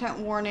content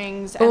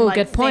warnings and like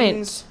good point.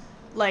 things,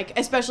 like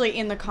especially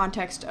in the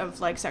context of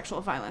like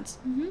sexual violence?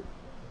 Mm-hmm.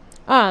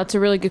 Oh, that's a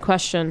really good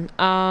question.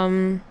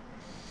 That's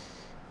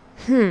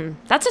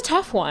a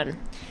tough one.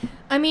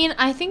 I mean,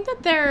 I think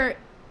that they're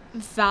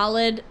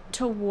valid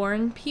to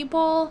warn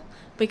people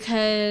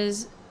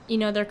because,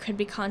 there could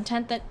be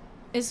content that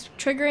is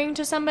triggering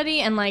to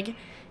somebody, and like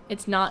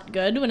it's not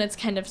good when it's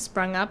kind of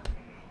sprung up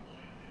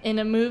in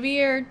a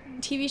movie or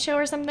TV show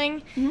or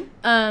something.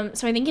 Mm-hmm.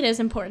 So I think it is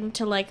important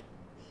to like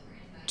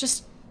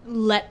just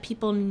let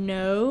people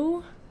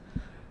know.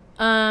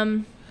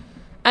 I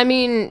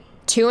mean,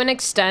 to an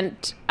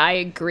extent, I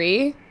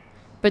agree,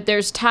 but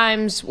there's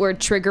times where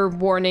trigger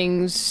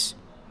warnings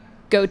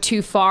go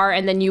too far,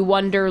 and then you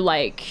wonder,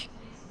 like,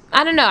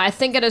 I don't know. I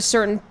think at a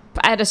certain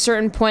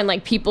point,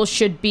 like, people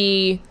should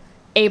be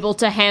able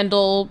to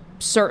handle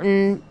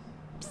certain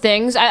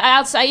things.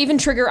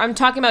 I'm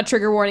talking about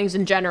trigger warnings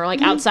in general,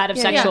 like outside of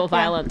sexual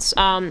violence.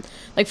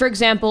 Like, for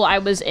example, I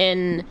was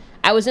in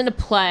a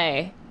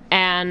play,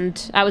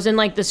 and I was in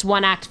like this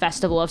one act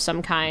festival of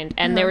some kind,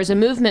 and there was a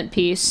movement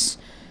piece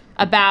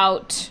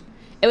about.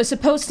 It was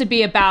supposed to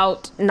be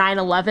about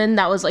 9/11.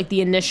 That was like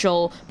the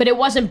initial, but it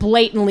wasn't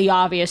blatantly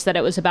obvious that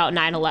it was about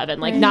 9/11.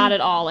 Like not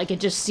at all. Like it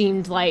just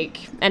seemed like,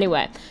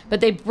 anyway. But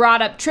they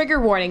brought up trigger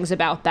warnings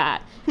about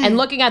that. And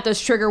looking at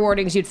those trigger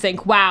warnings, you'd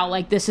think, wow,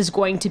 like this is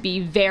going to be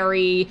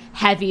very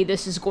heavy.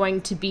 This is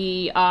going to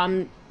be,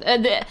 but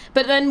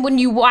then when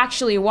you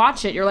actually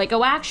watch it, you're like,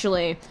 oh,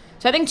 actually.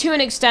 So I think to an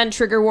extent,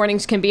 trigger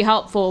warnings can be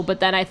helpful, but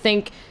then I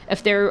think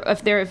if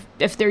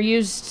they're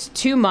used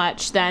too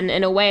much, then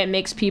in a way it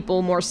makes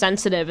people more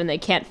sensitive, and they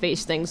can't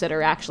face things that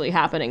are actually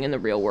happening in the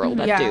real world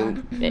that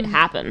do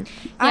happen.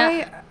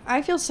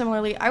 I feel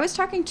similarly. I was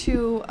talking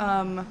to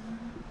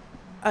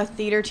a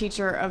theater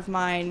teacher of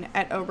mine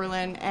at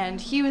Oberlin,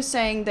 and he was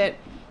saying that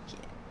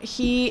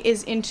he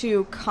is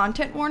into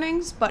content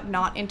warnings, but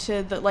not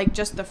into the like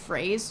just the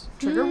phrase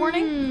trigger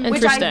warning,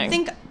 which I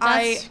think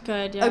I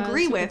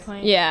agree with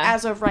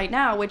as of right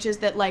now, which is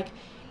that like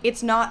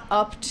it's not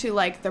up to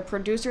like the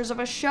producers of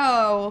a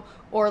show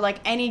or like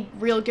any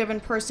real given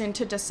person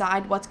to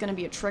decide what's going to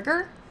be a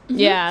trigger.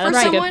 Yeah,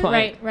 that's a good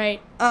point.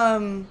 Right.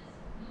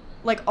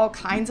 Like all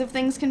kinds of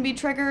things can be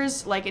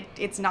triggers. Like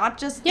it's not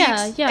just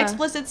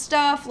explicit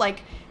stuff.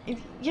 Like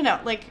you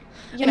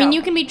mean,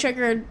 you can be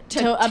triggered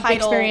to a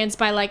experience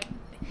by like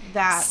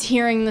that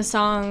hearing the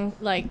song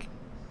like.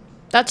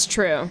 That's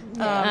true.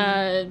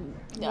 Over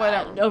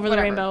the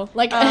Rainbow,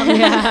 like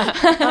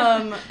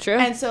true.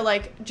 And so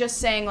like just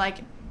saying like,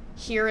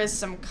 here is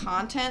some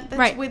content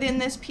that's within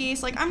this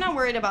piece. Like I'm not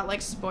worried about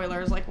like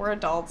spoilers. Like we're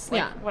adults.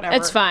 Like whatever.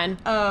 It's fine.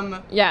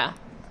 And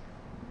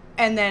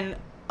then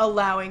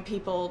allowing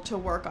people to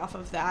work off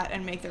of that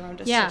and make their own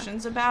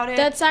decisions about it.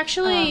 That's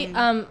actually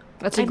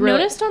that's a I've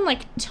noticed on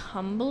like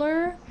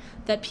Tumblr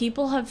that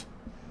people have,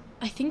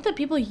 I think that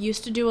people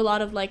used to do a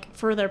lot of like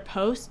for their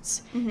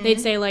posts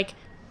they'd say like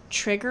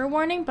trigger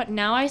warning, but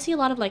now I see a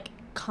lot of like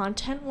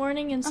content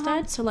warning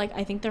instead. So like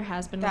I think there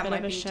has been a bit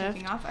of a shift.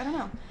 Taking off. I don't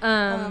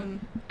know.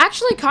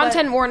 Actually,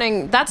 content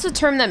warning, that's a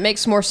term that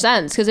makes more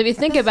sense, because if you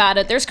think about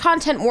it, there's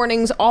content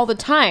warnings all the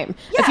time.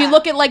 Yeah. If you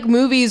look at like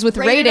movies with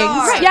ratings,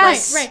 Right,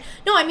 yes. Right.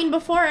 No, I mean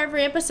before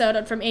every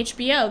episode from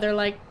HBO, they're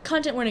like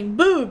content warning,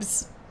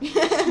 boobs,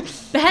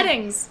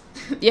 beheadings.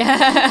 Yeah.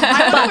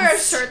 I want to wear a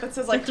shirt that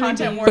says like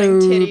content warning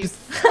titties.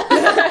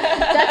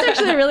 That's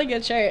actually a really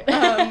good shirt.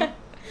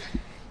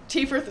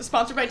 T for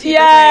sponsored by T for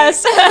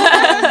Yes.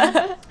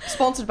 3.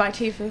 Sponsored by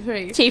T for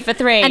 3. T for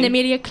 3. And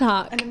Emilia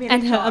Clarke.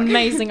 And her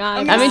amazing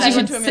eyes. I mean, you you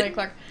should to Emilia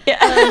Clarke.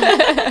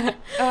 Yeah.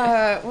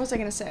 What was I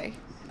going to say?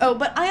 Oh,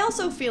 but I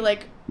also feel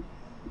like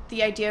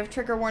the idea of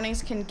trigger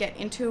warnings can get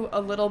into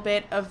a little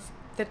bit of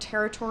the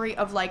territory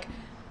of like,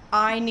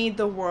 I need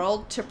the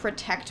world to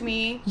protect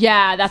me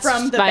Yeah, that's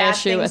from the my bad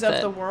issue things with of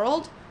it. the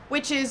world,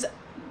 which is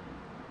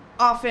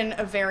often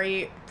a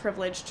very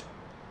privileged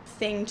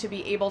thing to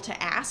be able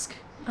to ask.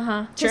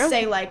 To True.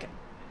 say like,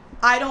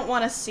 I don't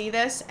want to see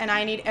this and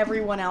I need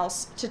everyone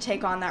else to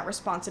take on that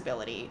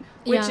responsibility,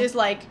 which is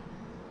like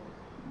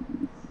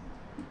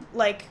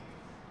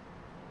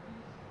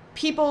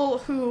people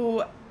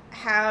who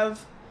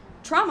have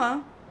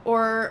trauma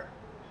or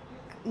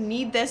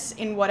need this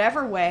in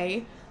whatever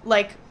way,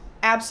 like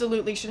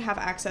absolutely should have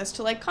access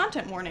to like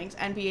content warnings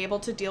and be able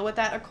to deal with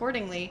that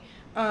accordingly.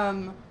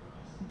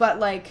 But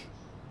like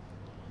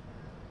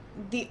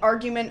the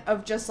argument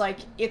of just like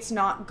it's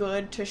not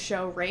good to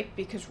show rape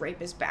because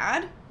rape is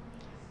bad,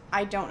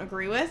 I don't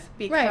agree with,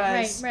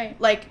 because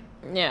like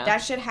that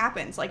shit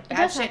happens. Like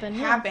bad shit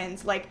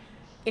happens. Like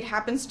it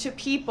happens to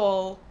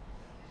people.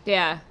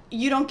 Yeah.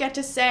 You don't get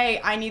to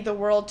say I need the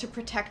world to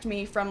protect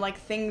me from like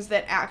things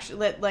that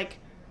actually like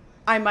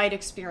I might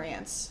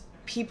experience.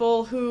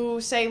 People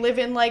who say live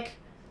in like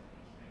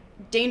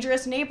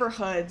dangerous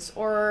neighborhoods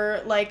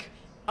or like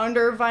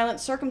under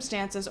violent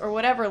circumstances or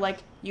whatever,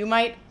 like you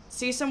might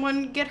see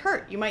someone get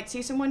hurt, you might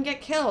see someone get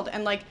killed,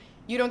 and like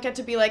you don't get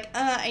to be like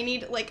I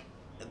need like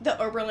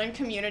the Oberlin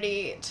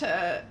community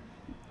to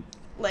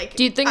like,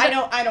 do you think I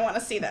don't want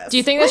to see this. Do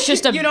you think that's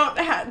just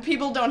a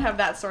people don't have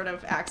that sort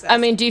of access? I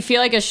mean, do you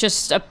feel like it's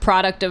just a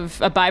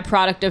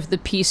byproduct of the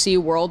PC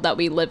world that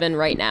we live in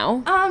right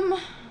now?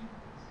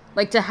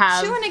 Like to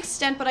have to an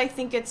extent, but I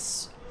think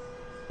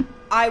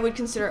I would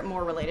consider it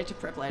more related to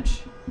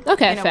privilege.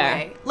 Okay, in a fair.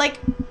 way. Like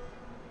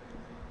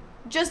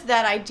just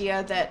that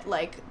idea that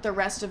like the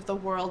rest of the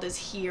world is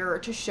here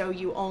to show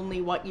you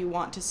only what you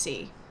want to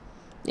see.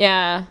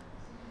 Yeah.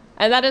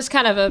 And that is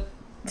kind of a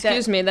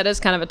that is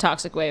kind of a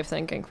toxic way of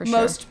thinking, for sure.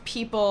 Most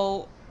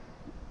people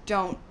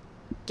don't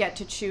get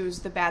to choose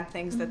the bad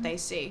things that they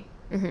see.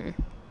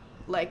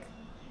 Like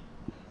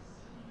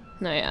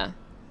no, yeah.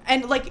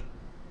 And like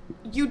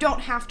you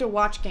don't have to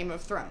watch Game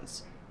of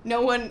Thrones.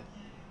 No one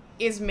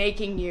is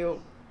making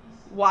you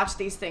watch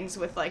these things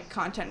with like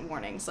content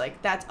warnings.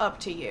 Like that's up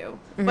to you.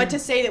 But to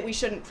say that we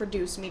shouldn't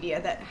produce media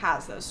that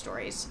has those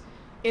stories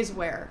is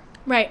where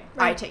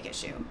I take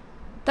issue.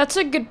 That's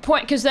a good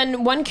point, because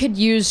then one could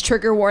use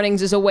trigger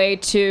warnings as a way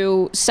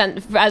to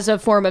as a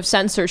form of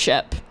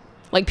censorship.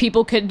 Like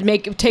people could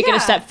take it a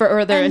step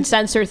further and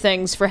censor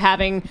things for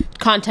having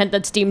content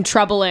that's deemed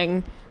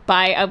troubling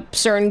by a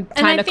certain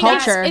kind of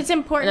culture. It's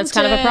important. And that's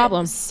kind of a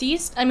problem.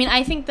 I mean,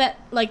 I think that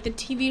like the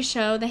TV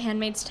show The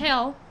Handmaid's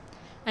Tale,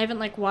 I haven't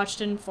like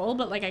watched it in full,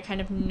 but like I kind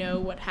of know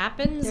what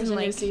happens. There's and,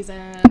 a new like,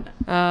 season.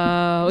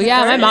 Oh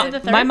yeah,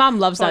 my mom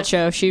loves that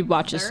show. She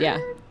watches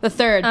the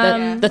third.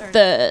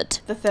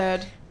 The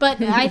third.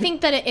 But I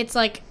think that it's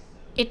like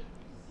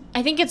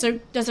I think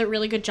does a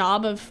really good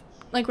job of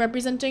like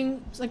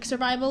representing like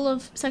survival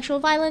of sexual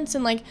violence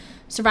and like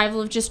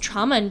survival of just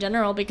trauma in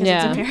general, because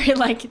it's a very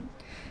like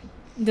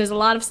there's a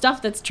lot of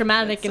stuff that's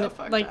traumatic and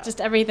like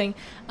just everything.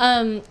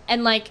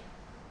 And like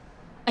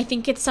I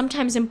think it's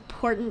sometimes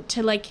important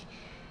to like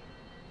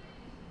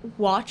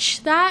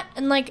watch that,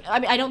 and like I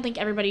mean, I don't think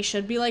everybody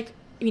should be like,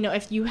 you know,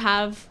 if you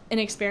have an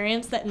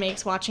experience that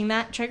makes watching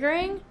that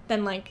triggering,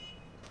 then like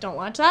don't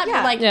watch that.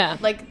 Yeah,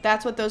 but, like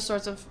that's what those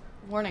sorts of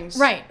warnings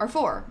are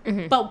for.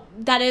 But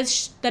that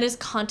is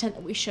content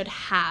that we should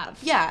have.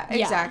 Yeah,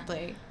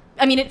 exactly.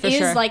 I mean, it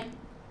is like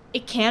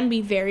it can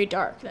be very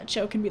dark. That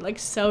show can be like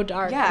so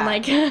dark. Yeah. And,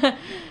 like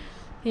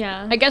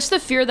yeah. I guess the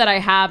fear that I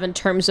have in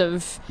terms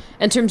of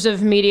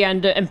media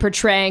and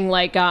portraying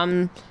like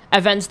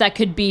events that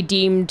could be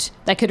deemed,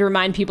 that could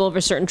remind people of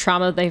a certain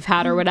trauma that they've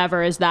had or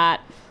whatever, is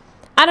that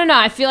I don't know,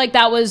 I feel like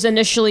that was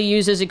initially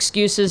used as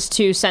excuses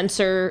to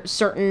censor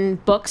certain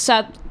books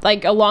at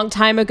like a long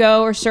time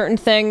ago or certain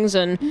things,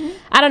 and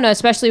I don't know,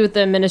 especially with the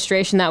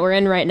administration that we're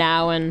in right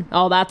now and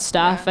all that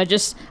stuff. Yeah.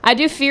 I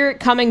do fear it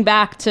coming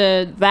back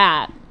to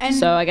that.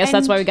 So I guess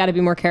that's why we got to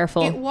be more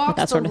careful with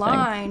that sort of thing. It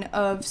walks the line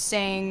of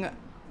saying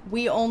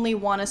we only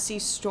want to see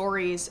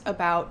stories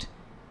about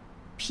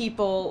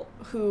people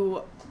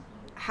who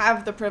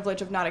have the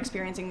privilege of not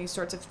experiencing these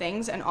sorts of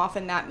things, and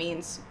often that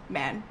means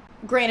men.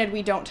 Granted,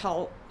 we don't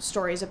tell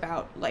stories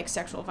about like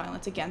sexual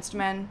violence against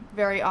men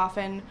very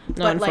often,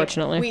 but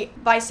unfortunately,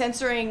 like by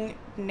censoring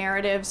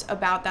narratives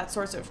about that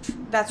sort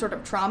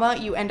of trauma,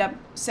 you end up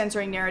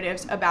censoring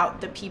narratives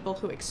about the people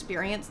who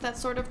experience that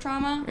sort of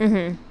trauma,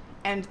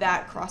 and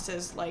that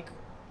crosses like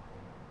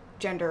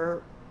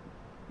gender,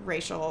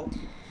 racial,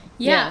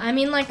 I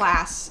mean, like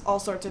class, all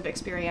sorts of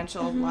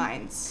experiential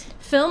lines.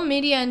 Film,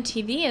 media, and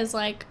TV is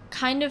like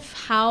kind of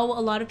how a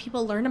lot of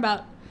people learn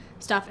about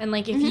stuff, and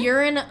like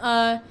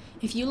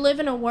if you live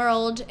in a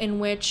world in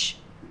which,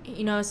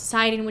 you know, a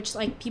society in which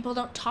like people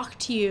don't talk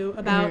to you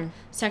about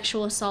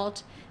sexual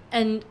assault,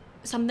 and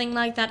something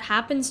like that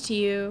happens to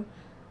you,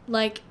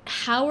 like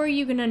how are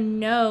you gonna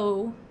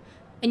know?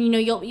 And you know,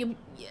 you'll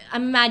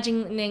I'm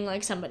imagining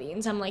like somebody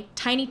in some like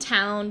tiny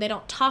town, they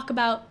don't talk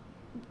about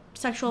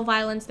sexual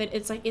violence, that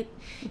it's like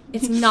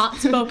it's not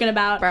spoken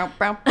about.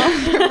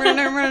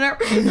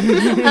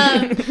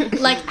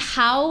 Like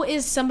how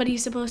is somebody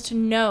supposed to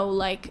know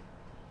like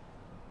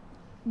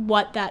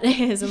what that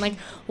is, and like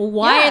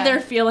why they're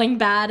feeling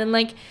bad? And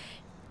like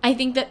I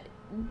think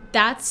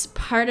that's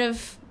part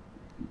of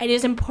it.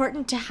 Is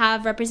important to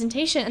have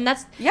representation, and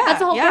that's the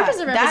whole purpose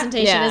of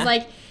representation, is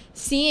like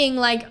seeing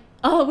like,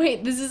 oh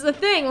wait, this is a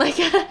thing, like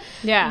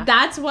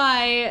that's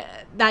why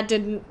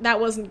that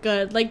wasn't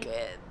good, like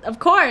of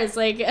course,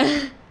 like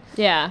I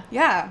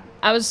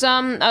was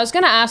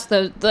gonna ask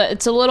though,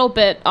 it's a little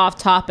bit off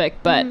topic,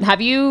 but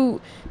have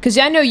you, because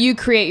I know you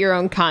create your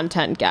own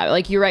content, Gabby,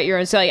 like you write your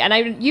own, so like,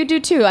 and you do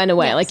too in a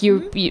way, like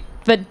you,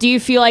 but do you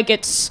feel like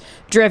it's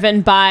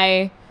driven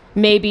by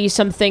maybe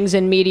some things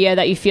in media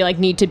that you feel like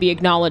need to be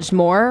acknowledged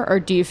more, or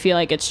do you feel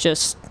like it's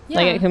just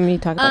like, can we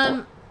talk about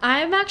that?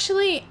 I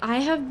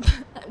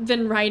have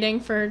been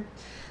writing for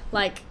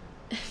like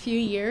a few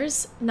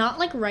years, not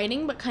like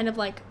writing, but kind of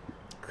like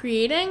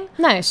creating.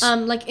 Nice.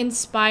 Like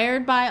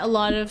inspired by a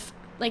lot of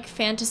like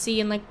fantasy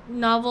and like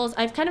novels.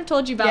 I've kind of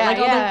told you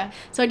about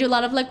so I do a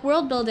lot of like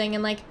world building,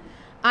 and like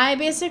I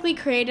basically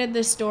created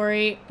this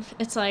story.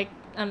 It's like,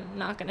 I'm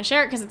not gonna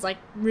share it because it's like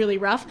really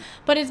rough,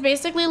 but it's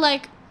basically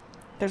like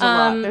there's a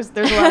lot.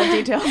 There's a lot of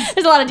details.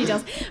 There's a lot of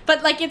details,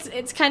 but like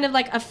it's kind of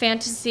like a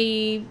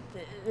fantasy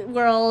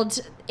world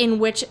in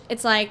which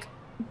it's like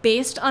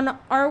based on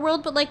our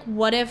world, but like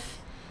what if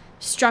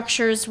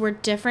structures were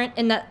different,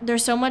 and that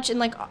there's so much in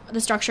like the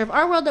structure of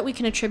our world that we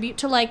can attribute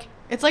to like,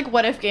 it's like,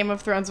 what if Game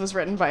of Thrones was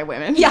written by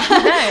women? Yeah.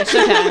 Nice.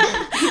 Okay.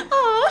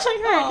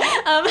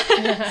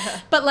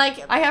 But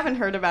like I haven't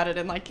heard about it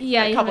in like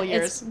a couple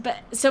years. But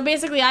so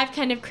basically I've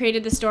kind of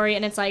created the story,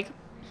 and it's like,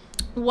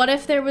 what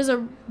if there was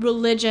a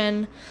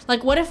religion,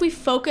 like what if we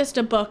focused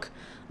a book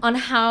on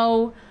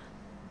how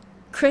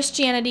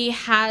Christianity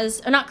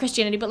has, or not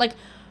Christianity, but like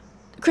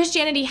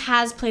Christianity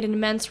has played an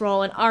immense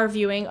role in our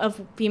viewing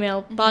of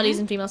female bodies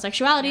and female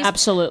sexualities.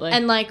 Absolutely.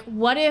 And like,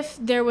 what if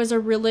there was a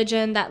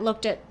religion that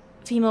looked at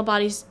female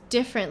bodies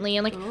differently,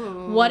 and like,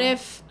 what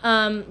if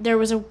there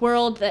was a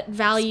world that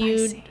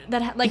valued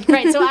that, like,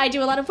 right? So I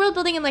do a lot of world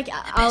building, and like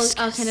I'll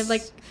kind of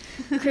like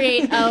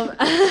create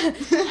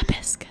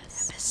hibiscus.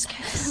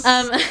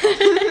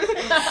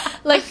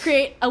 Like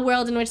create a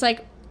world in which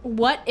like,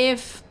 what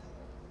if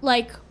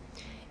like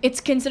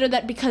it's considered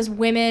that because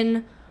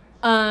women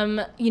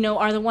you know,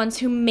 are the ones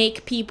who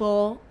make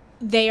people,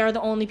 they are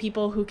the only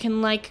people who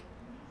can like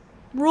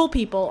rule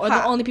people, or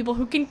the only people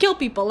who can kill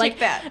people, like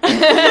that.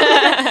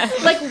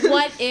 Like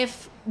what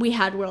if we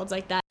had worlds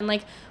like that, and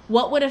like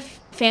what would a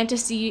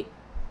fantasy,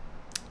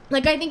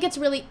 like I think it's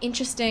really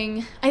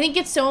interesting, I think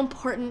it's so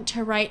important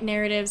to write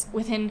narratives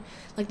within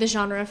like the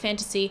genre of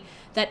fantasy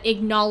that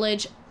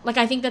acknowledge, like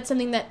I think that's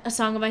something that A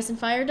Song of Ice and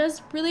Fire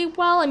does really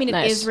well. I mean,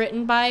 it is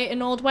written by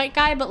an old white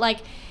guy, but like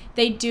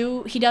he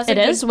does it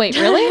is? Wait,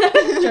 really?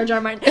 George R.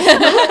 R. Martin.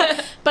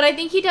 But I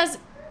think he does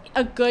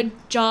a good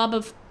job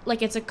of,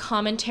 like, it's a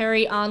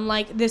commentary on,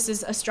 like, this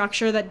is a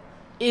structure that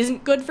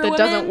isn't good for women.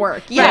 That doesn't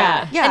work.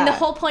 Yeah. And the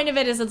whole point of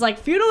it is it's like,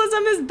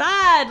 feudalism is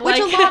bad. Which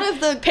like, a lot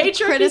of the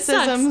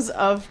criticisms sucks.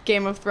 of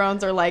Game of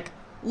Thrones are like,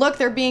 look,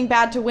 they're being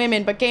bad to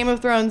women, but Game of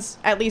Thrones,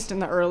 at least in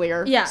the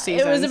earlier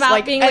seasons, it was about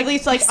like, being at like,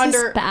 least like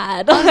under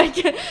bad.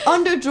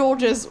 under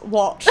George's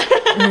watch,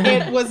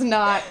 it was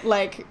not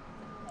like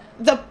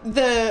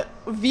the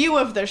view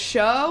of the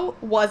show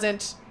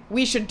wasn't,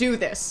 we should do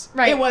this.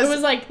 Right. It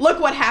was like,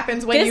 look what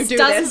happens when you do this. This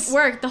doesn't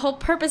work. The whole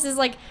purpose is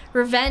like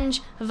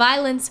revenge,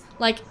 violence,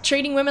 like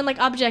treating women like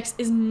objects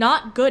is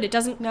not good. It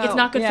doesn't, it's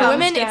not good for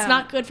women. It's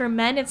not good for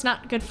men. It's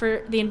not good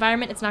for the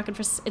environment. It's not good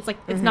for, it's like,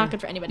 it's not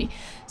good for anybody.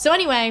 So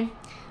anyway,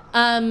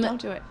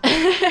 don't do it.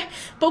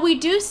 But we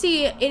do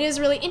see, it is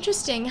really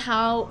interesting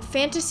how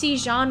fantasy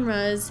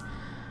genres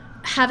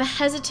have a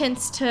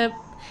hesitance to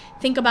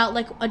think about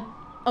like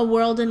a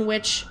world in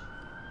which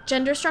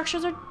gender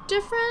structures are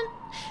different.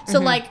 So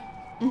like,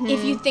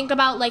 if you think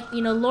about like,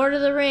 you know, Lord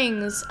of the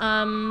Rings, there's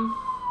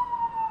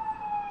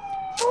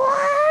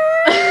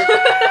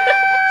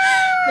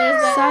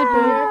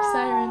that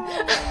siren.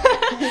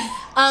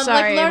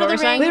 Like Lord of the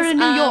Rings. We're in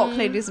New York,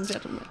 ladies and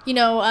gentlemen. You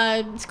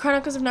know,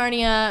 Chronicles of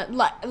Narnia.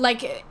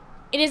 Like,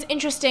 it is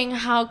interesting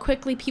how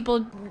quickly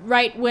people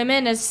write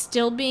women as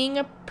still being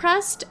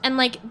oppressed, and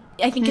like,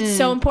 I think it's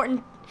so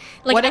important.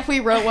 Like, what if we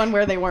wrote one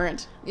where they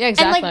weren't? Yeah,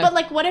 exactly. And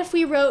like, but what if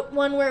we wrote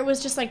one where it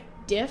was just like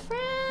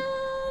different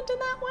in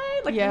that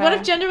way? Like, what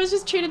if gender was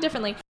just treated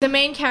differently? The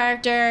main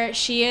character,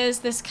 she is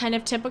this kind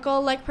of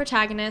typical like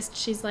protagonist.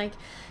 She's like,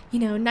 you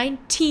know,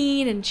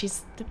 19, and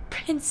she's the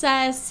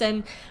princess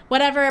and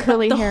whatever.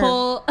 Curly but the hair.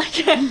 whole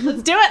okay,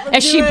 let's do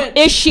it.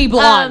 Is she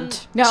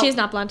blonde? No, she is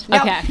not blonde. No.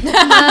 Okay.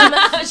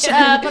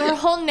 But her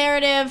whole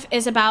narrative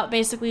is about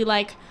basically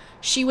like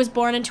she was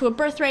born into a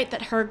birthright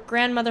that her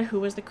grandmother, who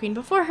was the queen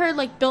before her,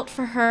 like built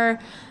for her,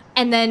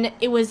 and then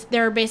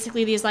there are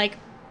basically these like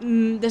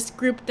this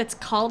group that's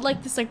called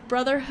like this like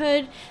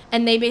brotherhood,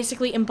 and they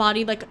basically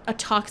embody like a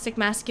toxic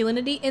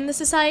masculinity in the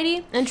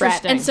society.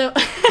 Interesting. And so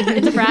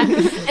it's a frat.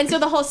 And so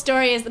the whole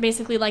story is that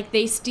basically like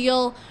they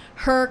steal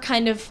her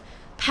kind of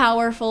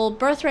powerful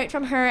birthright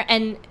from her,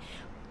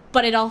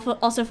 but it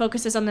also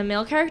focuses on the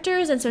male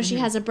characters, and so she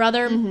has a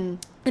brother, and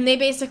they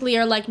basically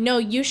are like, no,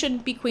 you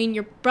shouldn't be queen,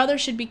 your brother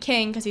should be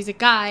king because he's a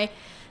guy,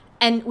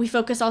 and we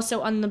focus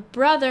also on the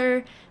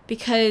brother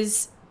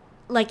because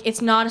like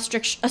it's not a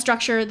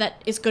structure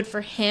that is good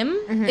for him,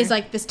 is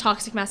like this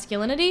toxic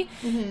masculinity,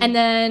 and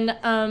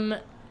then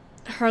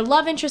her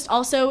love interest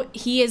also,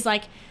 he is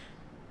like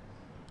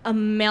a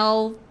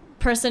male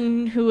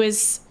person who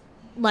is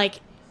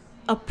like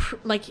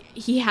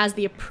he has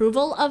the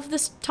approval of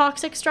this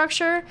toxic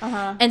structure,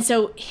 and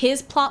so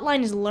his plot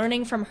line is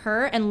learning from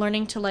her and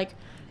learning to like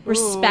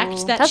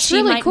respect that That's she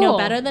really might cool. know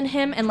better than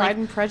him, and Pride like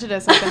and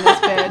Prejudice up in this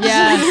bitch.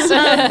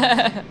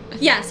 Yes.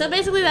 yeah, so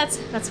basically that's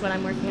what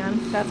I'm working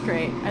on. That's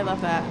great. I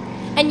love that.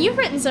 And you've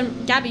written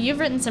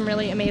some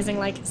really amazing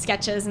like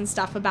sketches and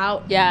stuff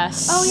about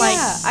Yes. Oh like,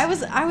 yeah,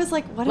 I was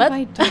like, what have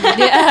I done?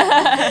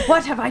 Yeah.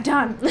 What have I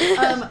done?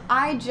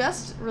 I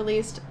just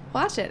released.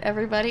 Watch it,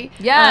 everybody.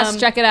 Yes,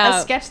 check it out.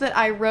 A sketch that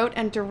I wrote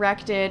and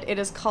directed. It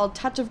is called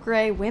Touch of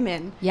Grey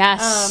Women.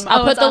 Yes.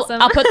 I'll put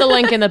I'll put the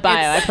link in the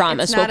bio. I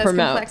promise. It's not We'll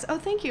promote. as complex. Oh,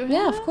 thank you.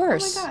 Yeah, of Hannah.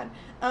 course.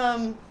 Oh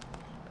my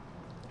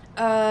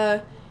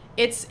god.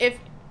 It's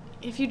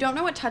if you don't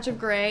know what Touch of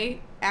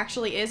Grey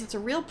actually is, it's a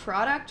real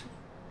product.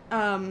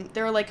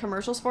 There are like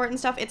commercials for it and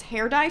stuff. It's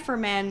hair dye for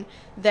men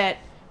that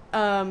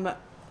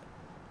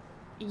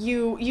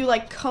you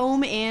like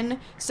comb in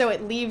so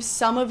it leaves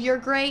some of your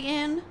gray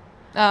in.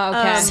 Oh,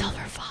 okay.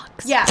 Silver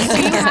Fox. Yeah, so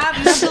you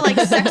have the like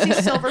sexy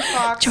silver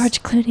fox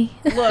George Clooney.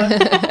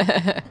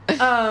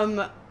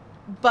 look.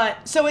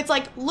 But so it's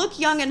like look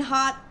young and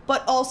hot,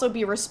 but also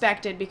be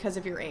respected because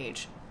of your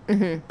age.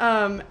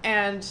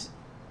 And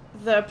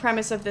the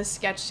premise of this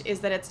sketch is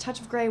that it's Touch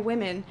of Grey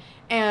Women,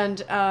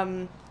 and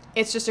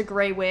it's just a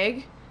gray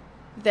wig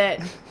that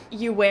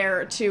you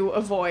wear to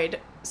avoid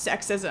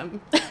sexism.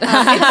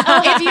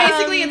 It's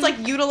basically it's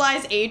like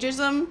utilize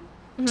ageism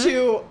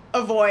to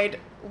avoid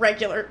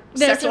regular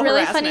There's sexual a really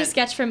harassment. funny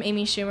sketch from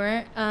Amy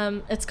Schumer.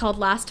 It's called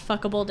Last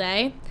Fuckable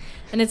Day.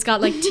 And it's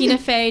got like Tina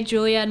Fey,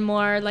 Julianne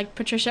Moore, like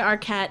Patricia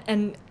Arquette,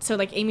 and so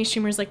like Amy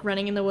Schumer's like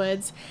running in the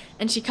woods,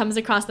 and she comes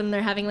across them.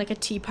 They're having like a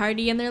tea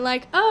party, and they're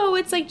like, "Oh,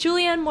 it's like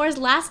Julianne Moore's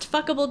last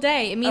fuckable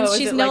day. It means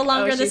she's no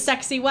longer the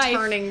sexy wife.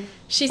 Turning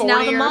she's 40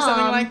 now the mom, or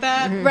something like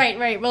that."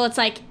 Right. Well, it's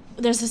like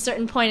there's a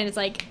certain point, and it's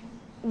like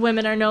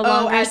women are no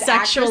longer as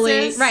sexually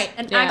actresses? right,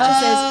 and Yeah.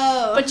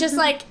 actresses, but just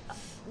like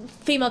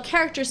female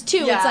characters too.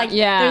 Yeah. It's like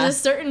Yeah. there's a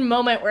certain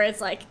moment where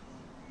it's like,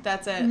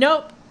 That's it.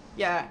 nope.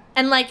 Yeah.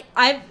 And like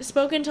I've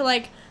spoken to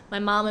like my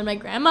mom and my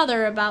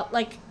grandmother about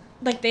like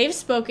they've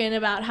spoken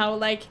about how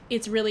like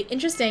it's really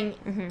interesting,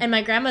 and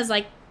my grandma's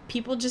like,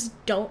 people just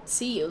don't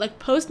see you. Like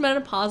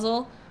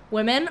postmenopausal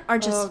women are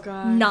just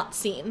not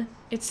seen.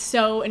 It's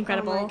so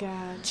incredible. Oh my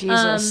god.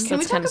 Jesus, Can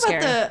we that's talk kind of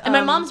about scary. the And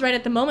my mom's right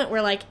at the moment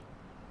where like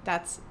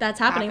that's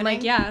happening.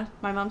 Like yeah,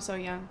 My mom's so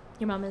young.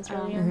 your mom is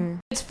really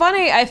young. It's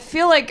funny. I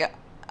feel like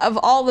of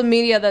all the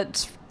media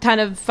that's kind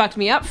of fucked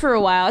me up for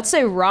a while, I'd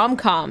say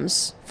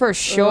rom-coms for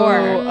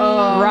sure.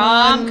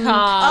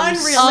 Rom-coms.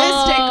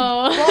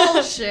 Unrealistic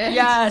bullshit.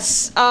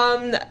 Yes.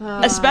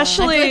 I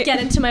Especially. feel like get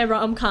into my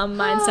rom-com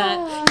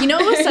mindset. You know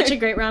what was such a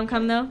great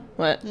rom-com though?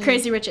 What?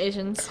 Crazy Rich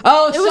Asians.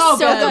 Oh, It was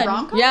so good.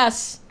 Rom-com?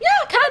 Yes. Yeah,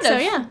 kind So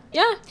of. yeah.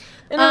 Yeah.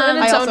 In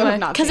I its also own way. have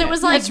not Because seen it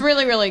was like It's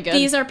really, really good.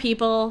 these are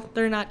people.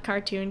 They're not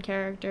cartoon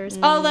characters.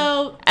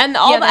 Although And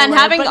all they and were,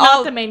 having but all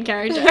not the main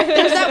character.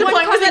 There's that the one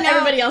point was that coming out-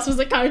 everybody else was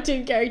a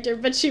cartoon character,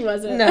 but she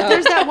wasn't. No.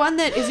 There's that one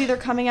that is either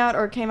coming out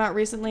or came out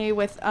recently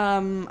with I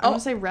want to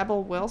say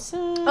Rebel Wilson.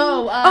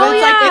 Oh, But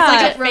it's yeah. like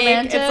Is a it fake.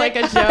 romantic? It's like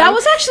a joke. That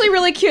was actually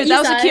really cute. You That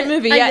was saw a cute it?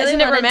 movie. I Yeah, really isn't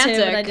it wanted to,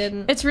 romantic? but I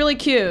didn't. It's really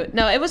cute.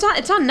 No, it's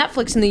on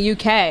Netflix in the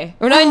UK.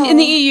 Or no, in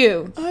the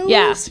EU. I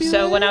Yeah. wanna see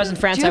So when I was that. in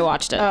France, Do you I have-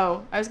 watched it.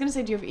 Oh, I was gonna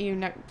say, do you have EU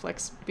Netflix?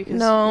 Netflix because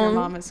your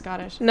mom is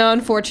Scottish. No,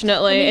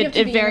 unfortunately,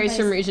 it varies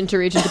from region to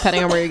region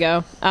depending on where you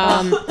go.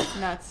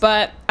 Nuts.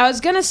 But I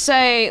was gonna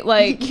say,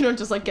 like, you don't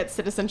just like get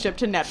citizenship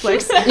to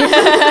Netflix.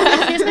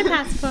 Here's my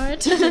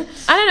passport.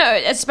 I don't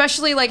know,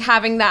 especially like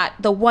having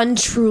the one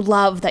true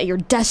love that you're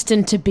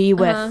destined to be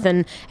with,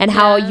 and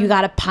how you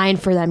gotta pine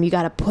for them, you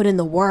gotta put in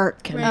the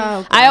work. And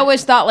I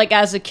always thought, like,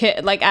 as a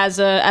kid, like as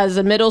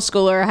a middle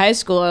schooler or high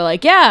schooler,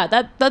 like,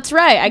 yeah, that's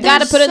right. I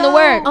gotta put in the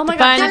work. Oh my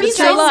god, that'd be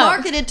so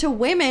marketed to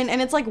women,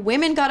 and it's like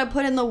women gotta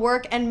put in the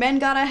work and men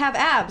gotta have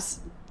abs.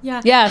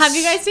 Yeah. Yes. Have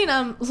you guys seen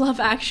Love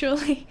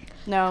Actually?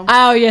 No.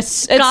 Oh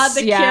yes. God,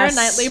 the Keira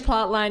Knightley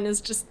plotline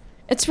is just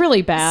it's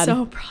really bad.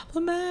 so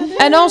problematic.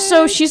 And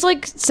also, she's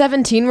like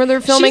 17 where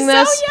they're filming She's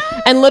this, so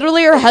young. and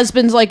literally her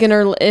husband's like in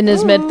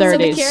his mid 30s. So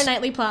the Keira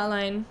Knightley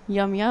plotline.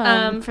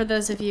 Yum. For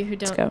those of you who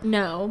don't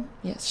know,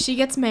 yes, she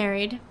gets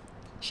married.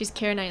 She's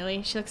Keira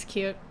Knightley. She looks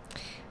cute,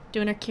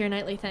 doing her Keira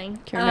Knightley thing.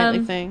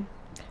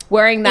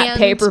 wearing that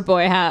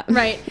paperboy hat.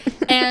 Right.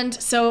 And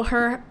so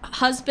her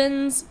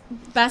husband's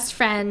best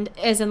friend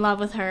is in love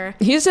with her.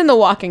 He's in The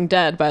Walking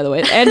Dead, by the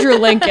way. Andrew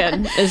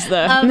Lincoln is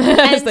the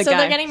is the so guy.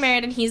 they're getting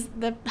married, and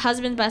the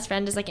husband's best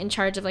friend is like in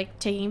charge of like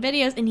taking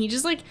videos, and he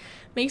just like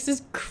makes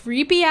this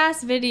creepy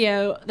ass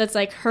video that's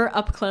like her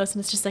up close, and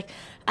it's just like,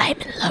 I'm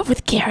in love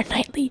with Keira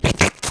Knightley.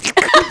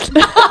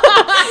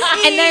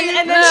 and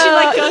then she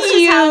like goes to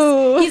his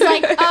house. He's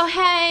like, oh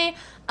hey,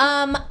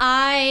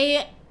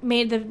 I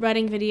made the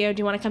wedding video.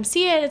 Do you want to come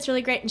see it? It's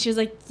really great. And she was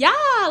like, yeah,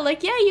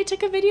 you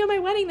took a video of my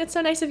wedding. That's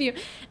so nice of you.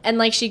 And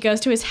like she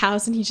goes to his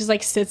house, and he just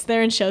like sits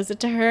there and shows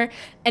it to her,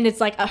 and it's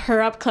like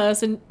her up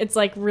close, and it's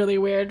like really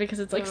weird because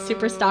it's like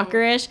super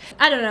stalkerish.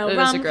 I don't know. It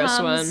is a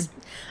gross one.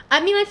 I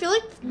mean, I feel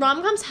like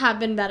rom-coms have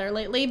been better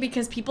lately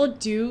because people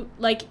do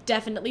like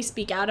definitely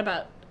speak out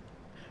about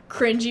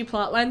cringy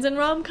plot lines in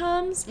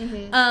rom-coms.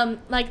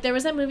 Like there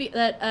was that movie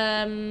that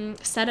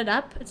Set It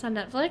Up. It's on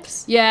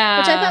Netflix. Yeah,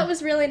 which I thought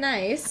was really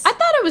nice. I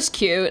thought it was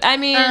cute. I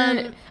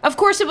mean, of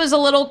course it was a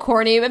little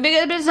corny. I mean,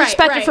 it was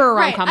expected for a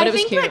rom-com, but it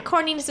was cute. I think that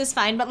corniness is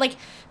fine, but like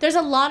there's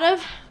a lot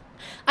of,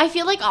 I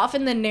feel like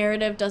often the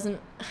narrative doesn't,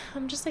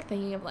 I'm just like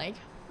thinking of like,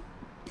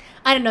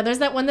 I don't know, there's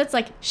that one that's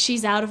like,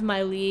 She's Out of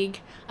My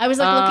League. I was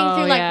like looking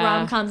through like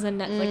rom-coms on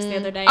Netflix the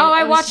other day. Oh,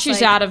 I watched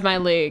She's Out of My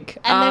League.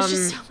 And there's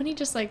just so many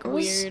just like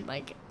weird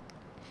like.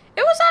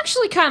 It was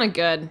actually kind of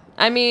good.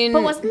 I mean,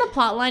 but wasn't the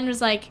plot line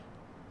was like,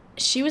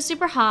 she was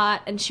super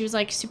hot and she was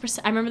like super.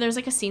 I remember there was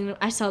like a scene,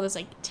 I saw this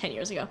like 10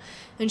 years ago,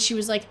 and she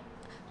was like,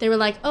 they were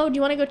like, oh, do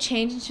you want to go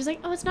change? And she was like,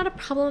 oh, it's not a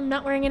problem. I'm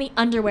not wearing any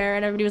underwear.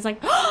 And everybody was like,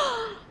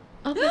 oh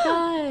my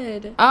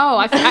god.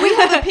 Oh, we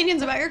have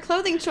opinions about your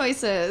clothing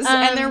choices,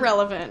 and they're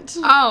relevant.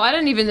 Oh, I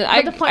didn't even.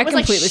 But the point was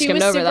like, she was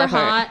super that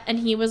part. hot, and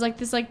he was like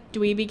this like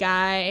dweeby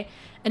guy,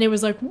 and it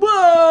was like,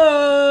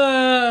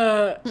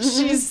 whoa,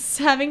 she's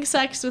having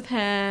sex with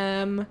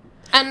him.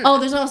 And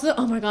there's also,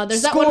 oh my god,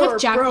 there's that one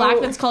with Jack Black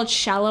that's called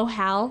Shallow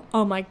Hal.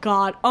 Oh my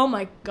god. Yeah.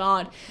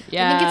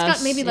 I think it's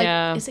got maybe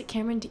like, is it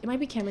Cameron? It might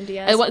be Cameron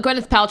Diaz.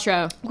 Gwyneth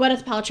Paltrow.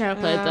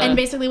 And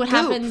basically what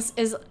happens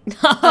is,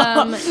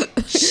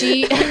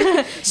 she.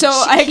 So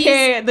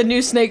aka the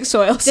new snake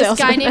soil salesman. This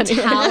guy named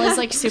Hal is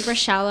like super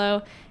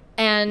shallow,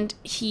 and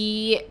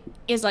he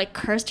is like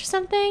cursed or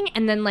something,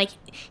 and then like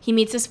he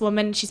meets this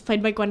woman. She's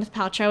played by Gwyneth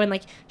Paltrow, and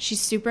like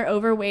she's super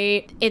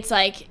overweight. It's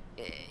like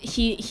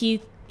he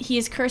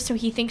is cursed, so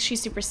he thinks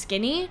she's super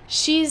skinny.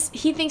 He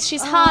thinks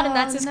she's hot, and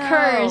that's his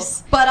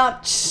curse.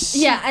 But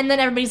yeah, and then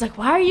everybody's like,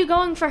 why are you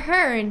going for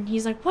her? And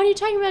he's like, what are you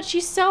talking about?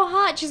 She's so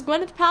hot. She's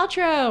Gwyneth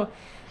Paltrow.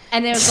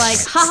 And it was like,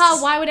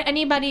 haha, why would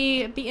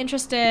anybody be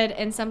interested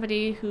in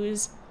somebody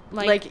who's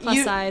like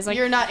plus size? Like,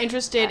 you're not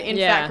interested in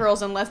fat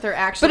girls unless they're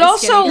actually but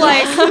also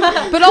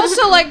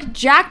like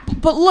Jack.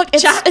 But look,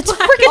 it's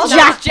freaking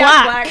Jack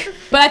Black.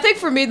 But I think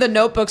for me, The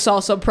Notebook's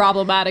also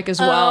problematic as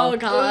well. Oh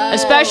god,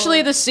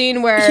 especially the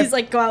scene where he's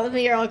like, go out with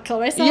me or I'll kill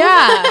myself.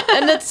 Yeah,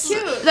 and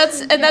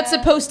that's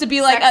supposed to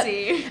be like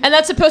and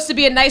that's supposed to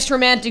be a nice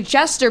romantic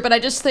gesture. But I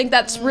just think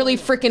that's really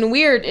freaking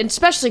weird, and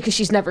especially because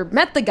she's never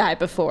met the guy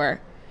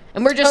before.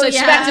 And we're just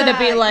expected to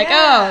be like,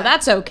 oh,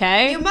 that's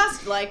okay. You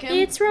must like him.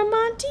 It's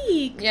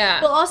romantic.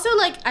 Yeah. Well, also,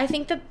 like, I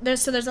think that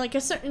there's like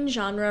a certain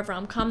genre of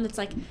rom-com that's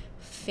like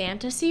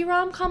fantasy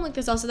rom-com. Like,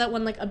 there's also that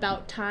one like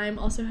About Time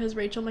also has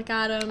Rachel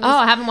McAdams. Oh,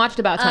 I haven't watched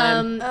About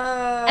Time.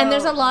 And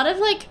there's a lot of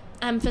like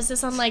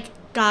emphasis on like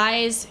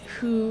guys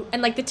who,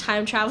 and like the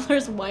time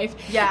traveler's wife.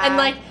 Yeah. And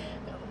like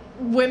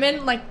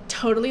women like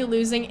totally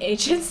losing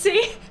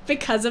agency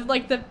because of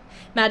like the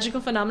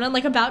magical phenomenon,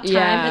 like About Time.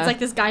 Yeah. It's like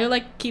this guy who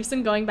like keeps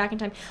them going back in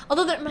time.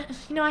 Although,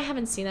 I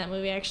haven't seen that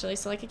movie actually,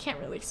 so like I can't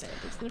really say.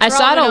 I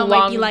saw it a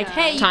long be like,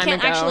 hey, you time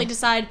can't ago. actually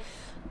decide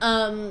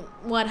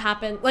what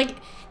happened. Like,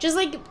 just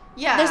like,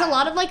 there's a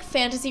lot of like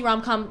fantasy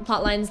rom-com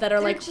plot lines that are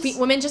like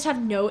women just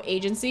have no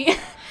agency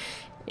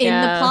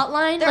in the plot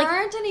line. There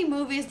aren't any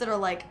movies that are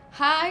like,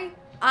 hi,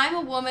 I'm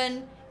a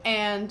woman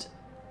and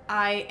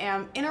I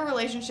am in a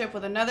relationship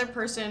with another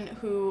person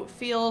who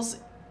feels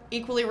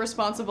equally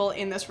responsible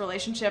in this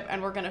relationship,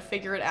 and we're gonna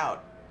figure it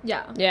out.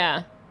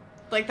 Yeah.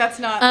 Like that's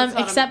not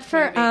except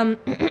for there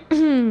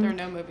are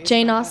no movies.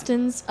 Jane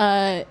Austen's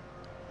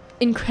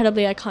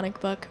incredibly iconic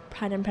book,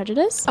 Pride and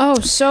Prejudice. Oh,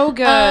 so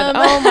good.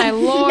 Oh my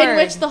lord. In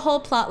which the whole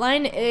plot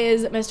line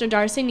is Mr.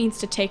 Darcy needs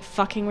to take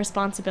fucking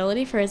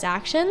responsibility for his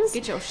actions.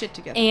 Get your shit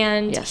together.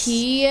 And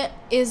he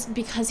is,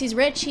 because he's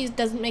rich, he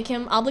doesn't make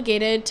him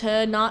obligated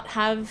to not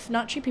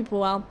treat people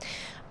well.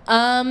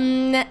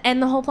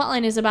 And the whole plot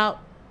line is about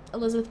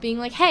Elizabeth being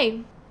like,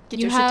 hey, get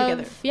your shit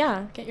together.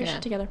 Yeah, get your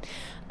shit together.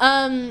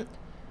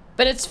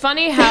 But it's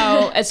funny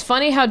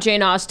how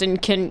Jane Austen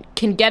can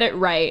get it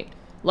right,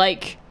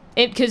 like,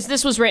 because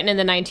this was written in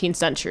the 19th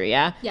century,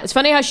 yeah? It's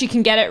funny how she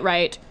can get it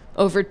right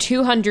over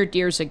 200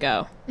 years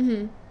ago,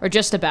 or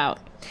just about.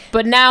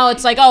 But now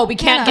it's like, oh, we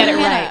can't get it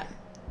right.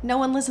 No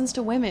one listens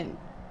to women.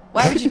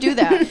 Why would you do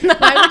that?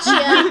 Why would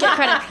she get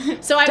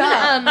credit? So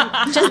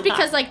I'm just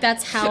because like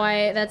that's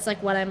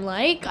like what I'm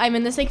like. I'm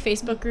in this like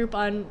Facebook group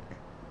on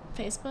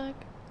Facebook,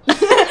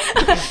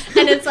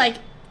 and it's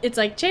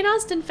like Jane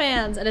Austen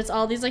fans, and it's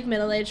all these like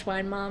middle-aged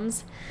wine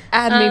moms.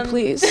 Add me,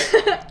 please.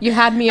 You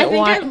had me at wine. I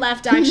wine. think I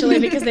left actually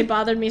because they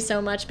bothered me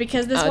so much.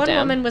 Because this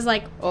woman was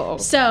like,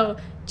 so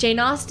Jane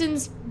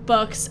Austen's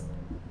books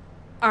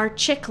are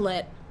chick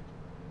lit.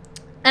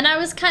 And I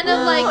was kind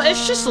of like,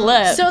 it's just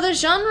lit. So the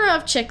genre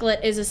of chick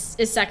lit is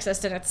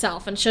sexist in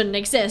itself and shouldn't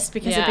exist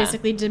because it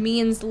basically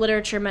demeans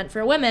literature meant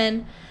for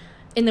women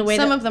in the way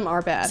some of them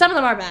are bad. Some of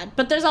them are bad,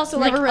 but there's also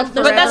but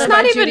that's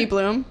not even Judy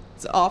Blume.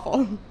 It's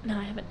awful. No,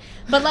 I haven't.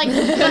 But like,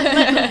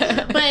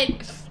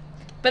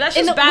 but that's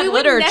just bad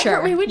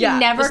literature. We would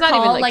never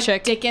call even,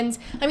 like Dickens.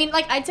 I mean,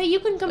 like I'd say you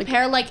can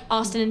compare like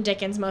Austen and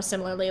Dickens most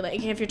similarly.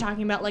 Like if you're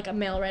talking about like a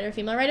male writer,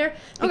 female writer,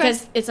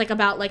 because it's like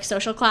about like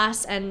social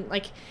class and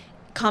like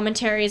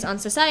commentaries on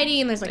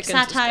society, and there's like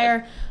Dickens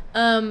satire,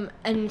 and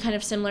kind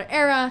of similar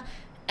era,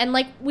 and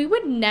like we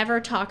would never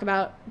talk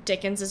about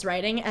Dickens's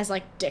writing as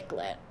like dick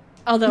lit.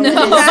 Although it is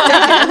Dickens.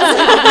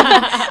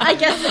 I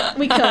guess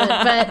we could,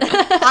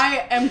 but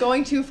I am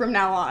going to from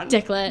now on.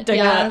 Dick lit.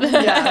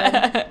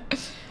 Yeah.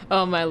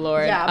 Oh my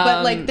lord. Yeah,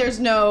 but like there's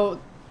no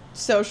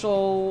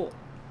social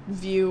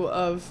view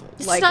of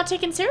like it's not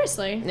taken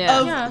seriously.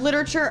 Of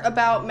literature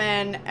about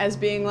men as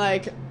being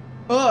like,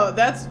 oh,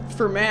 that's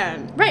for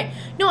men. Right.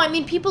 No, I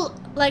mean people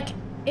like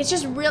it's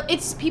just real.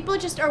 It's people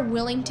just are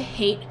willing to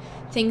hate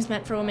things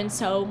meant for women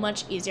so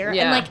much easier.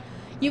 Yeah. And like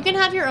you can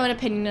have your own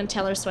opinion on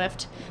Taylor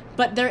Swift,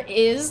 but there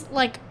is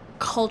like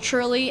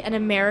culturally an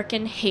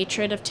American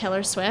hatred of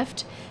Taylor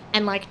Swift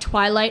and like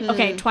Twilight.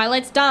 Okay,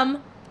 Twilight's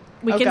dumb.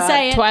 We can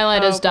say it.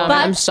 Twilight is dumb. But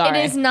I'm sorry.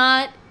 It is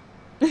not.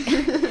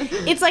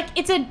 It's like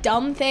it's a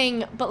dumb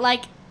thing, but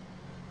like,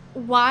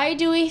 why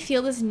do we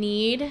feel this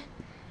need?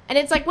 And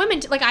it's like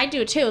women, like I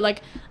do too.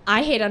 Like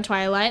I hate on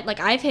Twilight. Like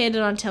I've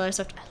hated on Taylor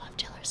Swift. I love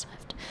Taylor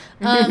Swift.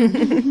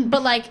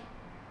 But like,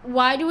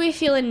 why do we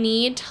feel a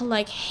need to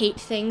like hate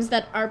things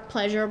that are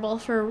pleasurable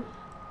for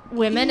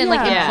women and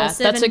like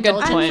impulsive that's and a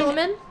good point. for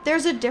women?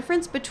 There's a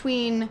difference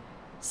between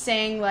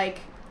saying like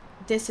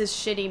this is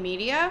shitty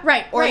media,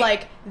 right, or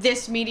like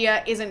this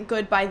media isn't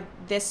good by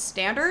this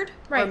standard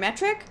or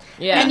metric.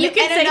 Yeah, and you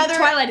can say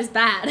Twilight is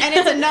bad, and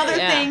it's another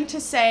thing to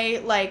say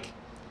like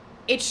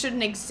it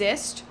shouldn't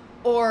exist,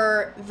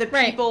 or the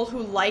people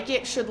who like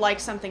it should like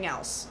something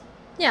else.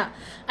 Yeah,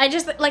 I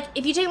just like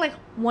if you take like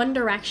One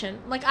Direction,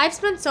 like I've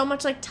spent so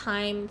much like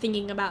time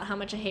thinking about how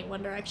much I hate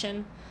One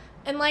Direction,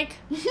 and like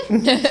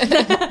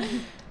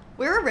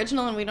we're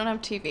original and we don't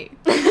have TV.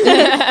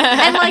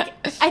 And like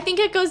I think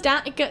it goes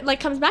down, like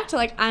comes back to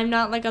like I'm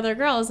not like other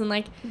girls, and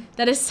like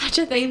that is such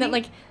a thing that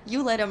like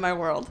you light up my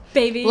world,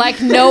 baby,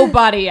 like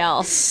nobody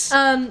else.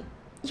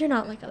 You're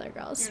not like other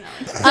girls. You're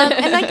not.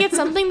 And like it's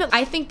something that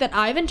I think that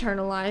I've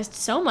internalized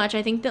so much.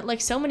 I think that like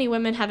so many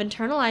women have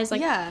internalized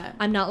like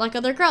I'm not like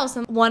other girls,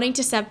 and wanting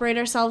to separate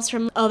ourselves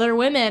from other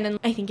women. And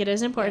I think it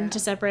is important to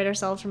separate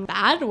ourselves from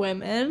bad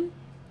women.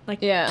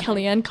 Like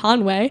Kellyanne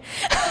Conway.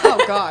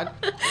 Oh God.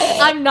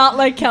 I'm not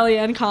like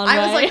Kellyanne Conway.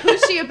 I was like,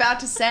 who's she about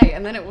to say?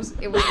 And then it was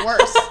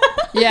worse.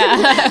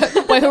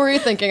 Yeah. Wait, who were you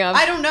thinking of?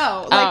 I don't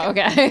know. Like,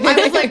 okay.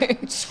 I was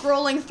like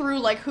scrolling through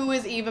like who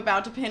is Eve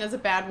about to pin as a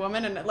bad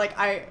woman, and like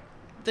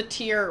the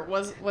tier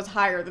was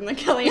higher than the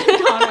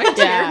Kellyanne Conway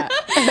tier.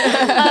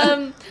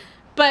 Yeah.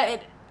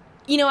 But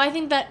you know, I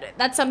think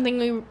that's something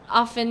we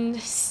often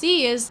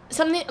see is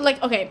something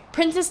like, okay,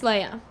 Princess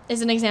Leia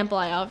is an example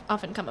I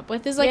often come up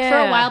with. Is like for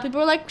a while people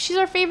were like, she's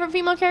our favorite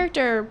female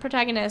character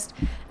protagonist,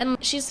 and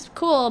she's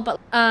cool, but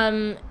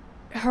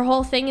her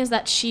whole thing is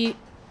that she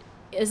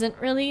isn't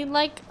really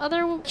like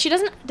other. She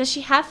doesn't. Does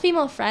she have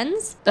female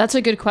friends? That's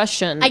a good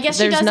question. I guess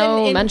there's she does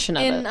no mention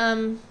of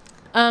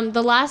it.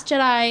 The Last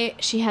Jedi,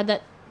 she had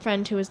that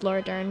friend who was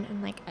Laura Dern,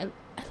 and like I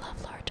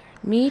love Laura Dern.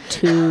 Me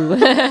too.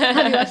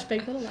 Have you watched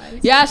Big Little Lies?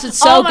 Yes, it's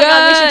so good.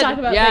 God, we should talk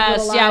about Big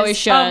Little Lies. Yeah, we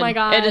should. Oh my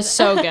God, it is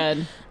so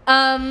good.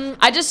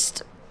 I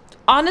just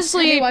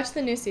honestly. Have you watched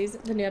the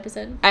new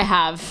episode? I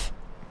have.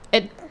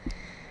 It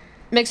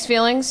mixed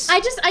feelings.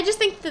 I just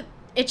think that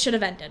it should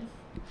have ended.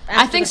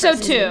 I think so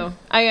too.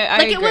 I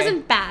like agree. it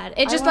wasn't bad.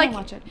 It just like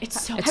watch it.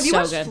 it's so. Have you so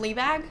watched good.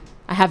 Fleabag?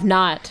 I have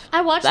not.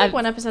 I watched like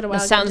one episode a while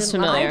ago. Sounds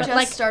familiar. I just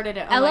like started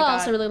it. Oh Ella my God.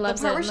 also really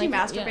loves the part it. where she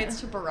like, masturbates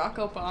to Barack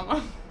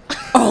Obama.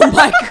 Oh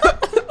my god.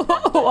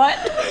 What?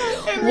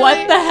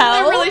 What the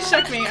hell? It really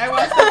shook me. I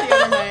watched that the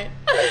other night.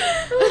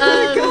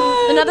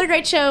 Another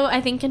great show, I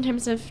think, in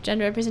terms of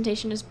gender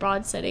representation is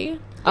Broad City.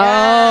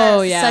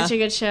 Oh yeah. Such a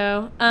good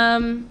show.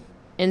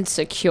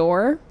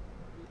 Insecure.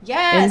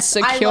 Yes.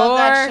 Insecure. I love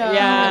that show.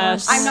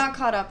 Yes. I'm not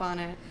caught up on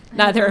it.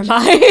 Neither am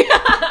I.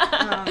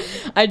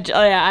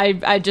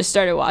 I just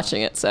started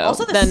watching it. So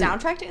Also, the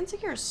soundtrack to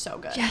Insecure is so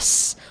good.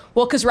 Yes.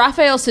 Well, because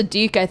Raphael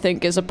Sadiq, I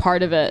think, is a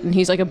part of it, and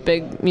he's like a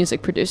big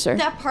music producer.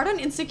 That part on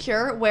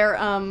Insecure where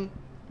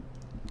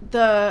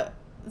the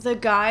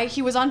guy,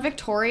 he was on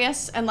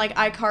Victorious and like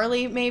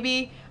iCarly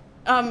maybe,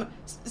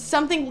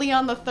 something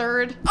Leon the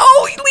Third.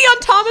 Oh, Leon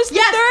Thomas the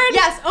Third.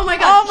 Yes. Oh my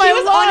God. Oh my he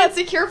was Lord. on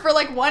Insecure for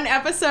like one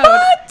episode.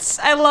 What?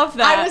 I love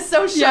that. I was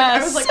so shocked.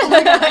 Yes. I was like, oh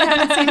my God, I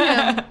haven't seen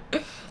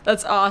him.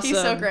 That's awesome.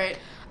 He's so great.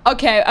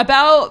 Okay,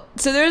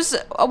 there's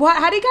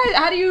how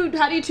do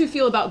you two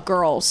feel about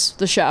Girls,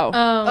 the show?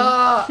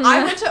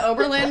 I went to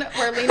Oberlin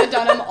where Lena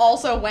Dunham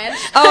also went.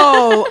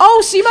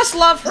 Oh, so you must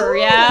love her,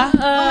 yeah. Oh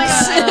my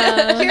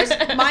God. Here's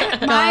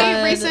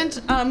my recent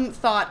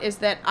thought is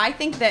that I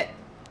think that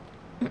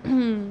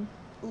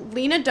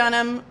Lena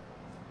Dunham,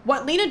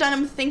 what Lena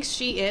Dunham thinks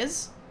she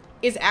is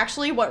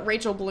actually what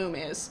Rachel Bloom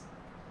is.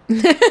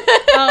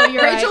 Oh,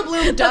 you're Rachel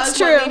right. Bloom does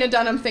what Lena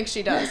Dunham thinks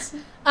she does.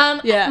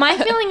 Yeah. My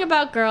feeling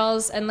about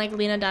Girls and like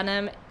Lena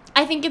Dunham,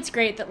 I think it's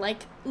great that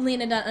like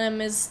Lena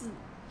Dunham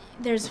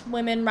there's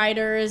women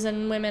writers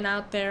and women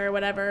out there,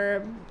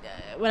 whatever.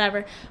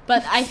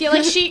 But I feel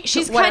like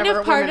she's kind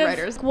of part of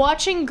writers.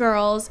 Watching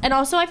Girls, and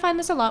also I find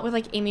this a lot with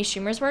like Amy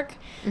Schumer's work,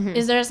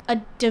 is there's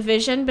a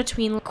division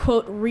between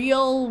quote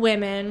real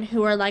women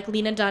who are like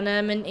Lena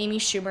Dunham and Amy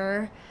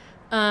Schumer,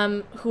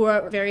 who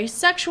are very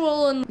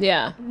sexual and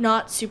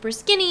not super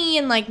skinny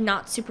and like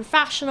not super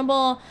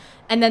fashionable.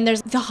 And then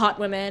there's the hot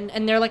women,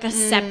 and they're like a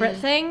separate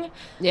thing.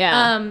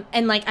 Yeah.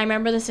 And like I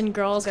remember this in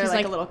Girls They're because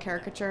like a little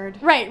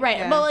caricatured. Right.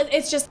 Yeah. Well,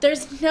 it's just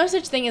there's no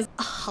such thing as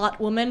a hot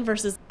woman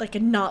versus like a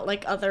not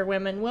like other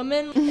women.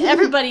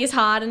 Everybody's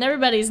hot, and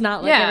everybody's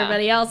not like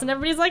everybody else, and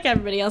everybody's like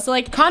everybody else. So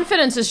like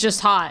confidence is just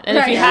hot, and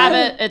if you have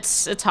it,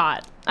 it's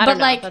hot. I don't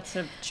know. Like, that's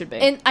what it should be.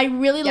 And I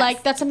really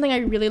like that's something I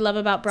really love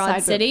about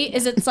Broad City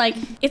is it's like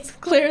it's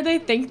clear they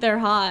think they're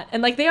hot,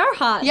 and like they are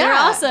hot. Yeah. They're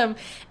awesome,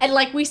 and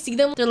like we see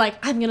them, they're like,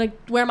 I'm gonna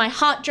wear my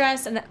hot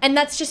dress, and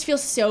that's just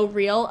feels so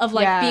real of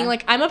like being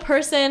like, I'm a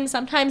person.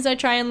 Sometimes I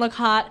try and look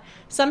hot.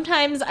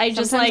 Sometimes I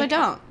just I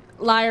don't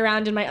lie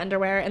around in my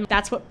underwear, and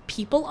that's what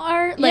people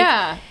are.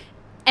 Like,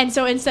 and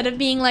so instead of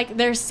being like,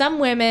 there's some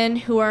women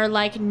who are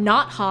like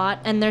not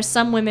hot, and there's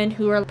some women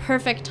who are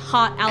perfect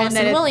hot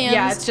Allison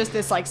Williams. It's just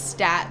this like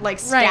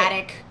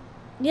static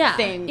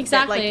thing. Exactly,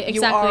 that, like,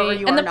 exactly. You are or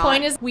you and are the not.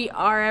 point is, we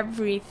are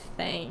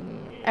everything.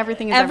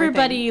 Everything is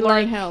everybody.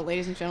 Everything. Lauryn Hill,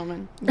 ladies and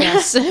gentlemen.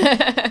 Yes.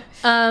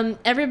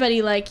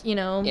 Everybody, like, you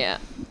know. Yeah.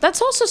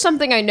 That's also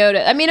something I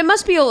noticed. I mean, it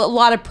must be a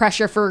lot of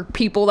pressure for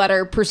people that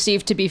are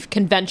perceived to be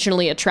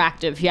conventionally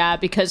attractive,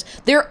 because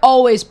they're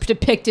always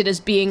depicted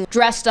as being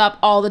dressed up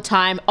all the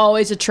time,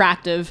 always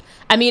attractive.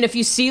 I mean, if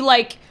you see,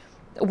 like,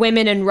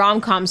 women in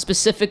rom-coms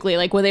specifically,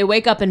 like when they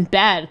wake up in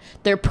bed,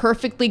 they're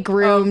perfectly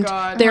groomed. Oh,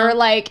 God. They're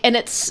like, and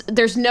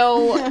there's no,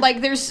 like,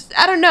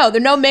 I don't know,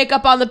 there's no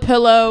makeup on the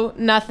pillow,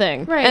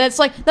 nothing. Right. And it's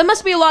like,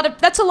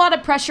 that's a lot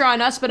of pressure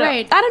on us, but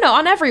I don't know,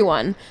 on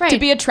everyone. Right. To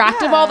be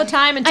attractive all the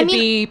time and to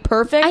be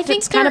perfect. I think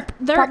it's kind of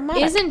there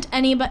isn't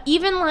any, but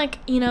even like,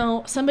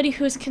 somebody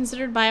who's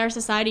considered by our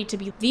society to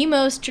be the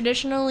most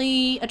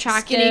traditionally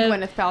attractive. Skinny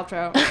Gwyneth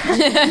Paltrow.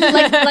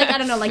 like I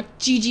don't know, like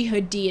Gigi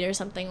Hadid or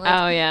something.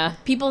 Like, oh yeah.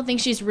 People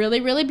think she's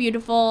really, really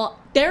beautiful.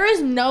 There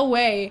is no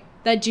way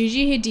that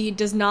Gigi Hadid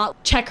does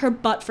not check her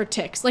butt for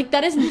ticks. Like,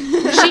 that is... I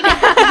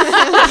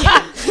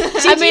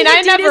mean,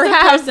 I never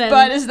have,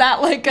 but is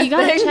that like a thing? You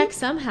gotta check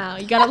somehow.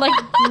 You gotta, like,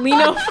 lean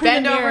over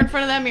Bend over in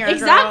front of that mirror,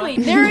 Exactly.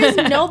 girl. There is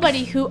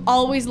nobody who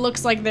always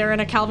looks like they're in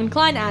a Calvin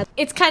Klein ad.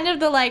 It's kind of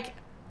the, like...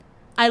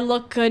 I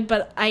look good,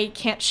 but I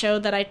can't show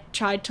that I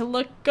tried to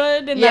look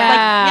good. And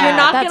that, like, you're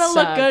not gonna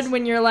look good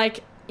when you're,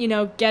 like...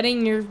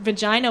 getting your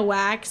vagina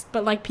waxed,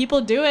 but like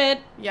people do it.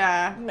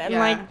 Yeah. And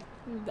like,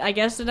 I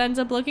guess it ends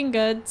up looking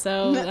good.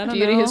 So I don't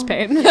Beauty know. is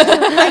pain.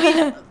 I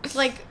mean,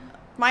 like,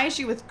 my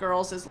issue with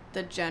Girls is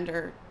the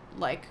gender,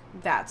 like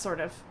that sort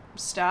of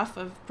stuff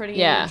of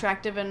pretty and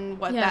attractive and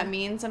what that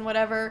means and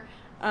whatever.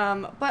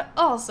 But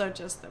also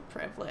just the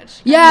privilege.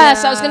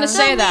 Yes, I was gonna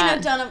say that.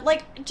 Lena Dunham,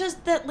 like,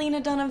 just that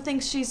Lena Dunham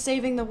thinks she's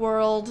saving the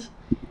world.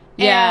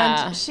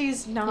 Yeah. And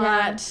she's not.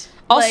 Yeah.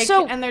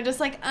 Also, and they're just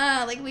like,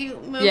 we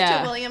moved to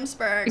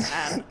Williamsburg,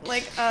 and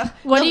like,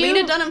 What the do you-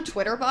 Lena Dunham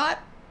Twitter bot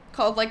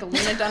called like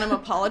Lena Dunham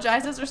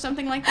Apologizes or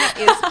something like that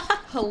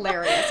is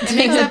hilarious. It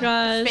makes up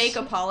fake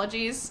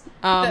apologies.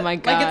 Oh my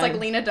god. Like it's like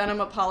Lena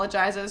Dunham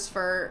apologizes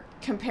for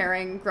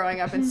comparing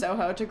growing up in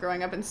Soho to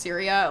growing up in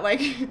Syria.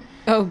 Like,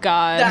 oh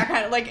god. That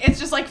kind of like, it's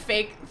just like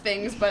fake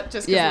things, but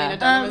just because Lena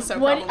Dunham is so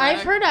problematic. What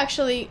I've heard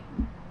actually,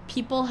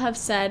 people have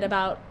said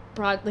about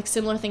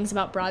similar things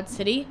about Broad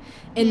City,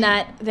 in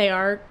that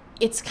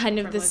it's kind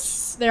of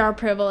privileged. They are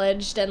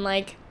privileged and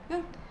like,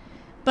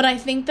 but I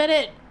think that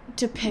it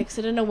depicts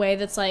it in a way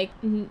that's like,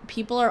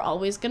 people are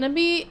always gonna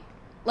be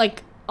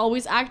like,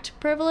 always act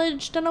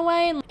privileged in a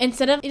way.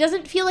 Instead of, it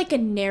doesn't feel like a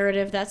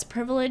narrative that's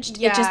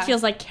privileged. It just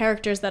feels like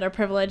characters that are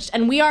privileged,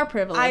 and we are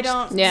privileged.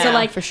 So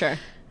like, for sure.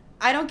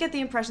 I don't get the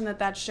impression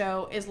that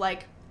show is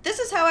like, this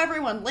is how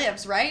everyone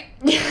lives, right?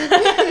 No,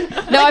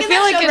 I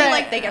feel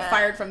like they get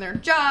fired from their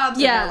jobs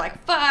and they're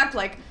like, fuck,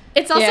 like.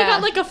 It's also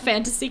got like a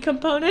fantasy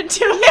component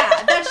to it.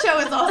 Yeah, that show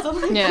is also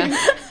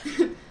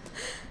like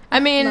I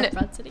mean,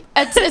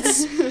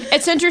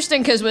 it's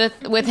interesting because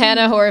with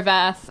Hannah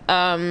Horvath,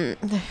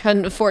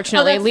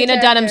 unfortunately, Lena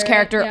Dunham's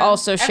character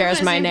also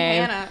shares my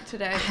name. Hannah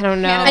today. I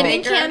don't know. I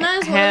think Hannah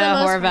is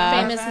one of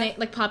the most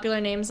famous, popular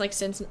names, like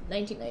since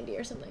 1990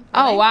 or something.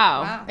 Oh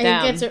wow! I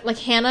think it's like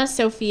Hannah,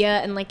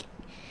 Sophia, and like.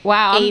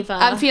 Wow, Ava.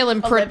 I'm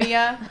feeling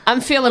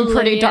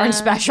pretty darn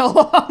special.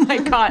 Oh my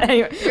god!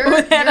 Anyway, you're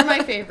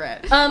my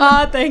favorite.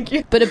 Thank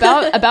you. But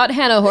about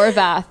Hannah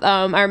Horvath,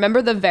 I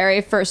remember the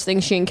very first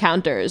thing she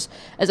encounters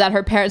is that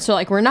her parents are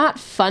like, "We're not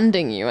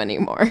funding you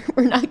anymore.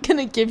 We're not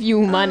gonna give you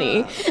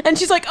money." And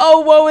she's like, "Oh,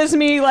 woe is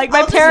me! Like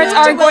my parents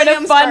aren't going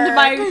to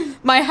fund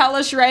my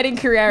hellish writing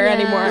career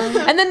anymore."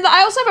 And then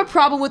I also have a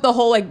problem with the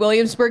whole like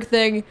Williamsburg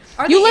thing.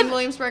 Are they in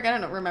Williamsburg? I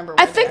don't remember.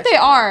 I think they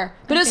are,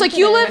 but it's like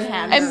you live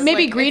and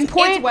maybe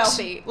Greenpoint.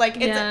 Wealthy, like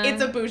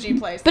it's a bougie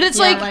place, but it's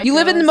like you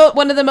live in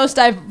one of the most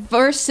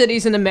diverse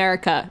cities in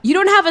America. You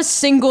don't have a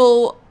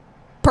single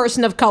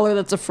person of color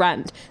that's a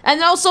friend.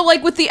 And also,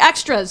 like, with the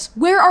extras,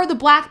 where are the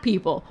black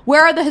people?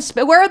 Where are the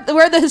where are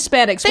the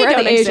Hispanics? Where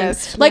are the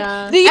Asians? Like,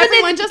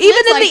 even in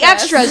the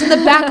extras in the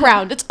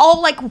background, it's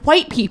all like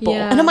white people.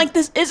 And I'm like,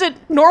 this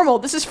isn't normal.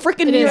 This is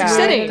freaking New York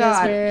City. It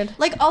is weird.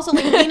 Like, also,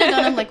 like, Lena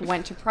Dunham like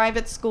went to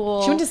private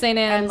school. She went to St.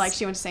 Anne's. And like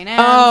she went to St.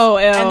 Anne's. Oh,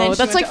 ew. And then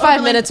that's like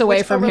 5 minutes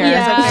away from here.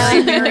 It's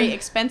a very, very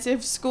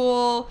expensive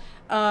school.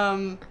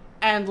 And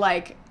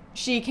like,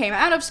 she came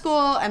out of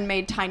school and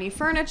made Tiny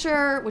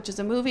Furniture, which is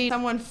a movie.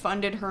 Someone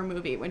funded her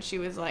movie when she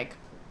was like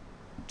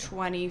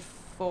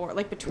 24,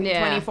 like between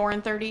 24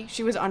 and 30.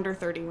 She was under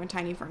 30 when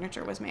Tiny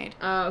Furniture was made.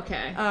 Oh,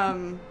 okay.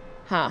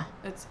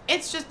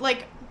 It's just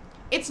like,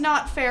 it's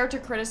not fair to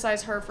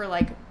criticize her for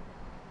like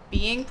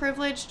being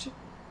privileged,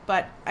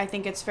 but I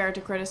think it's fair to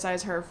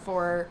criticize her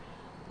for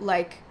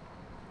like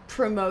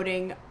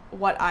promoting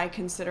what I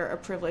consider a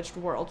privileged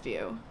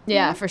worldview.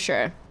 Yeah, for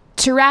sure.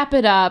 To wrap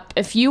it up,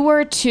 if you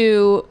were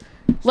to,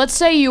 let's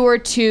say you were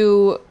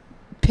to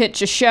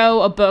pitch a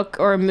show, a book,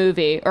 or a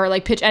movie, or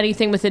like pitch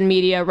anything within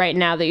media right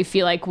now that you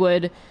feel like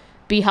would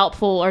be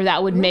helpful or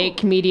that would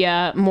make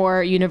media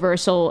more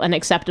universal and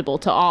acceptable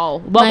to all,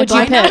 what would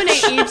you pitch?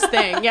 Nominate Eve's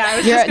thing. Yeah, I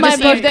was just my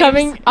book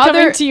coming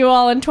to you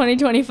all in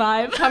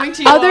 2025. Coming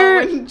to you all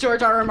when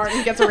George R.R.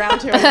 Martin gets around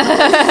to it.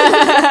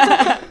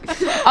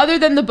 Other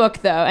than the book,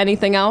 though,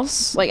 anything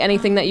else? Like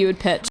anything that you would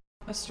pitch?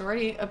 A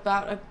story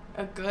about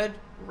a good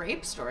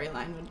rape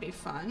storyline would be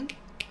fun.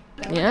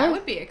 That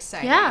would be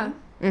exciting. Yeah.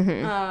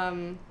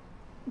 Mm-hmm.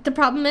 The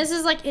problem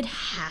is like it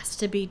has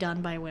to be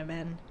done by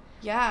women.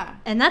 Yeah.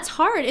 And that's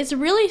hard. It's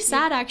really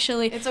sad,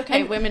 actually. It's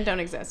okay. Women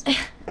don't exist.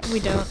 We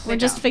don't. We're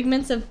just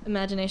figments of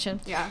imagination.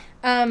 Yeah.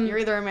 You're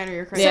either a man or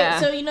you're crazy.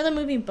 So you know the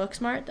movie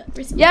Booksmart that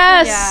recently?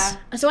 Yes.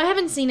 Yeah. So I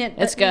haven't seen it.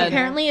 But it's good.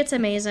 Apparently it's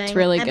amazing. It's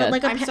really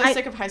good. I'm so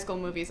sick of high school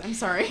movies. I'm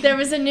sorry. There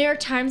was a New York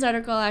Times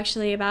article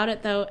actually about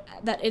it, though,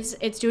 that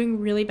it's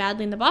doing really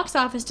badly in the box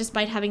office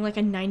despite having like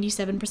a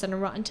 97% of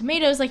Rotten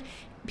Tomatoes. Like,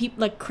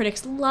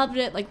 critics loved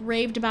it, like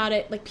raved about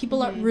it. Like,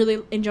 people are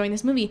really enjoying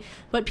this movie,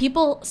 but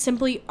people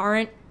simply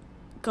aren't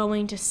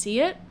going to see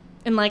it.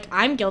 And like,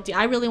 I'm guilty.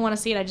 I really want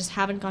to see it. I just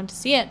haven't gone to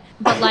see it.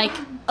 But like,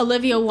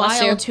 Olivia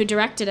Wilde, who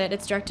directed it,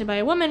 it's directed by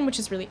a woman, which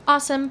is really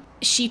awesome.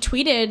 She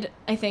tweeted,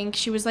 I think,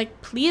 she was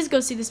like, please go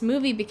see this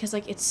movie because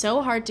like, it's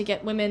so hard to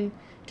get women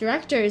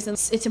directors, and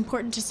it's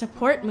important to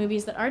support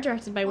movies that are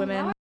directed by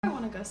women. I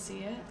want to go see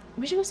it.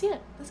 We should go see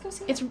it. Let's go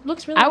see it. It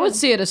looks really good. I would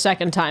see it a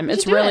second time.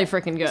 It's really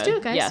freaking good. Let's do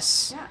it, guys.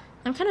 Yes. Yeah.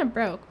 I'm kind of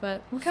broke,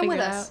 but we'll come figure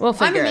with it us. out. We'll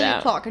figure it out. I'm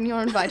Amelia Clark, and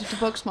you're invited to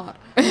Booksmart.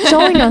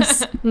 Join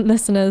us,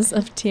 listeners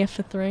of TF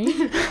for 3.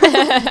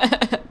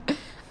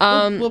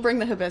 We'll bring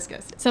the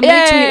hibiscus.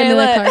 Somebody tweet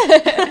Amelia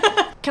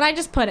Clark. Can I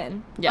just put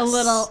in a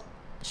little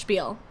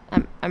spiel?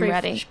 I'm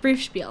ready.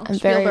 Brief spiel. I'm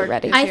very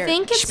ready. I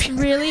think it's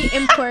really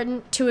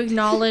important to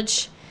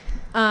acknowledge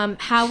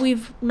how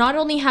we've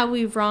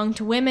wronged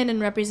women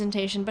in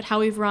representation, but how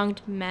we've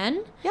wronged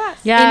men. Yes.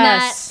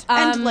 Yes.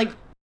 And like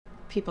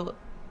people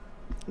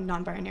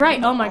non-binary.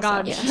 Right. Oh my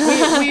God. Which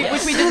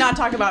we did not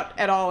talk about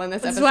at all in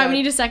this episode. That's why we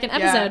need a second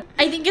episode.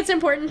 I think it's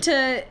important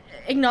to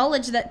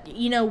acknowledge that,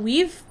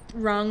 we've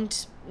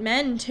wronged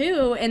men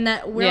too, in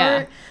that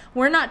we're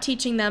not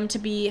teaching them to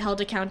be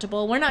held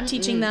accountable. We're not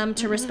teaching them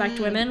to respect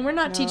women. We're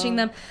not teaching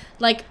them,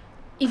 like,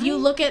 if you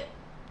look at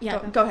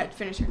go ahead,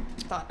 finish your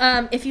thought.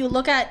 If you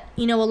look at,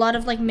 a lot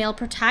of, like, male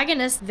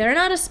protagonists, they're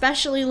not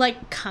especially,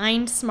 like,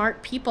 kind,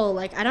 smart people.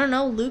 Like, I don't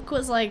know, Luke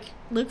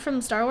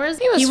from Star Wars,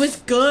 he was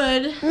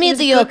good. Mediocre. He was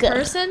a good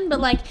person, but,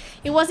 like,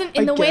 it wasn't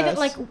in the way that,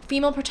 like,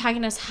 female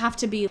protagonists have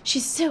to be.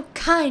 She's so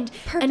kind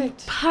and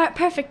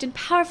perfect and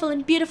powerful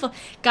and beautiful.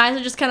 Guys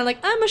are just kind of like,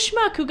 I'm a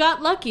schmuck who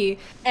got lucky.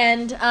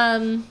 And,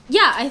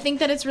 I think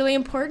that it's really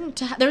important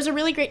to there was a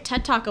really great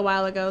TED Talk a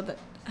while ago that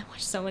I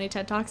watched so many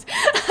TED Talks.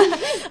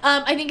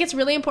 I think it's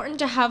really important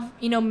to have,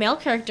 male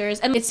characters.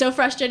 And it's so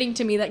frustrating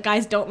to me that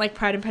guys don't like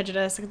Pride and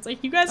Prejudice. It's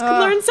like, you guys can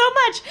learn so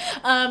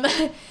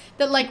much.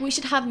 That, like, we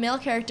should have male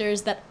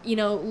characters that,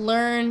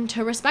 learn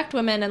to respect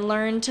women and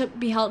learn to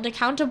be held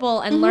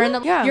accountable and learn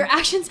that your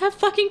actions have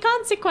fucking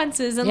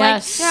consequences.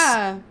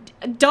 And,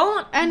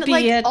 don't and be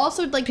like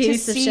also like to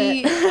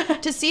see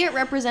to see it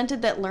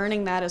represented that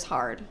learning that is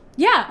hard.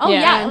 Yeah. Oh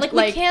yeah. Like,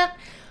 we can't.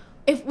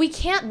 If we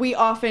can't, we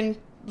often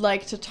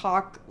like to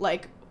talk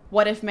like,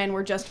 what if men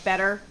were just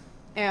better?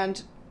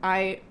 And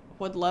I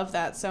would love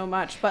that so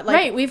much, but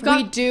like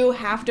we do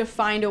have to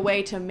find a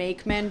way to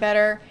make men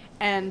better,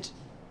 and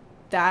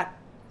that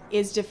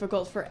is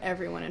difficult for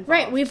everyone involved.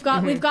 Right, we've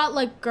got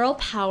like girl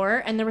power,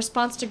 and the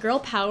response to girl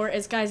power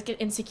is guys get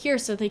insecure,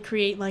 so they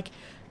create like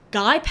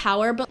guy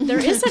power, but there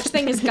is such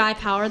thing as guy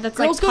power that's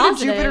girls like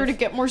positive. Girls go to Jupiter to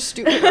get more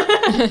stupid.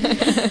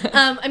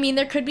 I mean,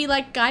 there could be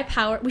like guy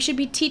power. We should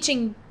be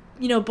teaching,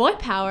 boy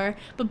power,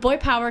 but boy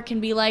power can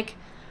be like,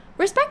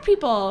 respect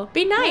people,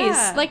 be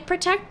nice, like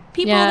protect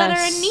people that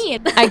are in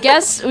need. I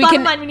guess we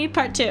Bottom line, we need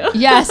part 2.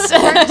 Yes.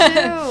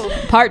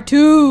 Part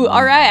 2.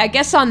 All right. I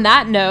guess on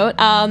that note,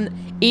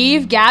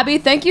 Eve, Gabby,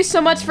 thank you so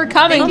much for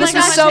coming. This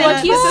was so much fun.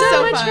 Thank you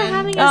so much for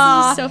having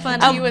us. This was so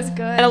fun. He was good.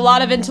 And a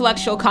lot of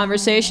intellectual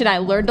conversation. I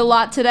learned a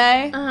lot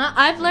today.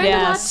 I've learned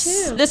a lot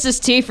too. This is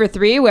Tea for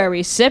 3, where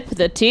we sip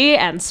the tea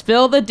and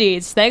spill the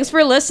deeds. Thanks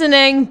for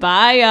listening.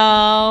 Bye,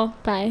 y'all.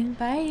 Bye.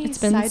 Bye. It's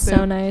been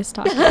so nice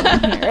talking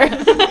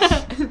here.